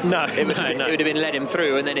 2? No, it would have been let him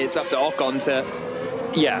through, and then it's up to Ocon to...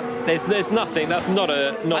 Yeah, there's nothing. That's not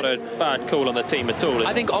a bad call on the team at all.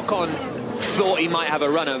 I think Ocon thought he might have a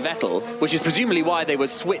run at Vettel, which is presumably why they were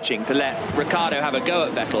switching to let Ricciardo have a go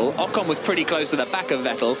at Vettel. Ocon was pretty close to the back of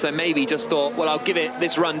Vettel, so maybe just thought, well, I'll give it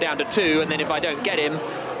this run down to 2, and then if I don't get him,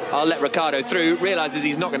 I'll let Ricciardo through. Realises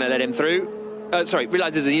he's not going to let him through,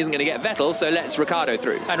 realises he isn't going to get Vettel, so lets Ricciardo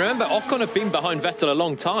through. And remember, Ocon have been behind Vettel a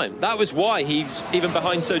long time. That was why he's even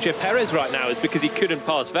behind Sergio Perez right now, is because he couldn't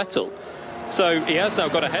pass Vettel. So he has now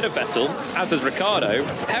got ahead of Vettel, as has Ricciardo.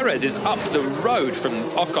 Perez is up the road from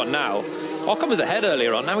Ocon now. Ocon was ahead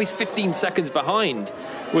earlier on, now he's 15 seconds behind,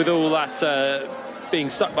 with all that being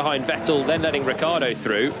stuck behind Vettel, then letting Ricciardo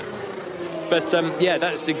through. But yeah,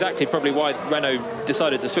 that's exactly probably why Renault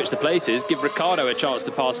decided to switch the places, give Ricciardo a chance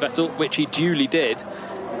to pass Vettel, which he duly did.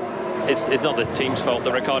 It's not the team's fault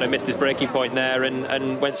that Ricciardo missed his braking point there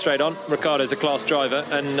and went straight on. Ricciardo's a class driver,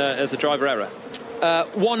 and there's a driver error.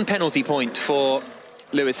 1 penalty point for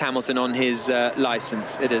Lewis Hamilton on his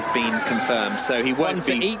licence. It has been confirmed, so he won't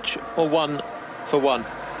be... One for each, or one for one?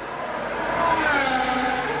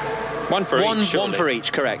 One for each. One for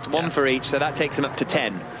each, correct. One for each, so that takes him up to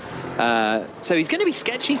 10. So he's going to be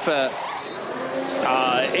sketchy for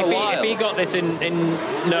if he got this in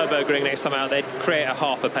Nürburgring next time out, they'd create a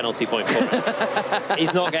half a penalty point for him.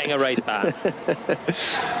 He's not getting a race ban.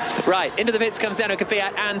 Right, into the pits comes Daniel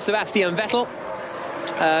Kvyat and Sebastian Vettel,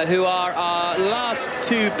 who are our last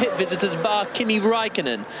 2 pit visitors, bar Kimi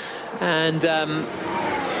Räikkönen. And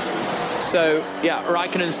so, yeah,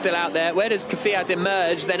 Räikkönen's still out there. Where does Kvyat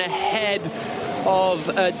emerge? Then ahead of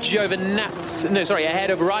ahead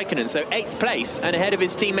of Räikkönen, so 8th place, and ahead of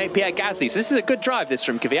his teammate Pierre Gasly. So this is a good drive, this,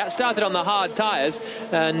 from Kvyat. Started on the hard tyres,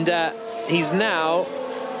 and he's now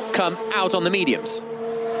come out on the mediums.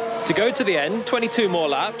 To go to the end, 22 more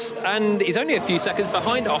laps, and he's only a few seconds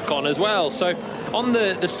behind Ocon as well. So on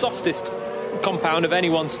the softest compound of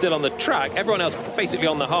anyone still on the track, everyone else basically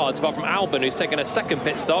on the hards, apart from Albon, who's taken a second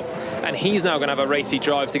pit stop, and he's now going to have a racy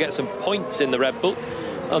drive to get some points in the Red Bull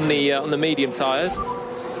on the medium tyres.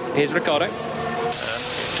 Here's Ricciardo.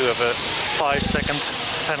 Do have a 5-second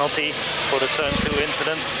penalty for the turn 2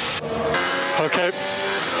 incident. Okay,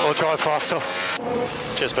 I'll drive faster.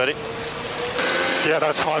 Cheers, buddy. Yeah,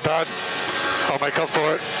 that's my bad. I'll make up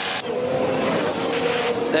for it.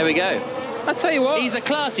 There we go. I tell you what, he's a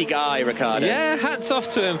classy guy, Ricciardo. Yeah, hats off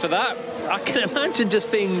to him for that. I can imagine just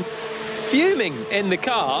being fuming in the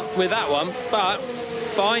car with that one, but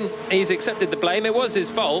fine, he's accepted the blame. It was his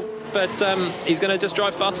fault, but he's going to just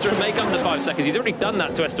drive faster and make up the 5 seconds. He's already done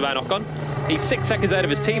that to Esteban Ocon. He's 6 seconds ahead of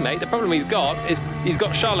his teammate. The problem he's got is he's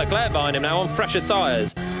got Charles Leclerc behind him now on fresher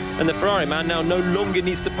tyres, and the Ferrari man now no longer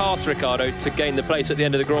needs to pass Ricciardo to gain the place at the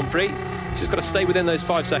end of the Grand Prix. He's just got to stay within those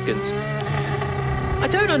 5 seconds. I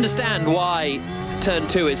don't understand why turn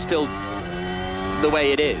 2 is still the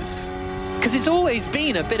way it is, because it's always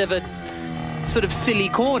been a bit of a sort of silly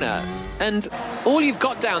corner, and all you've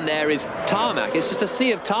got down there is tarmac. It's just a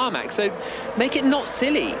sea of tarmac, so make it not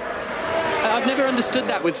silly. I've never understood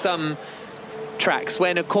that with some tracks,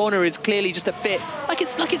 when a corner is clearly just a bit like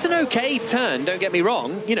it's an okay turn, don't get me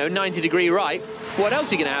wrong, you know, 90-degree right. What else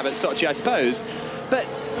are you going to have at Sochi, I suppose? But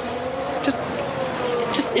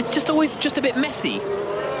it's just always just a bit messy.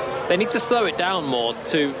 They need to slow it down more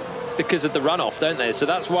because of the runoff, don't they? So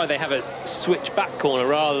that's why they have a switch back corner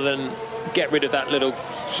rather than get rid of that little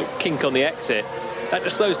kink on the exit. That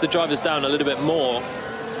just slows the drivers down a little bit more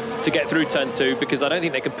to get through turn 2, because I don't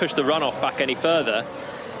think they can push the runoff back any further.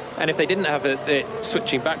 And if they didn't have it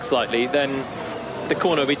switching back slightly, then the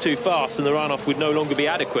corner would be too fast and the runoff would no longer be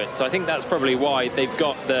adequate. So I think that's probably why they've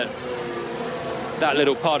got that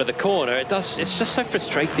little part of the corner. It's just so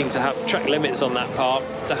frustrating to have track limits on that part,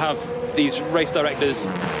 to have these race directors'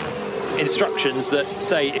 instructions that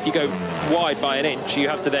say if you go wide by an inch, you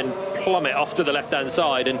have to then plummet off to the left-hand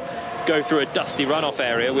side and go through a dusty runoff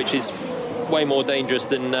area, which is way more dangerous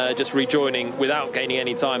than just rejoining without gaining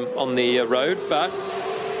any time on the road. But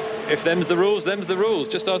if them's the rules, them's the rules.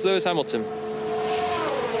 Just ask Lewis Hamilton.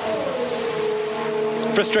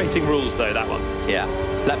 Frustrating rules, though, that one. Yeah.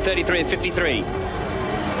 Lap 33 and 53.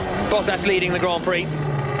 Bottas leading the Grand Prix.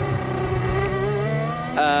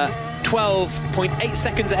 12.8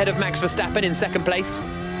 seconds ahead of Max Verstappen in second place.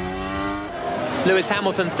 Lewis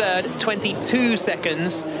Hamilton third, 22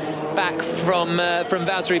 seconds back from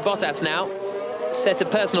Valtteri Bottas now. Set a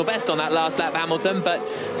personal best on that last lap, Hamilton, but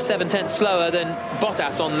 7/10 slower than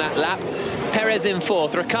Bottas on that lap. Perez in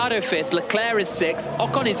fourth, Ricciardo fifth, Leclerc is sixth,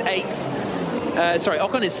 Ocon is eighth.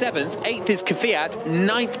 Ocon is 7th, 8th is Kvyat,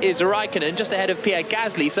 9th is Räikkönen, just ahead of Pierre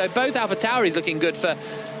Gasly. So both AlphaTauris looking good for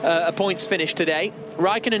a points finish today.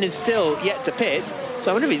 Räikkönen is still yet to pit, so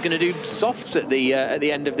I wonder if he's going to do softs at the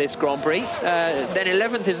end of this Grand Prix. Then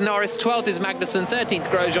 11th is Norris, 12th is Magnussen, 13th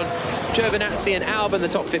Grosjean, Giovinazzi and Albon the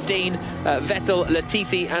top 15, Vettel,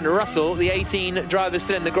 Latifi and Russell, the 18 drivers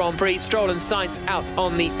still in the Grand Prix. Stroll and Sainz out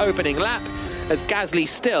on the opening lap. as Gasly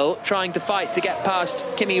still trying to fight to get past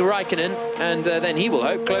Kimi Räikkönen, and then he will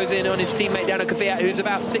hope close in on his teammate Daniel Kvyat, who's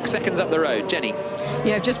about 6 seconds up the road. Jenny.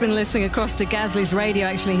 Yeah, I've just been listening across to Gasly's radio,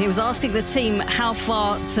 actually. He was asking the team how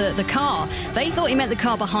far to the car. They thought he meant the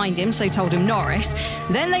car behind him, so told him Norris.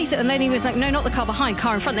 Then and then he was like, no, not the car behind,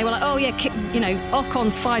 car in front. They were like, oh, yeah,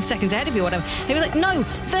 Ocon's 5 seconds ahead of you or whatever. He was like, no,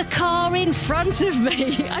 the car in front of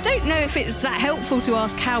me. I don't know if it's that helpful to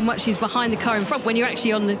ask how much he's behind the car in front when you're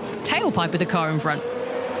actually on the tailpipe of the car in front.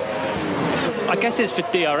 I guess it's for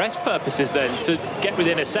DRS purposes then, to get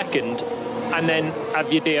within a second and then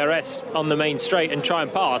have your DRS on the main straight and try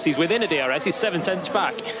and pass. He's within a DRS, he's 7 tenths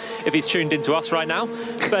back if he's tuned into us right now.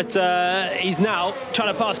 But he's now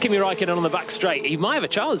trying to pass Kimi Räikkönen on the back straight. He might have a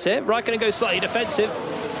chance here. Räikkönen goes slightly defensive.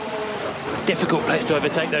 Difficult place to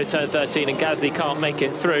overtake though, turn 13, and Gasly can't make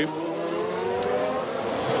it through.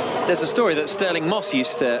 There's a story that Sterling Moss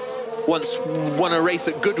used to once won a race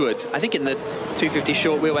at Goodwood, I think in the 250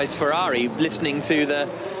 short wheelbase Ferrari, listening to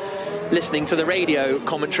the radio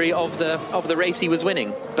commentary of the race he was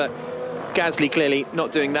winning. But Gasly clearly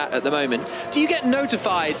not doing that at the moment. Do you get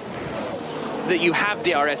notified that you have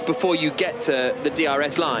DRS before you get to the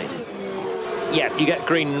DRS line? Yeah, you get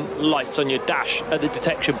green lights on your dash at the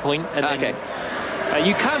detection point, and then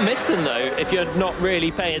you can miss them though if you're not really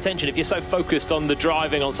paying attention. If you're so focused on the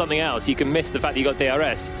driving on something else, you can miss the fact that you got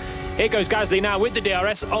DRS. Here goes Gasly now with the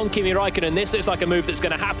DRS on Kimi Räikkönen. This looks like a move that's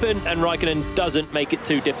going to happen, and Räikkönen doesn't make it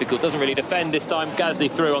too difficult. Doesn't really defend this time. Gasly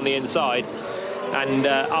through on the inside and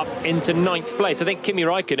up into 9th place. I think Kimi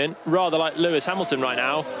Räikkönen, rather like Lewis Hamilton right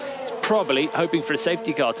now, is probably hoping for a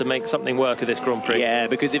safety car to make something work of this Grand Prix. Yeah,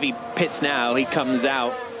 because if he pits now, he comes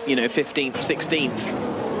out, 15th,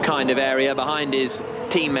 16th kind of area behind his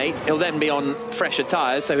teammate. He'll then be on fresher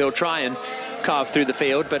tyres, so he'll try and carve through the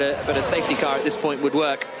field, but a safety car at this point would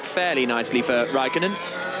work fairly nicely for Räikkönen,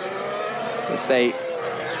 as they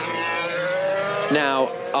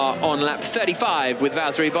now are on lap 35 with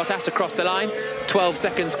Valtteri Bottas across the line, 12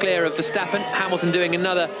 seconds clear of Verstappen. Hamilton doing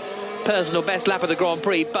another personal best lap of the Grand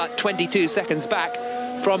Prix, but 22 seconds back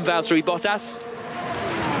from Valtteri Bottas.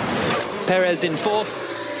 Perez in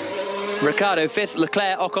 4th, Ricciardo 5th,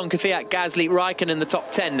 Leclerc, Ocon, Kvyat, Gasly, Räikkönen in the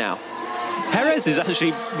top 10 now. Perez is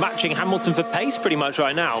actually matching Hamilton for pace pretty much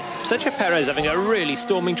right now. Sergio Perez having a really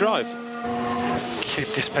storming drive.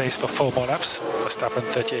 Keep this pace for 4 more laps. Verstappen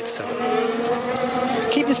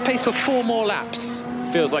 38.7. Keep this pace for 4 more laps.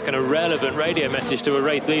 Feels like an irrelevant radio message to a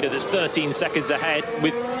race leader that's 13 seconds ahead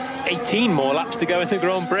with 18 more laps to go in the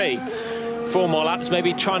Grand Prix. 4 more laps,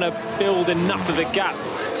 maybe trying to build enough of a gap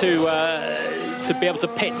to be able to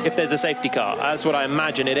pit if there's a safety car. That's what I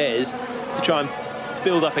imagine it is, to try and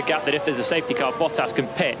build up a gap that if there's a safety car, Bottas can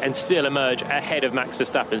pit and still emerge ahead of Max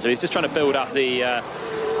Verstappen. So he's just trying to build up the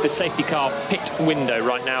safety car pit window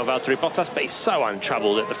right now, Valtteri Bottas, but he's so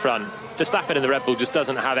untroubled at the front. Verstappen in the Red Bull just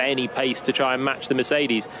doesn't have any pace to try and match the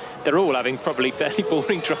Mercedes. They're all having probably fairly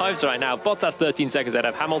boring drives right now. Bottas 13 seconds ahead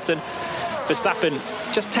of Hamilton. Verstappen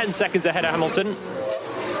just 10 seconds ahead of Hamilton,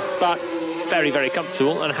 but very, very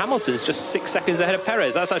comfortable. And Hamilton's just 6 seconds ahead of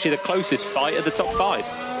Perez. That's actually the closest fight of the top 5.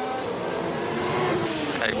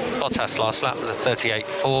 Okay, Bottas last lap was a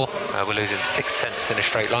 38.4. We're losing 6 tenths in a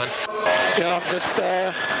straight line. Yeah, I'm just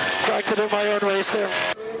trying to do my own race here.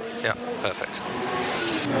 Yeah, perfect.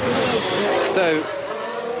 So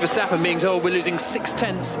Verstappen being told we're losing 6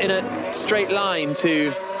 tenths in a straight line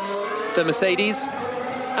to the Mercedes.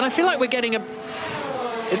 And I feel like we're getting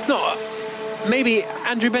it's not... Maybe,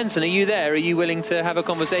 Andrew Benson, are you there? Are you willing to have a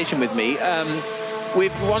conversation with me?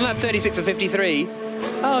 We've won lap 36 of 53.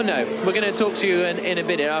 Oh, no. We're going to talk to you in a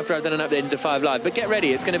minute after I've done an update into 5 Live. But get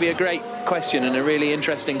ready. It's going to be a great question and a really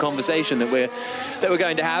interesting conversation that we're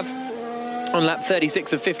going to have on lap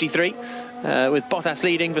 36 of 53. With Bottas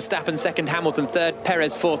leading, Verstappen 2nd, Hamilton 3rd,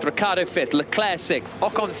 Perez 4th, Ricciardo 5th, Leclerc 6th,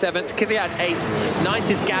 Ocon 7th, Kvyat 8th, 9th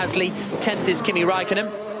is Gasly, 10th is Kimi Räikkönen.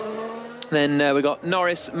 Then we've got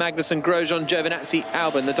Norris, Magnussen, Grosjean, Giovinazzi,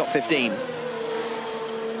 Albon, the top 15.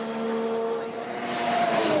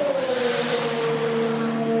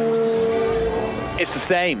 It's the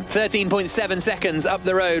same. 13.7 seconds up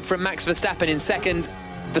the road from Max Verstappen in 2nd.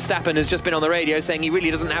 Verstappen has just been on the radio saying he really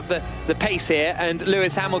doesn't have the pace here, and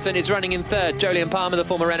Lewis Hamilton is running in 3rd. Jolyon Palmer, the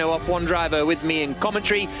former Renault F1 driver, with me in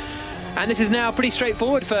commentary. And this is now pretty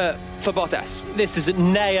straightforward for Bottas. This is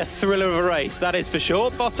a thriller of a race, that is for sure.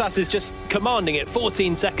 Bottas is just commanding it,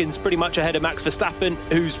 14 seconds pretty much ahead of Max Verstappen,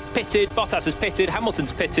 who's pitted. Bottas has pitted,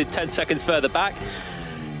 Hamilton's pitted 10 seconds further back.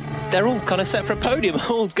 They're all kind of set for a podium,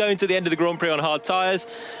 all going to the end of the Grand Prix on hard tyres.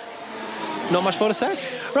 not much more to say.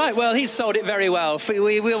 Right, well, he's sold it very well.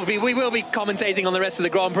 We will be commentating on the rest of the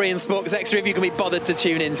Grand Prix in Sports Extra if you can be bothered to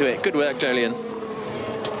tune into it. Good work, Jolyon.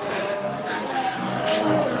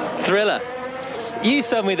 Thriller. You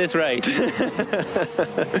sold me this race.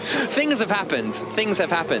 Things have happened. Things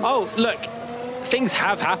have happened. Oh, look, things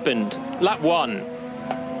have happened. Lap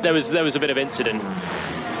 1, there was a bit of incident.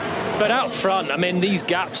 But out front, I mean, these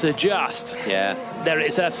gaps are just... Yeah.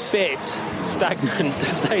 It's a bit stagnant, to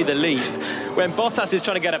say the least. When Bottas is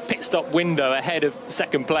trying to get a pit stop window ahead of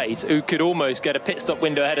second place, who could almost get a pit stop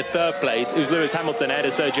window ahead of third place, who's Lewis Hamilton ahead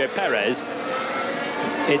of Sergio Perez,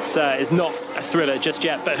 it's not a thriller just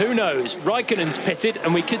yet. But who knows? Raikkonen's pitted,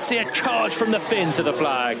 and we could see a charge from the fin to the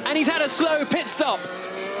flag. And he's had a slow pit stop.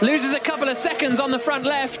 Loses a couple of seconds on the front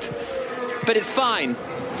left, but it's fine.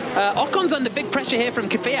 Ocon's under big pressure here from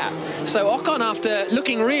Kvyat. So Ocon, after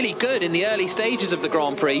looking really good in the early stages of the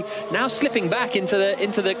Grand Prix, now slipping back into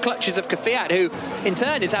the clutches of Kvyat, who in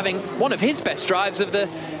turn is having one of his best drives of the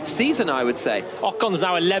season, I would say. Ocon's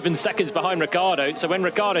now 11 seconds behind Ricciardo, so when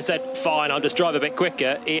Ricciardo said, fine, I'll just drive a bit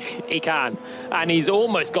quicker, he can. And he's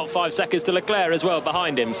almost got 5 seconds to Leclerc as well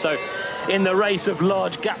behind him. So in the race of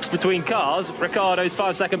large gaps between cars, Ricciardo's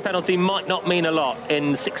 5-second penalty might not mean a lot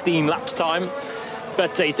in 16 laps' time.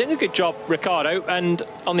 But he's doing a good job, Ricciardo. And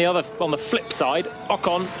on the flip side,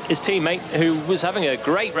 Ocon, his teammate, who was having a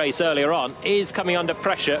great race earlier on, is coming under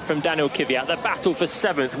pressure from Daniel Kvyat. The battle for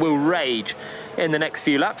 7th will rage in the next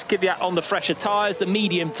few laps. Kvyat on the fresher tyres, the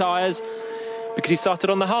medium tyres, because he started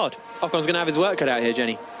on the hard. Ocon's going to have his work cut out here,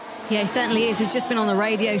 Jenny. Yeah, he certainly is. He's just been on the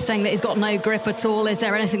radio saying that he's got no grip at all. Is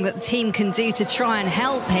there anything that the team can do to try and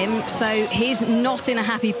help him? So he's not in a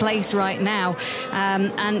happy place right now.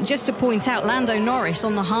 And just to point out, Lando Norris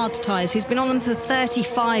on the hard tyres, he's been on them for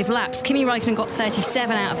 35 laps. Kimi Raikkonen got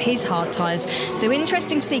 37 out of his hard tyres. So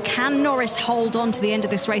interesting to see, can Norris hold on to the end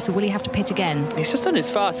of this race, or will he have to pit again? He's just done his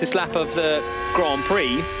fastest lap of the Grand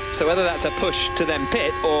Prix. So whether that's a push to then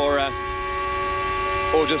pit or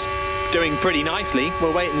just doing pretty nicely,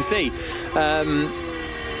 we'll wait and see.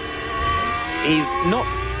 He's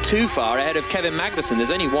not too far ahead of Kevin Magnussen.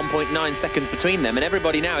 There's only 1.9 seconds between them, and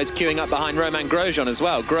everybody now is queuing up behind Romain Grosjean as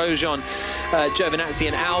well. Grosjean, Giovinazzi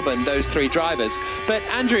and Albon, those 3 drivers. But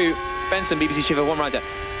Andrew Benson, BBC Chief of One Rider,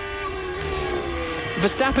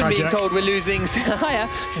 Verstappen being told we're losing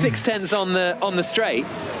 6 tenths on the straight.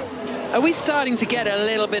 Are we starting to get a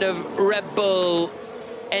little bit of Red Bull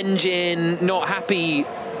engine not happy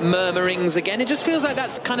murmurings again? It just feels like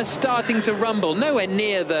that's kind of starting to rumble. Nowhere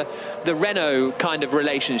near the Renault kind of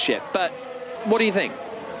relationship, but what do you think?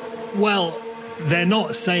 Well, they're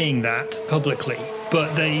not saying that publicly,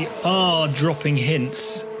 but they are dropping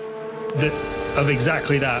hints of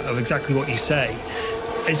exactly what you say.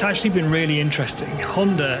 It's actually been really interesting.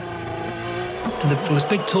 Honda, there was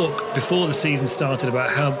big talk before the season started about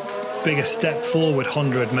how big a step forward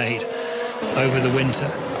Honda had made over the winter.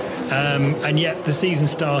 And yet the season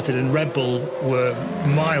started and Red Bull were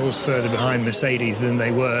miles further behind Mercedes than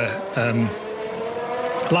they were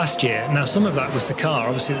last year. Now, some of that was the car.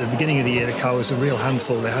 Obviously, at the beginning of the year, the car was a real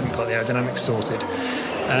handful. They hadn't got the aerodynamics sorted.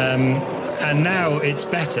 And now it's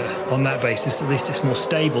better on that basis. At least it's more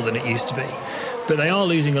stable than it used to be. But they are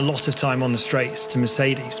losing a lot of time on the straights to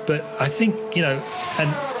Mercedes. But I think, and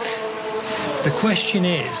the question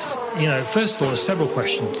is, first of all, there's several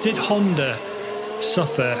questions. Did Honda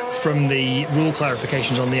suffer from the rule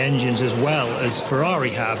clarifications on the engines as well as Ferrari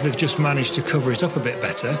have? They've just managed to cover it up a bit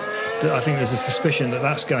better. I think there's a suspicion that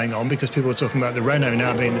that's going on because people are talking about the Renault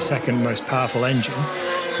now being the second most powerful engine.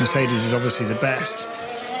 Mercedes is obviously the best.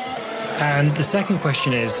 And the second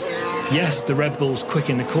question is, yes, the Red Bull's quick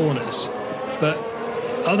in the corners, but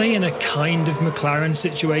are they in a kind of McLaren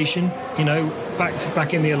situation?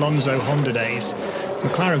 Back in the Alonso Honda days,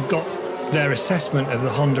 McLaren got their assessment of the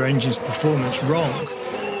Honda engine's performance wrong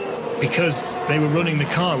because they were running the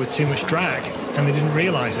car with too much drag and they didn't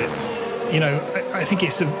realise it. I think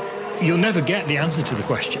you'll never get the answer to the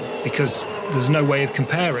question because there's no way of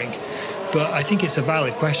comparing. But I think it's a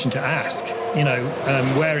valid question to ask.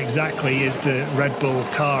 Where exactly is the Red Bull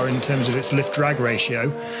car in terms of its lift-drag ratio?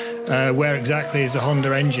 Where exactly is the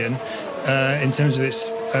Honda engine in terms of its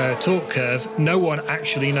torque curve? No one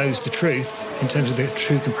actually knows the truth in terms of the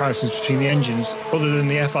true comparisons between the engines other than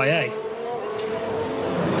the FIA.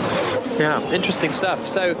 Yeah, interesting stuff.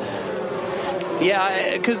 So,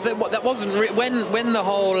 yeah, because that wasn't when the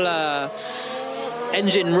whole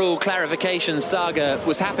engine rule clarification saga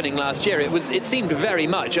was happening last year. It seemed very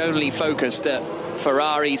much only focused at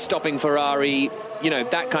Ferrari, stopping Ferrari,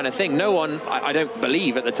 that kind of thing. No one, I don't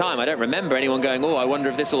believe at the time, I don't remember anyone going, oh, I wonder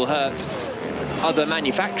if this will hurt other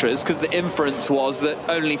manufacturers, because the inference was that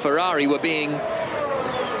only Ferrari were being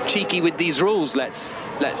cheeky with these rules, let's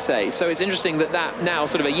say. So it's interesting that now,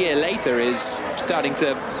 sort of a year later, is starting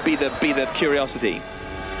to be the curiosity.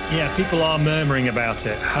 Yeah, people are murmuring about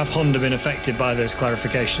it. Have Honda been affected by those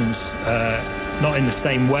clarifications? Not in the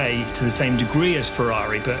same way, to the same degree as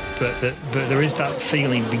Ferrari, but there is that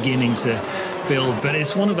feeling beginning to build. But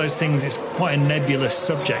it's one of those things, it's quite a nebulous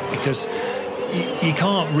subject, because you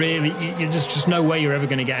can't really, there's just no way you're ever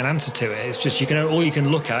going to get an answer to it. It's just, all you can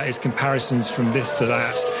look at is comparisons from this to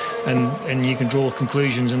that, and you can draw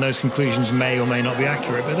conclusions, and those conclusions may or may not be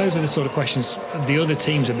accurate. But those are the sort of questions the other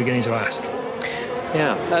teams are beginning to ask.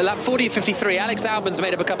 Yeah, lap 40.53. Alex Albon's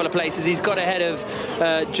made up a couple of places. He's got ahead of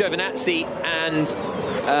Giovinazzi and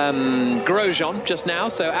Grosjean just now.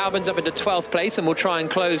 So Albon's up into 12th place, and we'll try and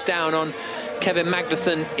close down on Kevin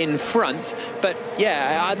Magnussen in front. But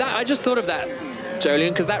yeah, I just thought of that,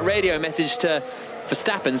 Jolyon, because that radio message to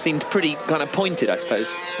Verstappen seemed pretty kind of pointed, I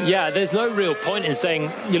suppose. Yeah, there's no real point in saying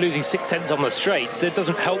you're losing 6/10 on the straights. It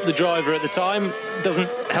doesn't help the driver at the time. It doesn't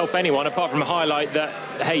help anyone, apart from a highlight that,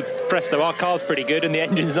 hey, presto, our car's pretty good and the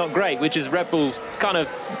engine's not great, which is Red Bull's kind of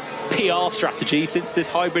PR strategy since this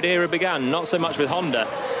hybrid era began. Not so much with Honda,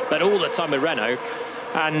 but all the time with Renault.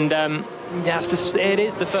 And it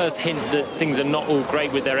is the first hint that things are not all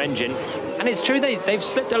great with their engine. And it's true, they've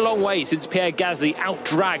slipped a long way since Pierre Gasly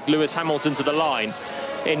out-dragged Lewis Hamilton to the line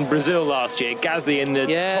in Brazil last year. Gasly in the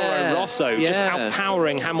Toro Rosso, just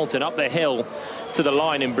outpowering Hamilton up the hill to the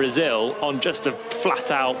line in Brazil on just a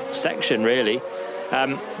flat-out section, really.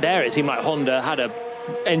 There it seemed like Honda had an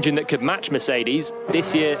engine that could match Mercedes.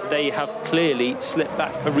 This year they have clearly slipped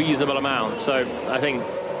back a reasonable amount. So I think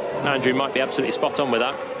Andrew might be absolutely spot on with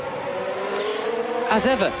that. As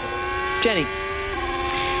ever, Jenny.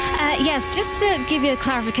 Yes, just to give you a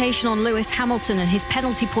clarification on Lewis Hamilton and his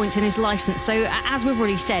penalty points in his licence. So, as we've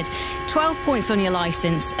already said, 12 points on your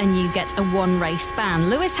licence and you get a one-race ban.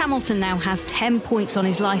 Lewis Hamilton now has 10 points on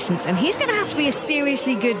his licence, and he's going to have to be a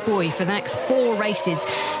seriously good boy for the next 4 races,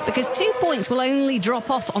 because 2 points will only drop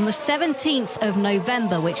off on the 17th of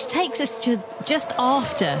November, which takes us to just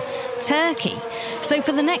after Turkey. So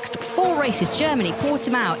for the next 4 races, Germany,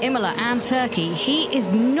 Portimao, Imola and Turkey, he is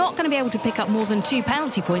not going to be able to pick up more than 2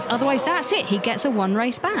 penalty points. Otherwise, that's it. He gets a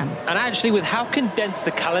one-race ban. And actually, with how condensed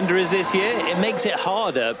the calendar is this year, it makes it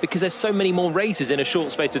harder because there's so many more races in a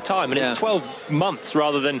short space of time. And it's 12 months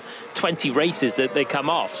rather than 20 races that they come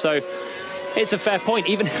off. So it's a fair point.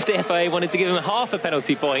 Even if the FIA wanted to give him half a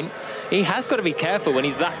penalty point, he has got to be careful when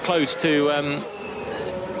he's that close to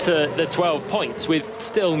the 12 points, with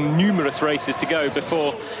still numerous races to go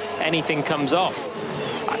before anything comes off.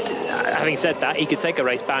 Having said that, he could take a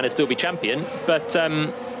race ban and still be champion, but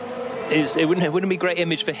it wouldn't be a great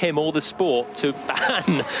image for him or the sport to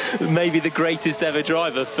ban maybe the greatest ever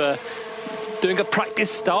driver for doing a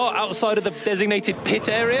practice start outside of the designated pit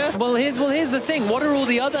area. Well, here's the thing. What are all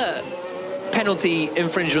the other penalty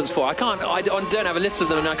infringements for? I don't have a list of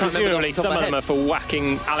them, and I can't remember. Presumably some of them are for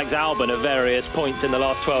whacking Alex Albon at various points in the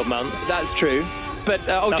last 12 months. That's true. But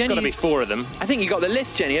that's Jenny, got to be 4 of them. I think you got the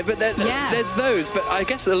list, Jenny. But there's those. But I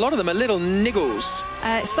guess a lot of them are little niggles.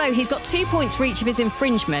 So he's got 2 points for each of his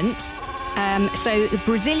infringements. So the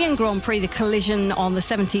Brazilian Grand Prix, the collision on the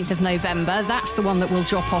 17th of November, that's the one that will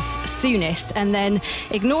drop off soonest. And then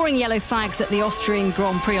ignoring yellow flags at the Austrian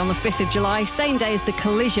Grand Prix on the 5th of July, same day as the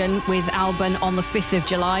collision with Albon on the 5th of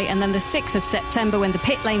July. And then the 6th of September, when the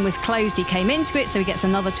pit lane was closed, he came into it, so he gets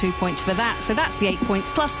another 2 points for that. So that's the 8 points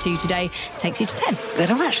plus 2 today, takes you to 10. They're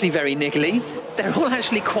not actually very niggly. They're all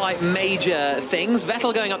actually quite major things.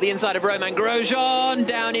 Vettel going up the inside of Romain Grosjean,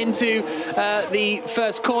 down into the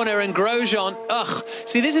first corner, and Grosjean,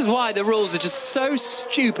 see, this is why the rules are just so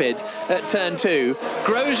stupid at turn 2.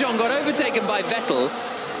 Grosjean got overtaken by Vettel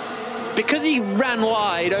because he ran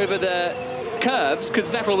wide over the curbs, because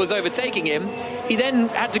Vettel was overtaking him. He then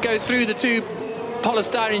had to go through the 2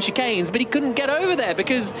 polystyrene chicanes, but he couldn't get over there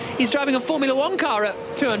because he's driving a Formula 1 car at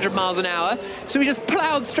 200 miles an hour, so he just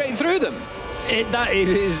ploughed straight through them. That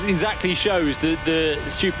exactly shows the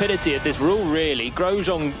stupidity of this rule, really.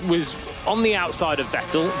 Grosjean was on the outside of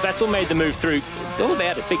Vettel. Vettel made the move through. Oh, they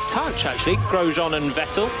had a big touch, actually, Grosjean and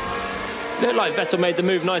Vettel. Looked like Vettel made the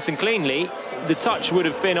move nice and cleanly. The touch would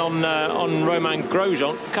have been on Romain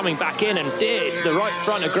Grosjean coming back in, and the right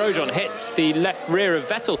front of Grosjean hit the left rear of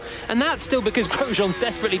Vettel. And that's still because Grosjean's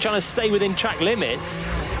desperately trying to stay within track limits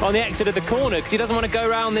on the exit of the corner, because he doesn't want to go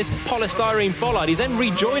around this polystyrene bollard. He's then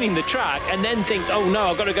rejoining the track and then thinks, oh no,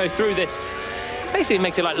 I've got to go through this. Basically, it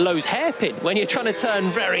makes it like Lowe's hairpin when you're trying to turn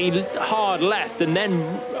very hard left and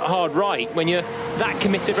then hard right when you're that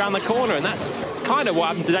committed around the corner, and that's kind of what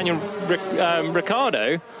happened to Daniel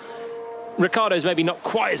Ricciardo. Ricciardo's maybe not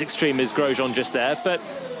quite as extreme as Grosjean just there, but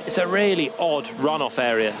it's a really odd runoff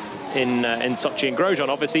area in Sochi, and Grosjean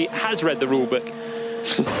obviously has read the rule book.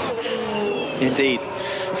 Indeed.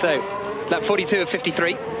 So, lap 42 of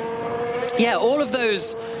 53. Yeah, all of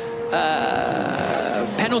those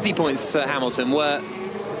penalty points for Hamilton were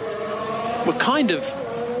kind of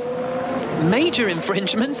major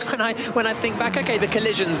infringements when I think back. Okay, the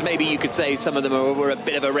collisions, maybe you could say some of them were a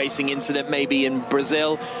bit of a racing incident, maybe in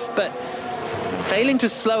Brazil, but failing to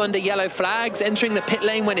slow under yellow flags, entering the pit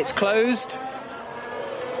lane when it's closed,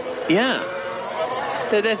 yeah,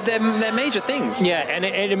 they're major things. Yeah, and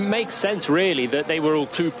it makes sense really that they were all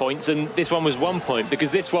 2 points and this one was 1 point, because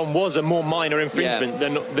this one was a more minor infringement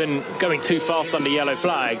than going too fast under yellow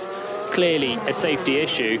flags. Clearly a safety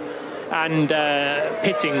issue. And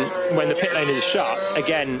pitting when the pit lane is shut,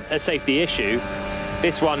 again, a safety issue.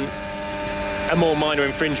 This one, a more minor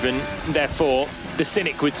infringement, therefore the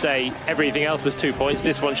cynic would say everything else was 2 points,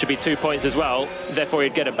 this one should be 2 points as well, therefore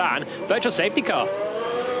he'd get a ban. Virtual safety car.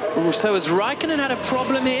 So has Raikkonen had a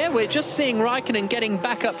problem here? We're just seeing Raikkonen getting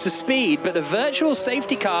back up to speed, but the virtual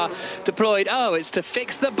safety car deployed, oh, it's to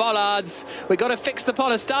fix the bollards. We've got to fix the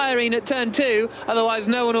polystyrene at turn 2, otherwise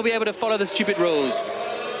no one will be able to follow the stupid rules.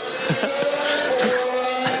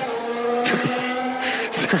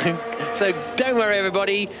 So don't worry,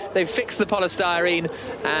 everybody. They've fixed the polystyrene,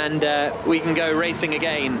 and we can go racing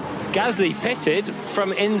again. Gasly pitted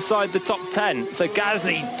from inside the top 10. So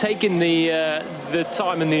Gasly taking the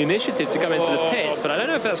time and the initiative to come into the pits, but I don't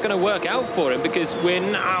know if that's going to work out for him, because we're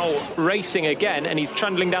now racing again and he's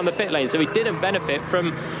trundling down the pit lane, so he didn't benefit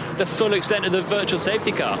from the full extent of the virtual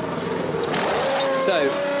safety car. So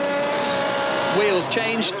wheels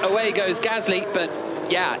changed, away goes Gasly, but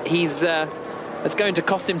yeah, it's going to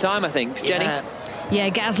cost him time, I think. Jenny? Yeah,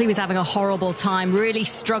 Gasly was having a horrible time, really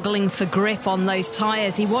struggling for grip on those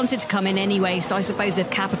tyres. He wanted to come in anyway, so I suppose they've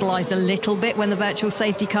capitalised a little bit when the virtual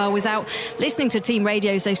safety car was out. Listening to team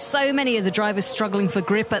radios, though, so many of the drivers struggling for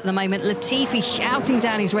grip at the moment. Latifi shouting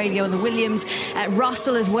down his radio in the Williams,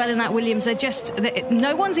 Russell as well in that Williams.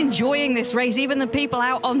 No one's enjoying this race, even the people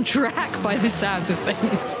out on track, by the sounds of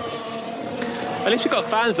things. At least we've got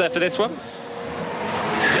fans there for this one.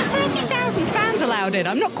 30,000 fans allowed in.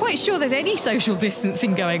 I'm not quite sure there's any social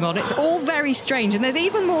distancing going on. It's all very strange, and there's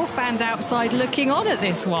even more fans outside looking on at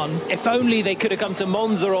this one. If only they could have come to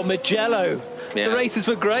Monza or Mugello. Yeah. The races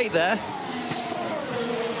were great there.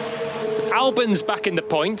 Albon's back in the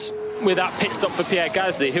points with that pit stop for Pierre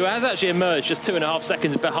Gasly, who has actually emerged just 2.5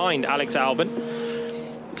 seconds behind Alex Albon.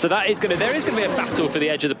 So there is going to be a battle for the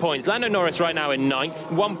edge of the points. Lando Norris right now in 9th,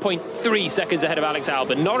 1.3 seconds ahead of Alex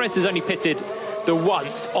Albon. Norris has only pitted the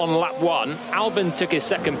once on lap 1. Albon took his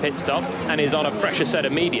second pit stop and is on a fresher set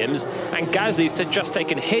of mediums, and Gasly's just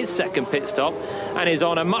taken his second pit stop and is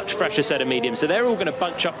on a much fresher set of mediums. So they're all going to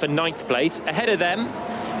bunch up for 9th place. Ahead of them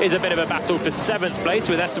is a bit of a battle for 7th place,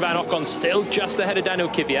 with Esteban Ocon still just ahead of Daniel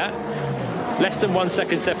Kvyat. Less than 1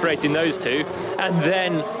 second separating those two. And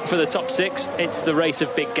then for the top 6, it's the race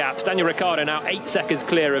of big gaps. Daniel Ricciardo now 8 seconds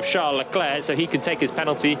clear of Charles Leclerc, so he can take his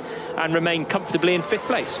penalty and remain comfortably in 5th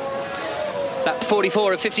place. That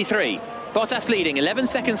 44 of 53. Bottas leading, 11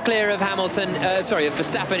 seconds clear of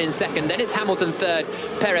Verstappen in 2nd. Then it's Hamilton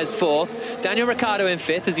 3rd, Perez 4th. Daniel Ricciardo in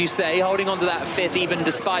 5th, as you say, holding on to that 5th even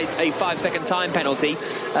despite a 5-second time penalty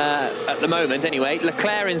at the moment anyway.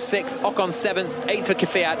 Leclerc in 6th, Ocon 7th, 8th for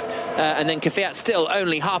Kvyat, and then Kvyat still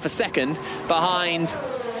only half a second behind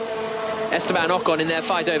Esteban Ocon in their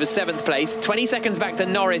fight over 7th place. 20 seconds back to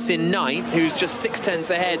Norris in 9th, who's just 0.6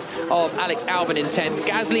 ahead of Alex Albon in 10th.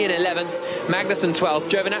 Gasly in 11th, Magnussen 12th,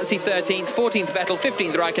 Giovinazzi 13th, 14th Vettel,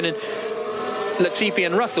 15th Raikkonen. Latifi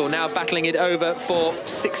and Russell now battling it over for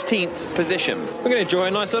 16th position. We're going to enjoy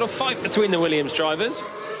a nice little fight between the Williams drivers.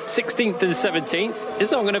 16th and 17th.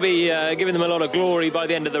 It's not going to be giving them a lot of glory by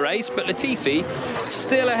the end of the race, but Latifi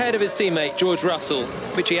still ahead of his teammate George Russell,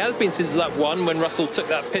 which he has been since lap 1 when Russell took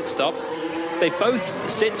that pit stop. They've both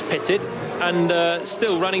since pitted and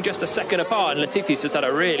still running just a second apart, and Latifi's just had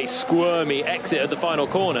a really squirmy exit at the final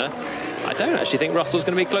corner. I don't actually think Russell's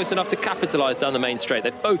going to be close enough to capitalise down the main straight.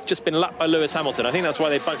 They've both just been lapped by Lewis Hamilton. I think that's why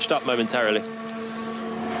they bunched up momentarily.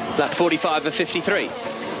 Lap 45 of 53.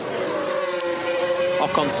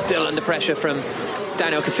 Ocon still under pressure from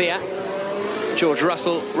Daniel Kvyat. George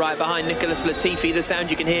Russell right behind Nicholas Latifi. The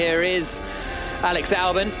sound you can hear is Alex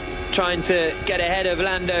Albon trying to get ahead of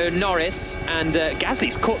Lando Norris, and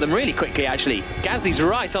Gasly's caught them really quickly, actually. Gasly's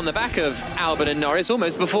right on the back of Albon and Norris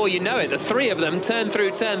almost before you know it. The three of them turn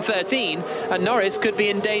through turn 13, and Norris could be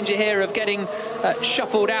in danger here of getting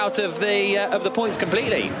shuffled out of the points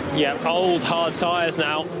completely. Yeah, old hard tyres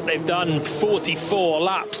now. They've done 44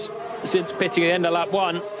 laps since pitting at the end of lap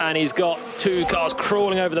 1, and he's got 2 cars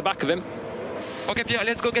crawling over the back of him. Okay, Pierre,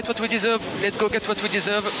 let's go get what we deserve. Let's go get what we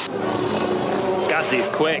deserve. Gasly's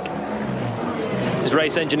quick. His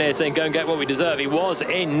race engineer saying, go and get what we deserve. He was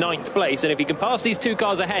in 9th place, and if he can pass these 2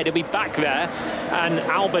 cars ahead, he'll be back there. And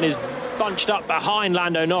Albon is bunched up behind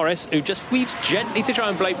Lando Norris, who just weaves gently to try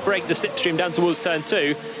and break the slipstream down towards turn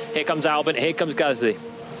 2. Here comes Albon, here comes Gasly.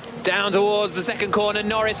 Down towards the second corner,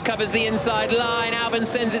 Norris covers the inside line, Albon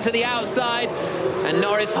sends it to the outside, and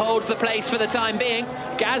Norris holds the place for the time being.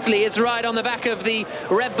 Gasly is right on the back of the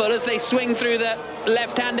Red Bull as they swing through the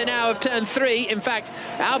left-hander now of turn 3. In fact,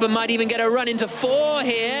 Albon might even get a run into 4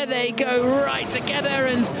 here. They go right together,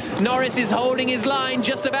 and Norris is holding his line,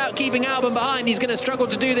 just about keeping Albon behind. He's going to struggle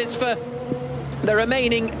to do this for the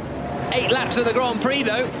remaining 8 laps of the Grand Prix,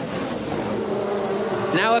 though.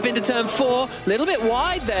 Now up into turn 4, a little bit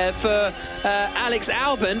wide there for Alex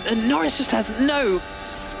Albon, and Norris just has no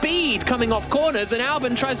speed coming off corners, and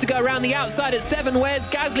Albon tries to go around the outside at 7. Where's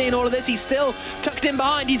Gasly in all of this? He's still tucked in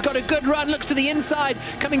behind. He's got a good run, looks to the inside,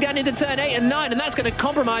 coming down into turn 8 and 9, and that's going to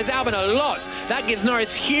compromise Albon a lot. That gives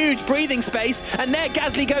Norris huge breathing space, and there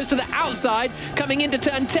Gasly goes to the outside, coming into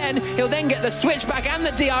turn 10. He'll then get the switchback and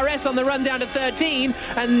the DRS on the run down to 13,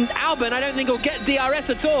 and Albon, I don't think, will get DRS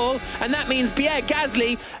at all, and that means Pierre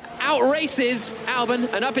Gasly outraces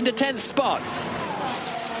Albon and up into 10th spot.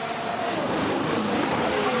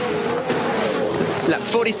 Lap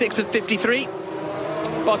 46 of 53.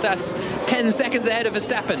 Bottas 10 seconds ahead of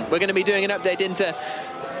Verstappen. We're going to be doing an update into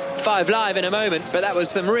 5 Live in a moment, but that was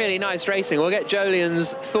some really nice racing. We'll get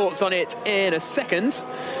Jolyon's thoughts on it in a second.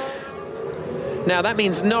 Now that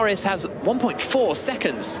means Norris has 1.4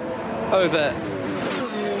 seconds over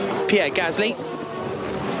Pierre Gasly.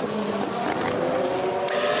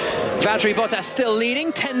 Valtteri Bottas still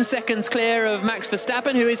leading, 10 seconds clear of Max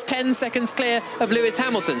Verstappen, who is 10 seconds clear of Lewis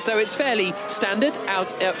Hamilton. So it's fairly standard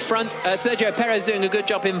out up front. Sergio Perez doing a good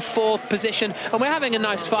job in 4th position. And we're having a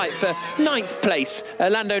nice fight for 9th place.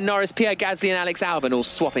 Lando Norris, Pierre Gasly and Alex Albon all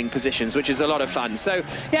swapping positions, which is a lot of fun. So,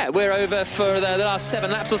 yeah, we're over for the last 7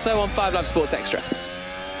 laps or so on 5 Live Sports Extra.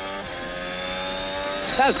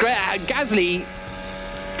 That was great. Gasly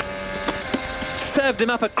served him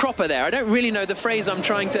up a cropper there. I don't really know the phrase I'm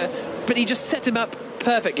trying to, but he just set him up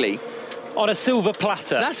perfectly. On a silver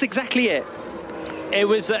platter. That's exactly it. It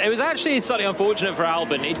was actually slightly unfortunate for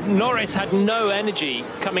Albon. Norris had no energy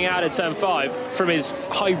coming out of turn 5 from his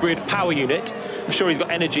hybrid power unit. I'm sure he's got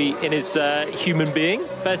energy in his human being,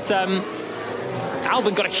 but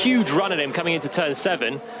Albon got a huge run at him coming into turn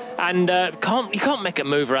 7, and you can't make a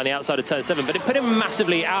move around the outside of turn 7, but it put him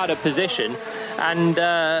massively out of position, and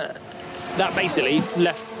that basically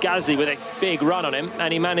left Gasly with a big run on him,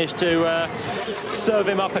 and he managed to serve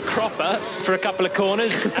him up a cropper for a couple of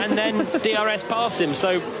corners and then DRS past him.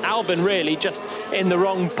 So Albon really just in the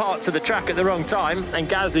wrong parts of the track at the wrong time, and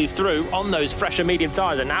Gasly's through on those fresher medium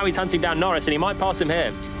tyres, and now he's hunting down Norris, and he might pass him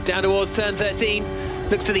here. Down towards turn 13.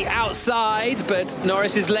 Looks to the outside, but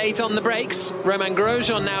Norris is late on the brakes. Romain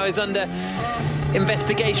Grosjean now is under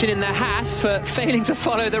investigation in the Haas for failing to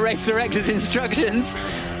follow the race director's instructions,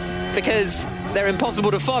 because they're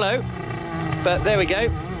impossible to follow. But there we go.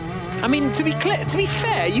 I mean, to be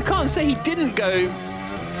fair, you can't say he didn't go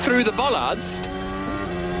through the bollards.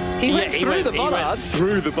 He went through the bollards. He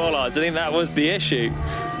went through the bollards. I think that was the issue.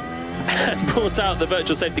 And brought out the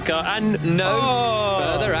virtual safety car, and no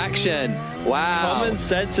further action. Wow. Common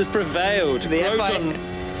sense has prevailed.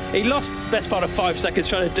 He lost best part of 5 seconds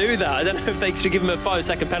trying to do that. I don't know if they should give him a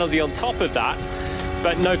 5-second penalty on top of that,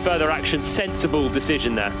 but no further action. Sensible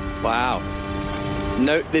decision there. Wow.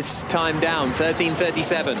 Note this time down,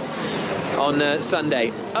 13:37 on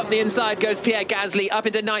Sunday. Up the inside goes Pierre Gasly, up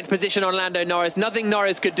into 9th position on Lando Norris. Nothing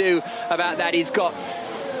Norris could do about that. He's got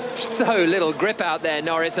so little grip out there,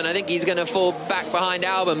 Norris, and I think he's going to fall back behind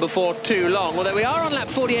Albon before too long. Although we are on lap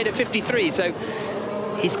 48 at 53, so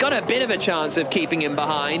he's got a bit of a chance of keeping him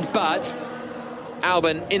behind, but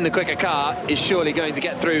Albon in the quicker car is surely going to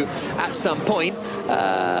get through at some point.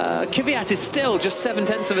 Kvyat is still just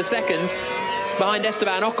 0.7 of a second behind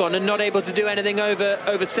Esteban Ocon and not able to do anything over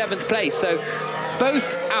 7th place. So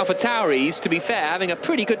both AlphaTauris, to be fair, having a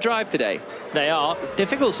pretty good drive today. They are.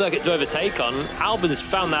 Difficult circuit to overtake on. Albon's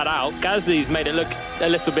found that out. Gasly's made it look a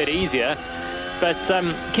little bit easier. But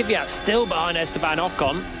Kvyat's still behind Esteban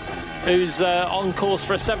Ocon. who's on course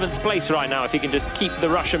for a 7th place right now, if he can just keep the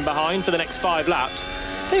Russian behind for the next 5 laps.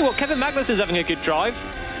 Tell you what, Kevin Magnussen's having a good drive.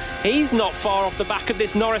 He's not far off the back of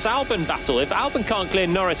this Norris-Albon battle. If Albon can't clear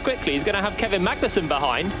Norris quickly, he's going to have Kevin Magnussen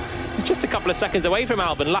behind. He's just a couple of seconds away from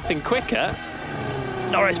Albon, lapping quicker.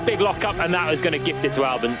 Norris, big lock-up, and that was going to gift it to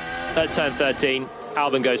Albon at turn 13.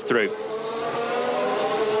 Albon goes through.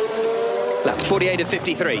 Laps 48 of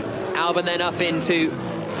 53. Albon then up into...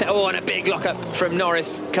 and a big lock-up from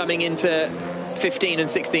Norris coming into 15 and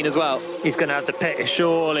 16 as well. He's going to have to pit,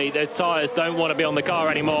 surely. The tyres don't want to be on the car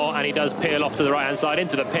anymore, and he does peel off to the right-hand side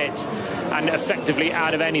into the pits and effectively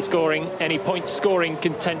out of any point-scoring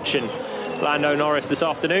contention. Lando Norris this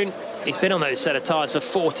afternoon. He's been on those set of tyres for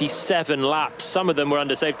 47 laps. Some of them were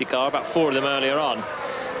under safety car, about 4 of them earlier on.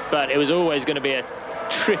 But it was always going to be a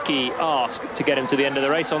tricky ask to get him to the end of the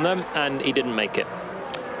race on them, and he didn't make it.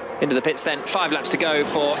 Into the pits then, 5 laps to go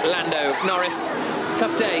for Lando Norris.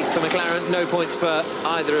 Tough day for McLaren, no points for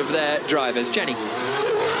either of their drivers. Jenny.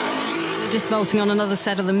 Just bolting on another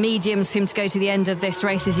set of the mediums for him to go to the end of this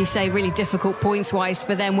race, as you say, really difficult points-wise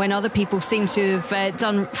for them when other people seem to have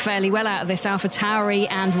done fairly well out of this. AlphaTauri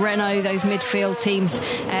and Renault, those midfield teams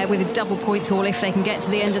with a double points haul if they can get to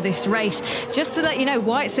the end of this race. Just to let you know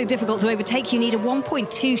why it's so difficult to overtake, you need a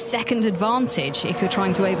 1.2 second advantage if you're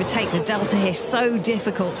trying to overtake. The delta here, so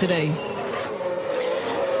difficult to do.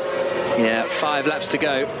 Yeah, 5 laps to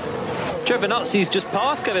go. Giovinazzi's just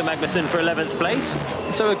passed Kevin Magnussen for 11th place,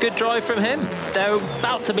 so a good drive from him. They're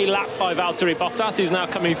about to be lapped by Valtteri Bottas, who's now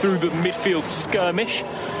coming through the midfield skirmish.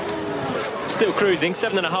 Still cruising,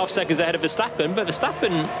 7.5 seconds ahead of Verstappen, but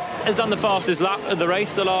Verstappen has done the fastest lap of the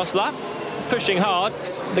race, the last lap. Pushing hard,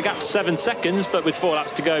 the gap's 7 seconds, but with 4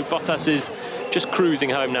 laps to go, Bottas is just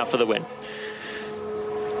cruising home now for the win.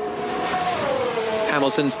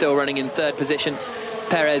 Hamilton still running in 3rd position.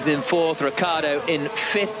 Perez in 4th, Ricciardo in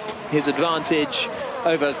 5th. His advantage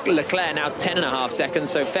over Leclerc now 10.5 seconds,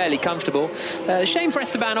 so fairly comfortable. Shame for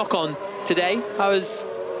Esteban Ocon today. I was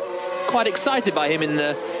quite excited by him in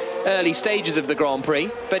the early stages of the Grand Prix,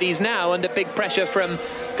 but he's now under big pressure from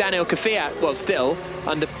Daniel Kvyat. Well, still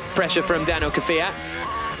under pressure from Daniel Kvyat.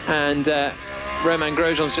 And Romain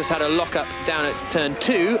Grosjean's just had a lock-up down at turn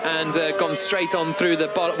 2 and gone straight on through the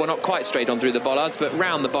bollards. Well, not quite straight on through the bollards, but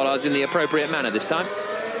round the bollards in the appropriate manner this time.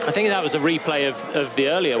 I think that was a replay of the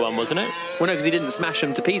earlier one, wasn't it? Well, no, because he didn't smash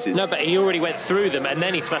them to pieces. No, but he already went through them and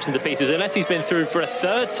then he smashed them to pieces. Unless he's been through for a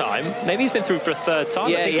 3rd time. Maybe he's been through for a 3rd time.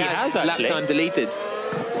 Yeah, I think he has actually. Lap time deleted.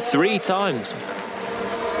 3 times.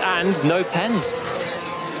 And no pens.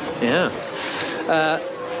 Yeah.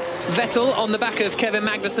 Vettel on the back of Kevin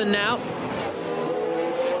Magnussen now.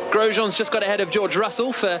 Grosjean's just got ahead of George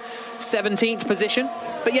Russell for 17th position.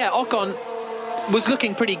 But yeah, Ocon was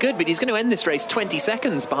looking pretty good, but he's going to end this race 20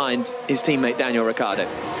 seconds behind his teammate Daniel Ricciardo.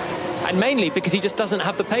 And mainly because he just doesn't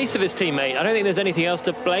have the pace of his teammate. I don't think there's anything else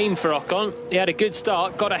to blame for Ocon. He had a good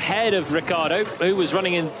start, got ahead of Ricciardo, who was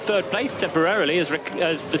running in 3rd place temporarily as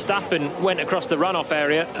Verstappen went across the runoff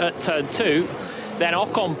area at turn 2. Then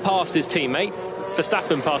Ocon passed his teammate.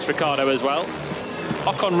 Verstappen passed Ricciardo as well.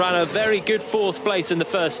 Ocon ran a very good 4th place in the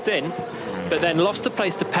first stint, but then lost the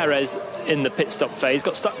place to Perez in the pit stop phase,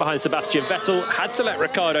 got stuck behind Sebastian Vettel, had to let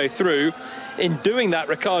Ricciardo through. In doing that,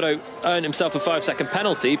 Ricciardo earned himself a 5-second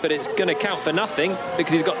penalty, but it's going to count for nothing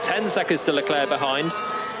because he's got 10 seconds to Leclerc behind.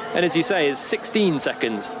 And as you say, it's 16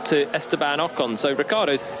 seconds to Esteban Ocon. So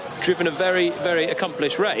Ricciardo's driven a very, very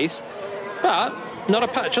accomplished race, but not a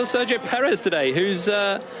patch on Sergio Perez today, who's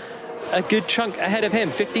a good chunk ahead of him,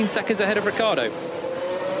 15 seconds ahead of Ricciardo.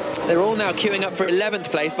 They're all now queuing up for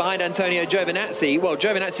 11th place behind Antonio Giovinazzi. Well,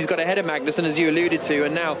 Giovinazzi's got ahead of Magnussen, as you alluded to,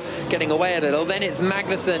 and now getting away a little. Then it's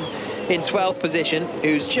Magnussen in 12th position,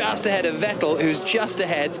 who's just ahead of Vettel, who's just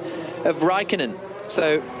ahead of Raikkonen.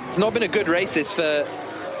 So it's not been a good race, this, for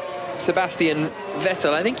Sebastian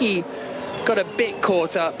Vettel. I think he got a bit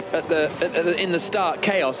caught up in the start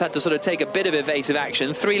chaos, had to sort of take a bit of evasive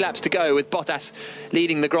action. 3 laps to go with Bottas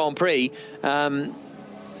leading the Grand Prix. A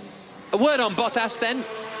word on Bottas then.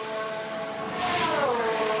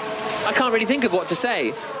 I can't really think of what to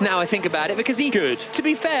say now I think about it, because to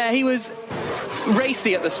be fair, he was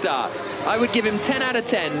racy at the start. I would give him 10 out of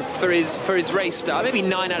 10 for his race start, maybe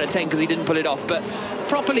 9 out of 10 because he didn't pull it off, but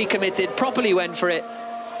properly committed, properly went for it,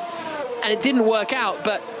 and it didn't work out.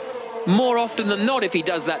 But more often than not, if he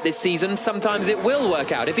does that this season, sometimes it will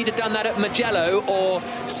work out. If he'd have done that at Mugello or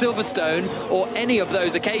Silverstone or any of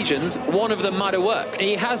those occasions, one of them might have worked.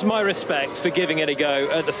 He has my respect for giving it a go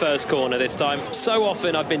at the first corner this time. So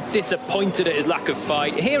often I've been disappointed at his lack of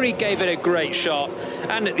fight. Here he gave it a great shot,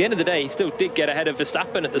 and at the end of the day he still did get ahead of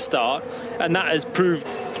Verstappen at the start, and that has proved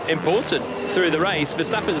important through the race.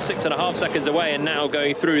 Verstappen's 6.5 seconds away and now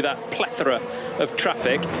going through that plethora of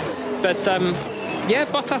traffic. But yeah,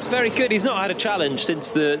 Bottas very good. He's not had a challenge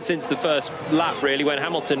since the first lap, really, when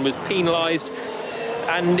Hamilton was penalised.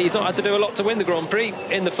 And he's not had to do a lot to win the Grand Prix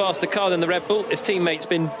in the faster car than the Red Bull. His teammate's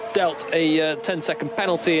been dealt a 10-second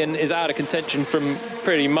penalty and is out of contention from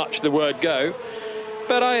pretty much the word go.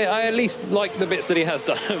 But I at least like the bits that he has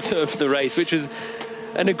done of the race, which was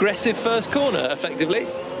an aggressive first corner, effectively.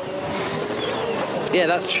 Yeah,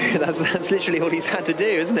 that's true. That's literally all he's had to do,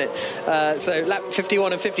 isn't it? So lap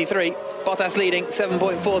 51 and 53, Bottas leading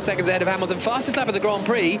 7.4 seconds ahead of Hamilton. Fastest lap of the Grand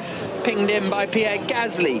Prix, pinged in by Pierre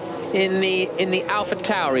Gasly in the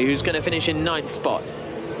AlphaTauri, who's going to finish in 9th spot.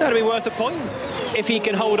 That'll be worth a point if he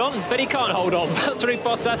can hold on, but he can't hold on. Valtteri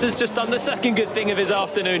Bottas has just done the second good thing of his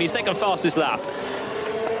afternoon. He's taken fastest lap.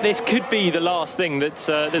 This could be the last thing that's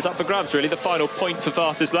up for grabs, really, the final point for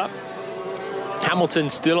fastest lap. Hamilton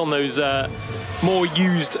still on those more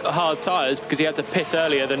used hard tyres because he had to pit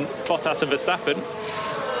earlier than Bottas and Verstappen.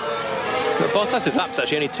 But Bottas' lap's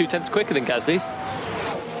actually only 0.2 quicker than Gasly's.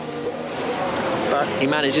 But he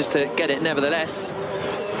manages to get it nevertheless.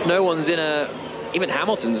 No one's in a... Even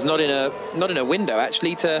Hamilton's not in a window,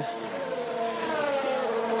 actually, to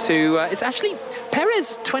it's actually...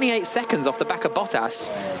 Perez 28 seconds off the back of Bottas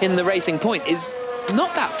in the Racing Point is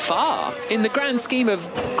not that far in the grand scheme of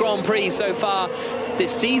Grand Prix so far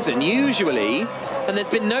this season. Usually, and there's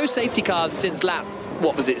been no safety cars since lap,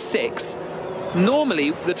 what was it, 6?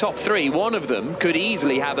 Normally, the top 3, one of them could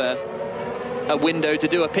easily have a window to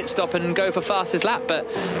do a pit stop and go for fastest lap, but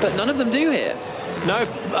none of them do here. No,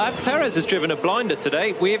 Perez has driven a blinder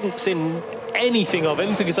today. We haven't seen anything of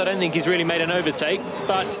him because I don't think he's really made an overtake,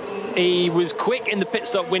 but he was quick in the pit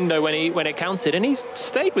stop window when it counted, and he's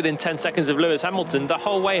stayed within 10 seconds of Lewis Hamilton the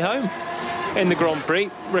whole way home in the Grand Prix.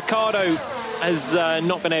 Ricciardo has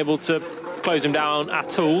not been able to close him down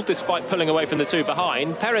at all, despite pulling away from the two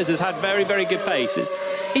behind. Perez has had very, very good paces.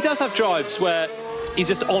 He does have drives where he's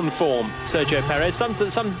just on form, Sergio Perez.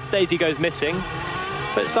 Some days he goes missing,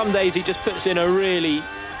 but some days he just puts in a really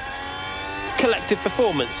collective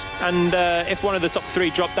performance. And if one of the top 3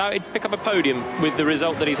 dropped out, he'd pick up a podium with the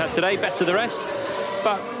result that he's had today, best of the rest.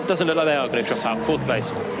 But it doesn't look like they are going to drop out. 4th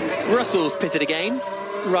place. Russell's pitted again,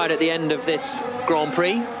 right at the end of this Grand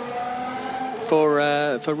Prix,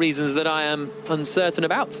 for reasons that I am uncertain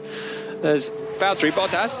about, as Valtteri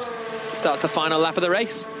Bottas starts the final lap of the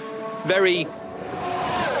race. Very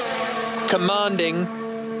commanding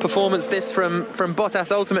performance this from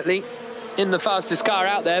Bottas ultimately in the fastest car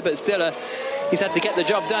out there, but still he's had to get the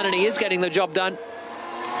job done, and he is getting the job done.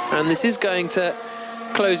 And this is going to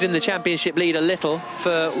close in the championship lead a little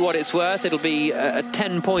for what it's worth. It'll be an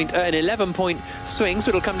 11-point swing, so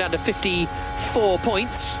it'll come down to 54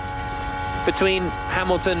 points between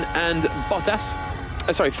Hamilton and Bottas.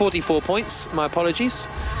 44 points, my apologies.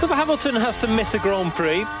 So Hamilton has to miss a Grand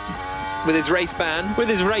Prix with his race ban.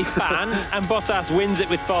 And Bottas wins it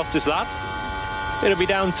with fastest lap. It'll be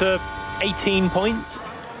down to 18 points.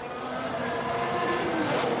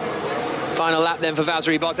 Final lap then for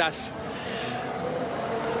Valtteri Bottas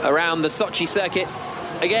around the Sochi circuit.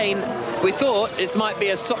 Again, we thought this might be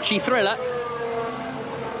a Sochi thriller.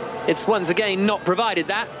 It's once again not provided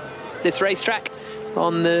that. This racetrack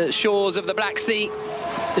on the shores of the Black Sea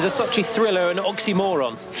is a Sochi thriller an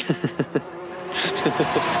oxymoron.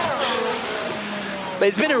 But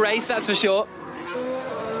it's been a race, that's for sure.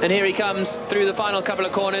 And here he comes through the final couple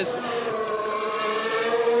of corners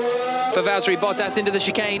for Valtteri Bottas into the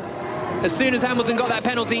chicane. As soon as Hamilton got that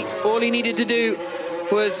penalty, all he needed to do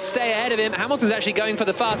was stay ahead of him. Hamilton's actually going for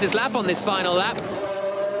the fastest lap on this final lap.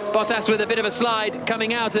 Bottas with a bit of a slide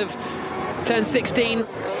coming out of turn 16,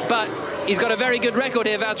 but he's got a very good record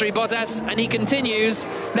here, Valtteri Bottas, and he continues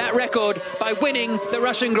that record by winning the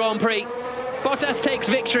Russian Grand Prix. Bottas takes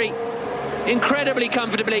victory incredibly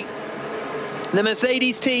comfortably. The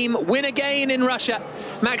Mercedes team win again in Russia.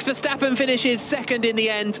 Max Verstappen finishes second in the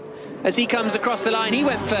end as he comes across the line. He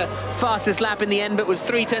went for fastest lap in the end, but was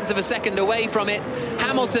 0.3 seconds away from it.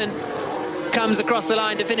 Hamilton comes across the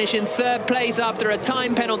line to finish in 3rd place after a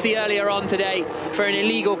time penalty earlier on today for an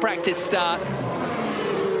illegal practice start.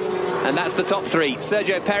 And that's the top 3.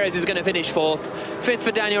 Sergio Perez is going to finish 4th. 5th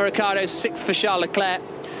for Daniel Ricciardo, 6th for Charles Leclerc.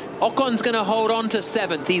 Ocon's going to hold on to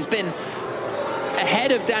 7th. He's been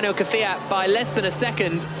ahead of Daniel Kvyat by less than a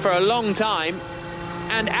second for a long time.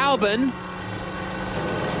 And Albon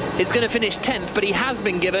is going to finish 10th, but he has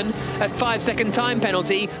been given a 5-second time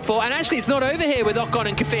penalty for, and actually it's not over here with Ocon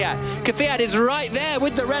and Kvyat. Kvyat is right there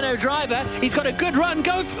with the Renault driver. He's got a good run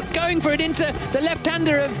going for it into the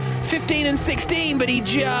left-hander of 15 and 16, but he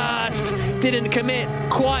just didn't commit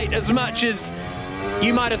quite as much as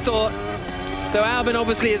you might have thought. So Albon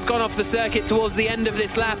obviously has gone off the circuit towards the end of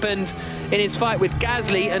this lap and in his fight with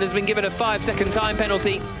Gasly, and has been given a 5-second time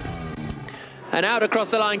penalty. And out across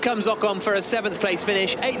the line comes Ocon for a 7th place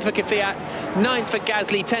finish, 8th for Kvyat, 9th for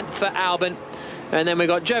Gasly, 10th for Albon. And then we've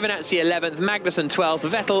got Giovinazzi 11th, Magnussen 12th,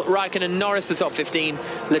 Vettel, Raikkonen, Norris the top 15,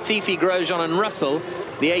 Latifi, Grosjean and Russell,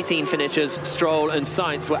 the 18 finishers, Stroll and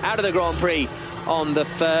Sainz, were out of the Grand Prix on the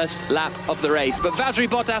first lap of the race. But Valtteri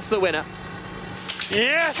Bottas the winner.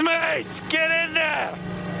 Yes, mate! Get in there!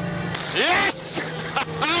 Yes!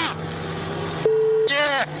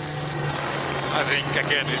 Yeah! I think,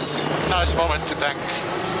 again, it's a nice moment to thank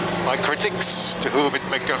my critics, to whom it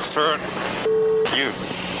may concern. You.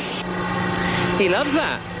 He loves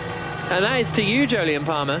that. And that is to you, Jolyon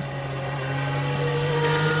Palmer.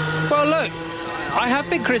 Well, look, I have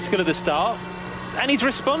been critical at the start, and he's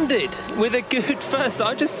responded with a good first.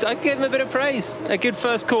 I give him a bit of praise. A good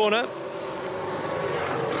first corner.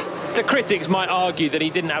 The critics might argue that he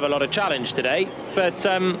didn't have a lot of challenge today, but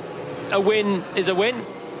a win is a win.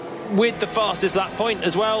 With the fastest lap point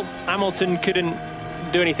as well, Hamilton couldn't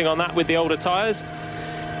do anything on that with the older tyres.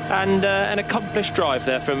 And an accomplished drive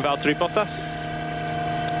there from Valtteri Bottas.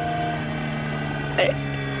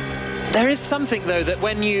 There is something, though, that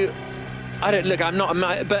when you... I'm not...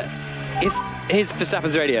 But if... Here's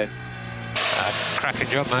Verstappen's radio. Cracking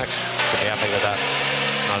job, Max. Could be happy with that.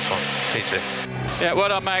 Nice one. P2. Yeah, well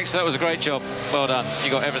done, Max. That was a great job. Well done.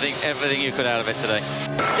 You got everything you could out of it today.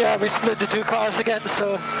 Yeah, we split the 2 cars again,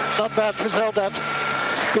 so not bad result that.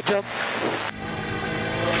 Good job.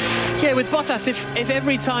 Yeah, with Bottas, if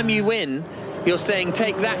every time you win, you're saying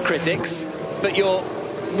take that, critics, but you're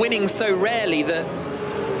winning so rarely that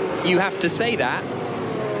you have to say that,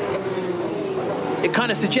 it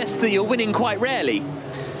kind of suggests that you're winning quite rarely.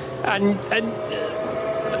 And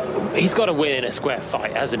he's got to win in a square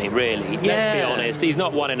fight, hasn't he, really? Yeah. Let's be honest. He's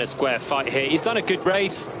not won in a square fight here. He's done a good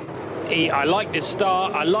race. I like this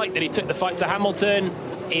start. I like that he took the fight to Hamilton.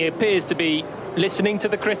 He appears to be listening to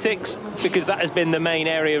the critics, because that has been the main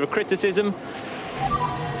area of criticism.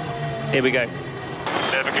 Here we go.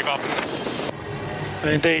 Never give up.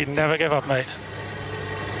 Indeed, never give up, mate.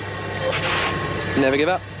 Never give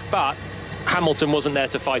up. But Hamilton wasn't there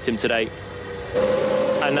to fight him today.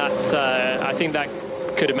 And that, I think that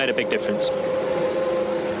could have made a big difference.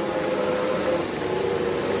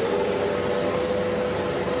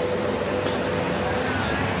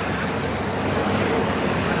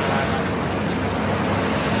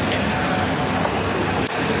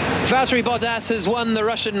 Valtteri Bottas has won the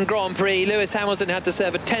Russian Grand Prix. Lewis Hamilton had to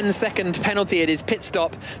serve a 10-second penalty at his pit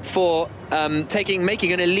stop for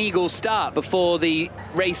making an illegal start before the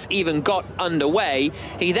race even got underway.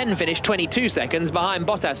 He then finished 22 seconds behind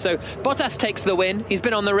Bottas. So Bottas takes the win. He's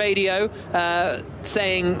been on the radio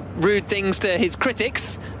saying rude things to his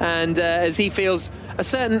critics, and as he feels a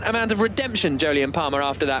certain amount of redemption, Jolyon Palmer,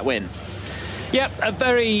 after that win. Yep, a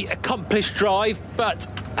very accomplished drive, but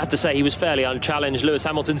I have to say he was fairly unchallenged. Lewis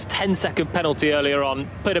Hamilton's 10-second penalty earlier on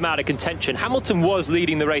put him out of contention. Hamilton was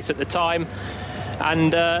leading the race at the time,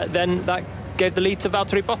 and then that gave the lead to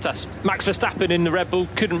Valtteri Bottas. Max Verstappen in the Red Bull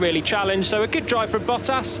couldn't really challenge, so a good drive from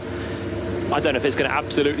Bottas. I don't know if it's going to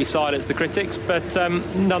absolutely silence the critics, but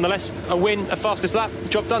nonetheless, a win, a fastest lap,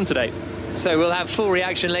 job done today. So we'll have full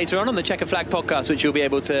reaction later on the Checker Flag podcast, which you'll be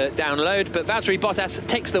able to download. But Valtteri Bottas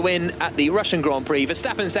takes the win at the Russian Grand Prix.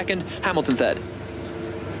 Verstappen second, Hamilton third.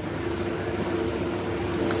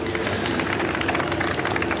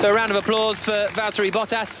 So a round of applause for Valtteri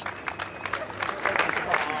Bottas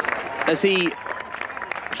as he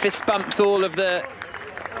fist bumps all of the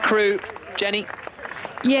crew. Jenny?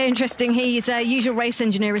 Yeah, interesting. His usual race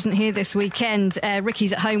engineer isn't here this weekend.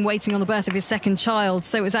 Ricky's at home waiting on the birth of his second child.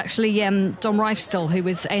 So it was actually Dom Reifstall who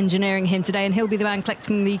was engineering him today, and he'll be the man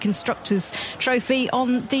collecting the Constructors' Trophy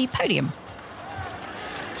on the podium.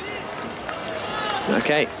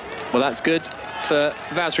 OK, well, that's good for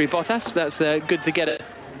Valtteri Bottas. That's good to get a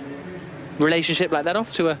relationship like that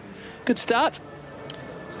off to a good start.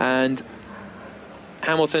 And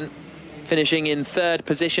Hamilton finishing in third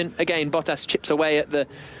position. Again, Bottas chips away at the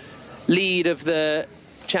lead of the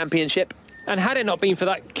championship. And had it not been for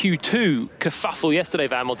that Q2 kerfuffle yesterday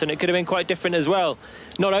for Hamilton, it could have been quite different as well.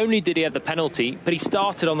 Not only did he have the penalty, but he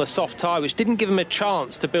started on the soft tyre, which didn't give him a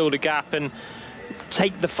chance to build a gap and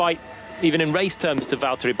take the fight, even in race terms, to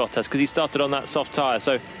Valtteri Bottas, because he started on that soft tyre.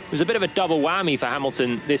 So it was a bit of a double whammy for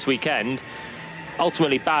Hamilton this weekend.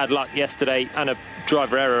 Ultimately, bad luck yesterday and a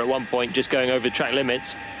driver error at one point, just going over track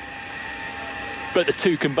limits. But the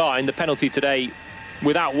two combined, the penalty today,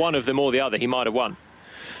 without one of them or the other, he might have won.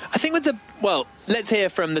 I think let's hear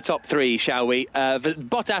from the top three, shall we?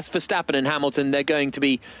 Bottas, Verstappen and Hamilton, they're going to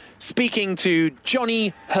be speaking to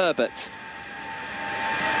Johnny Herbert.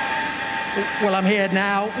 Well, I'm here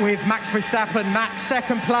now with Max Verstappen. Max,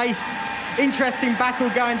 second place. Interesting battle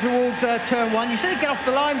going towards turn one. You said he'd get off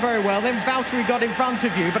the line very well. Then Valtteri got in front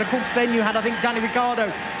of you. But, of course, then you had, I think, Danny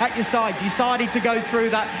Ricciardo at your side. Decided to go through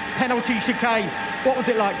that penalty chicane. What was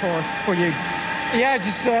it like for you? Yeah,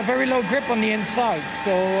 just very low grip on the inside.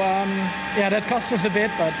 So, yeah, that cost us a bit.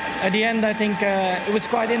 But at the end, I think it was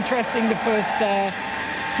quite interesting. The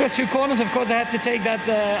first few corners, of course, I had to take that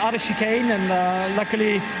other chicane. And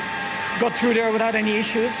luckily got through there without any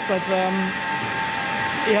issues. But...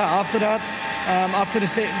 yeah, after that, after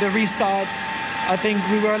the restart, I think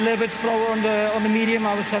we were a little bit slower on the medium.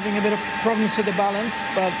 I was having a bit of problems with the balance,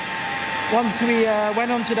 but once we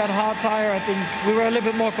went on to that hard tire, I think we were a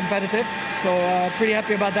little bit more competitive. So pretty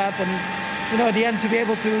happy about that. And at the end, to be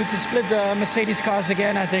able to split the Mercedes cars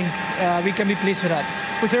again, I think we can be pleased with that.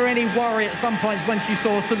 Was there any worry at some points once you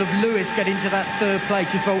saw sort of Lewis get into that third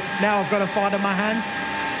place? You thought, now I've got to fight on my hands?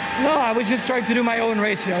 No, I was just trying to do my own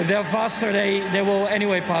race. They're faster, they will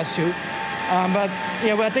anyway pass you. But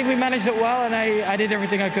yeah, I think we managed it well, and I did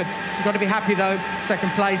everything I could. You've got to be happy though,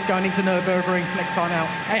 second place going into Nürburgring next time out.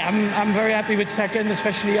 Hey, I'm very happy with second,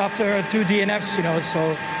 especially after 2 DNFs.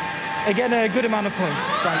 So again, a good amount of points.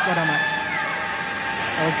 Great, well done, Max.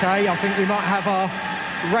 Okay, I think we might have our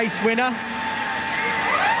race winner.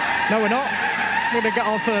 No, we're not. We're going to get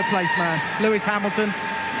our third place man, Lewis Hamilton.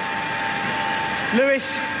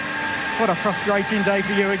 Lewis, what a frustrating day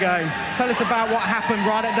for you again. Tell us about what happened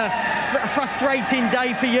right at the frustrating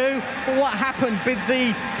day for you. But what happened with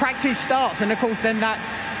the practice starts and, of course, then that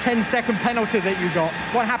 10-second penalty that you got?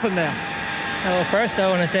 What happened there? Well, first I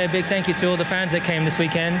want to say a big thank you to all the fans that came this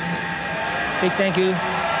weekend. Big thank you.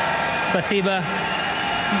 Spasiba.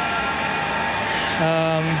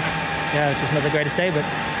 Yeah, it's just not the greatest day, but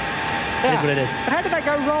it is what it is. But how did that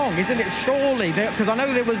go wrong? Isn't it surely? Because I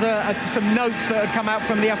know there was some notes that had come out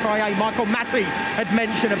from the FIA. Michael Massey had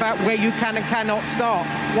mentioned about where you can and cannot start.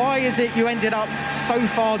 Why is it you ended up so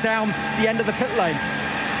far down the end of the pit lane?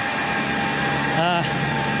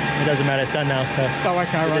 It doesn't matter. It's done now. So. Oh,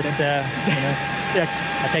 okay, right. Just, yeah.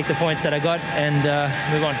 I take the points that I got and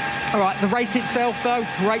move on. All right. The race itself, though,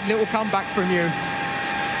 great little comeback from you.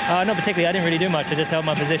 Not particularly. I didn't really do much. I just held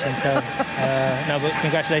my position. So, no, but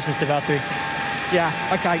congratulations to Valtteri. Yeah,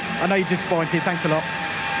 okay. I know you're disappointed. Thanks a lot.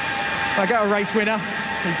 I got a race winner.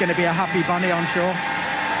 He's going to be a happy bunny, I'm sure.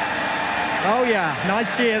 Oh, yeah.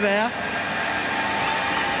 Nice cheer there.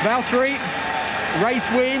 Valtteri, race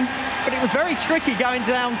win. But it was very tricky going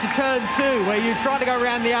down to turn 2, where you tried to go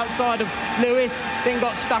around the outside of Lewis, then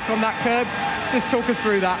got stuck on that curb. Just talk us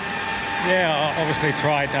through that. Yeah, obviously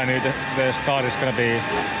tried. I knew the start is going to be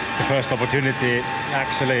the first opportunity.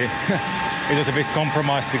 Actually, it was a bit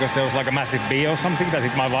compromised because there was like a massive B or something that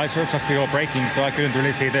hit my visor just before braking, so I couldn't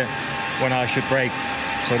really see when I should brake.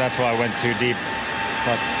 So that's why I went too deep.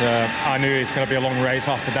 But I knew it's going to be a long race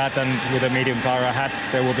after that, and with the medium tire I had,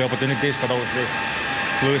 there will be opportunities, but obviously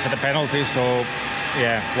Lewis had a penalty. So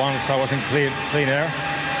yeah, once I was in clean air,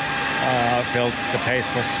 I felt the pace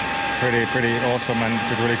was pretty awesome and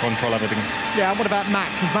could really control everything. Yeah, and what about Max?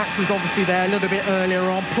 Because Max was obviously there a little bit earlier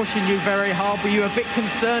on, pushing you very hard. Were you a bit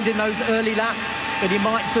concerned in those early laps that he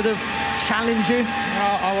might sort of challenge you? No,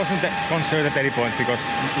 I wasn't concerned at any point, because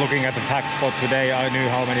looking at the pack spot today, I knew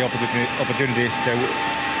how many opportunities there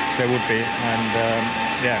would be. And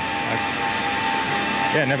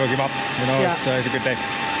never give up. It's a good day.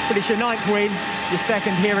 But it's your 9th win, your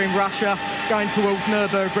second here in Russia. Going towards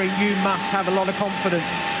Nürburgring, you must have a lot of confidence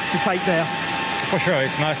to take there. For sure,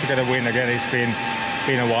 it's nice to get a win again. It's been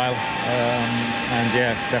a while, and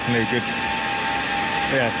yeah, definitely good.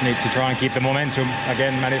 Yeah, need to try and keep the momentum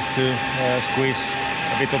again. Managed to squeeze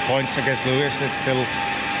a bit of points against Lewis. It's still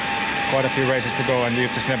quite a few races to go, and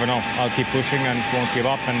you just never know. I'll keep pushing and won't give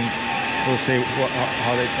up, and we'll see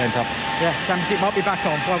how it ends up. Yeah, championship might be back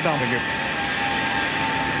on. Well done. Thank you.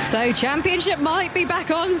 So, championship might be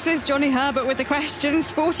back on, says Johnny Herbert with the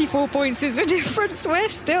questions. 44 points is the difference. We're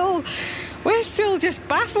still just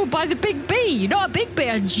baffled by the big B. Not a big B,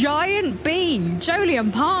 a giant B.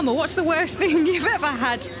 Jolyon Palmer, what's the worst thing you've ever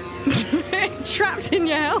had trapped in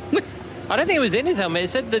your helmet? I don't think it was in his helmet. It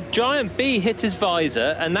said the giant B hit his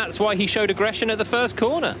visor, and that's why he showed aggression at the first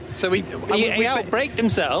corner. So he outbraked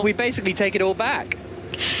himself. We basically take it all back.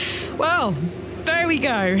 Well, there we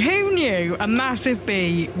go. Who knew a massive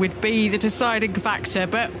B would be the deciding factor?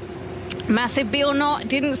 But Massive be or not,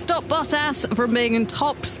 didn't stop Bottas from being in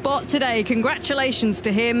top spot today. Congratulations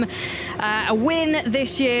to him. A win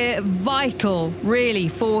this year, vital really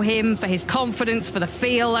for him, for his confidence, for the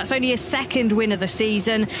feel. That's only his second win of the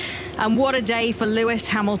season. And what a day for Lewis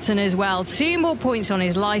Hamilton as well. 2 more points on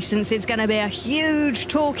his licence. It's going to be a huge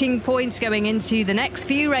talking point going into the next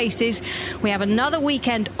few races. We have another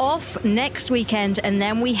weekend off next weekend, and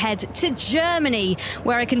then we head to Germany,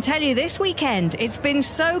 where I can tell you this weekend it's been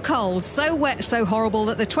so cold, so wet, so horrible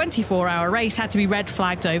that the 24-hour race had to be red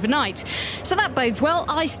flagged overnight. So that bodes well.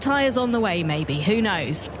 Ice tyres on the way, maybe. Who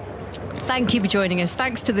knows? Thank you for joining us.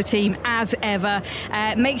 Thanks to the team as ever.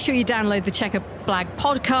 Make sure you download the Checker Flag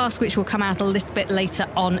podcast, which will come out a little bit later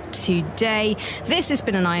on today. This has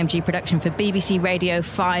been an IMG production for BBC Radio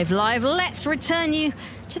 5 Live. Let's return you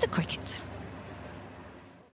to the cricket.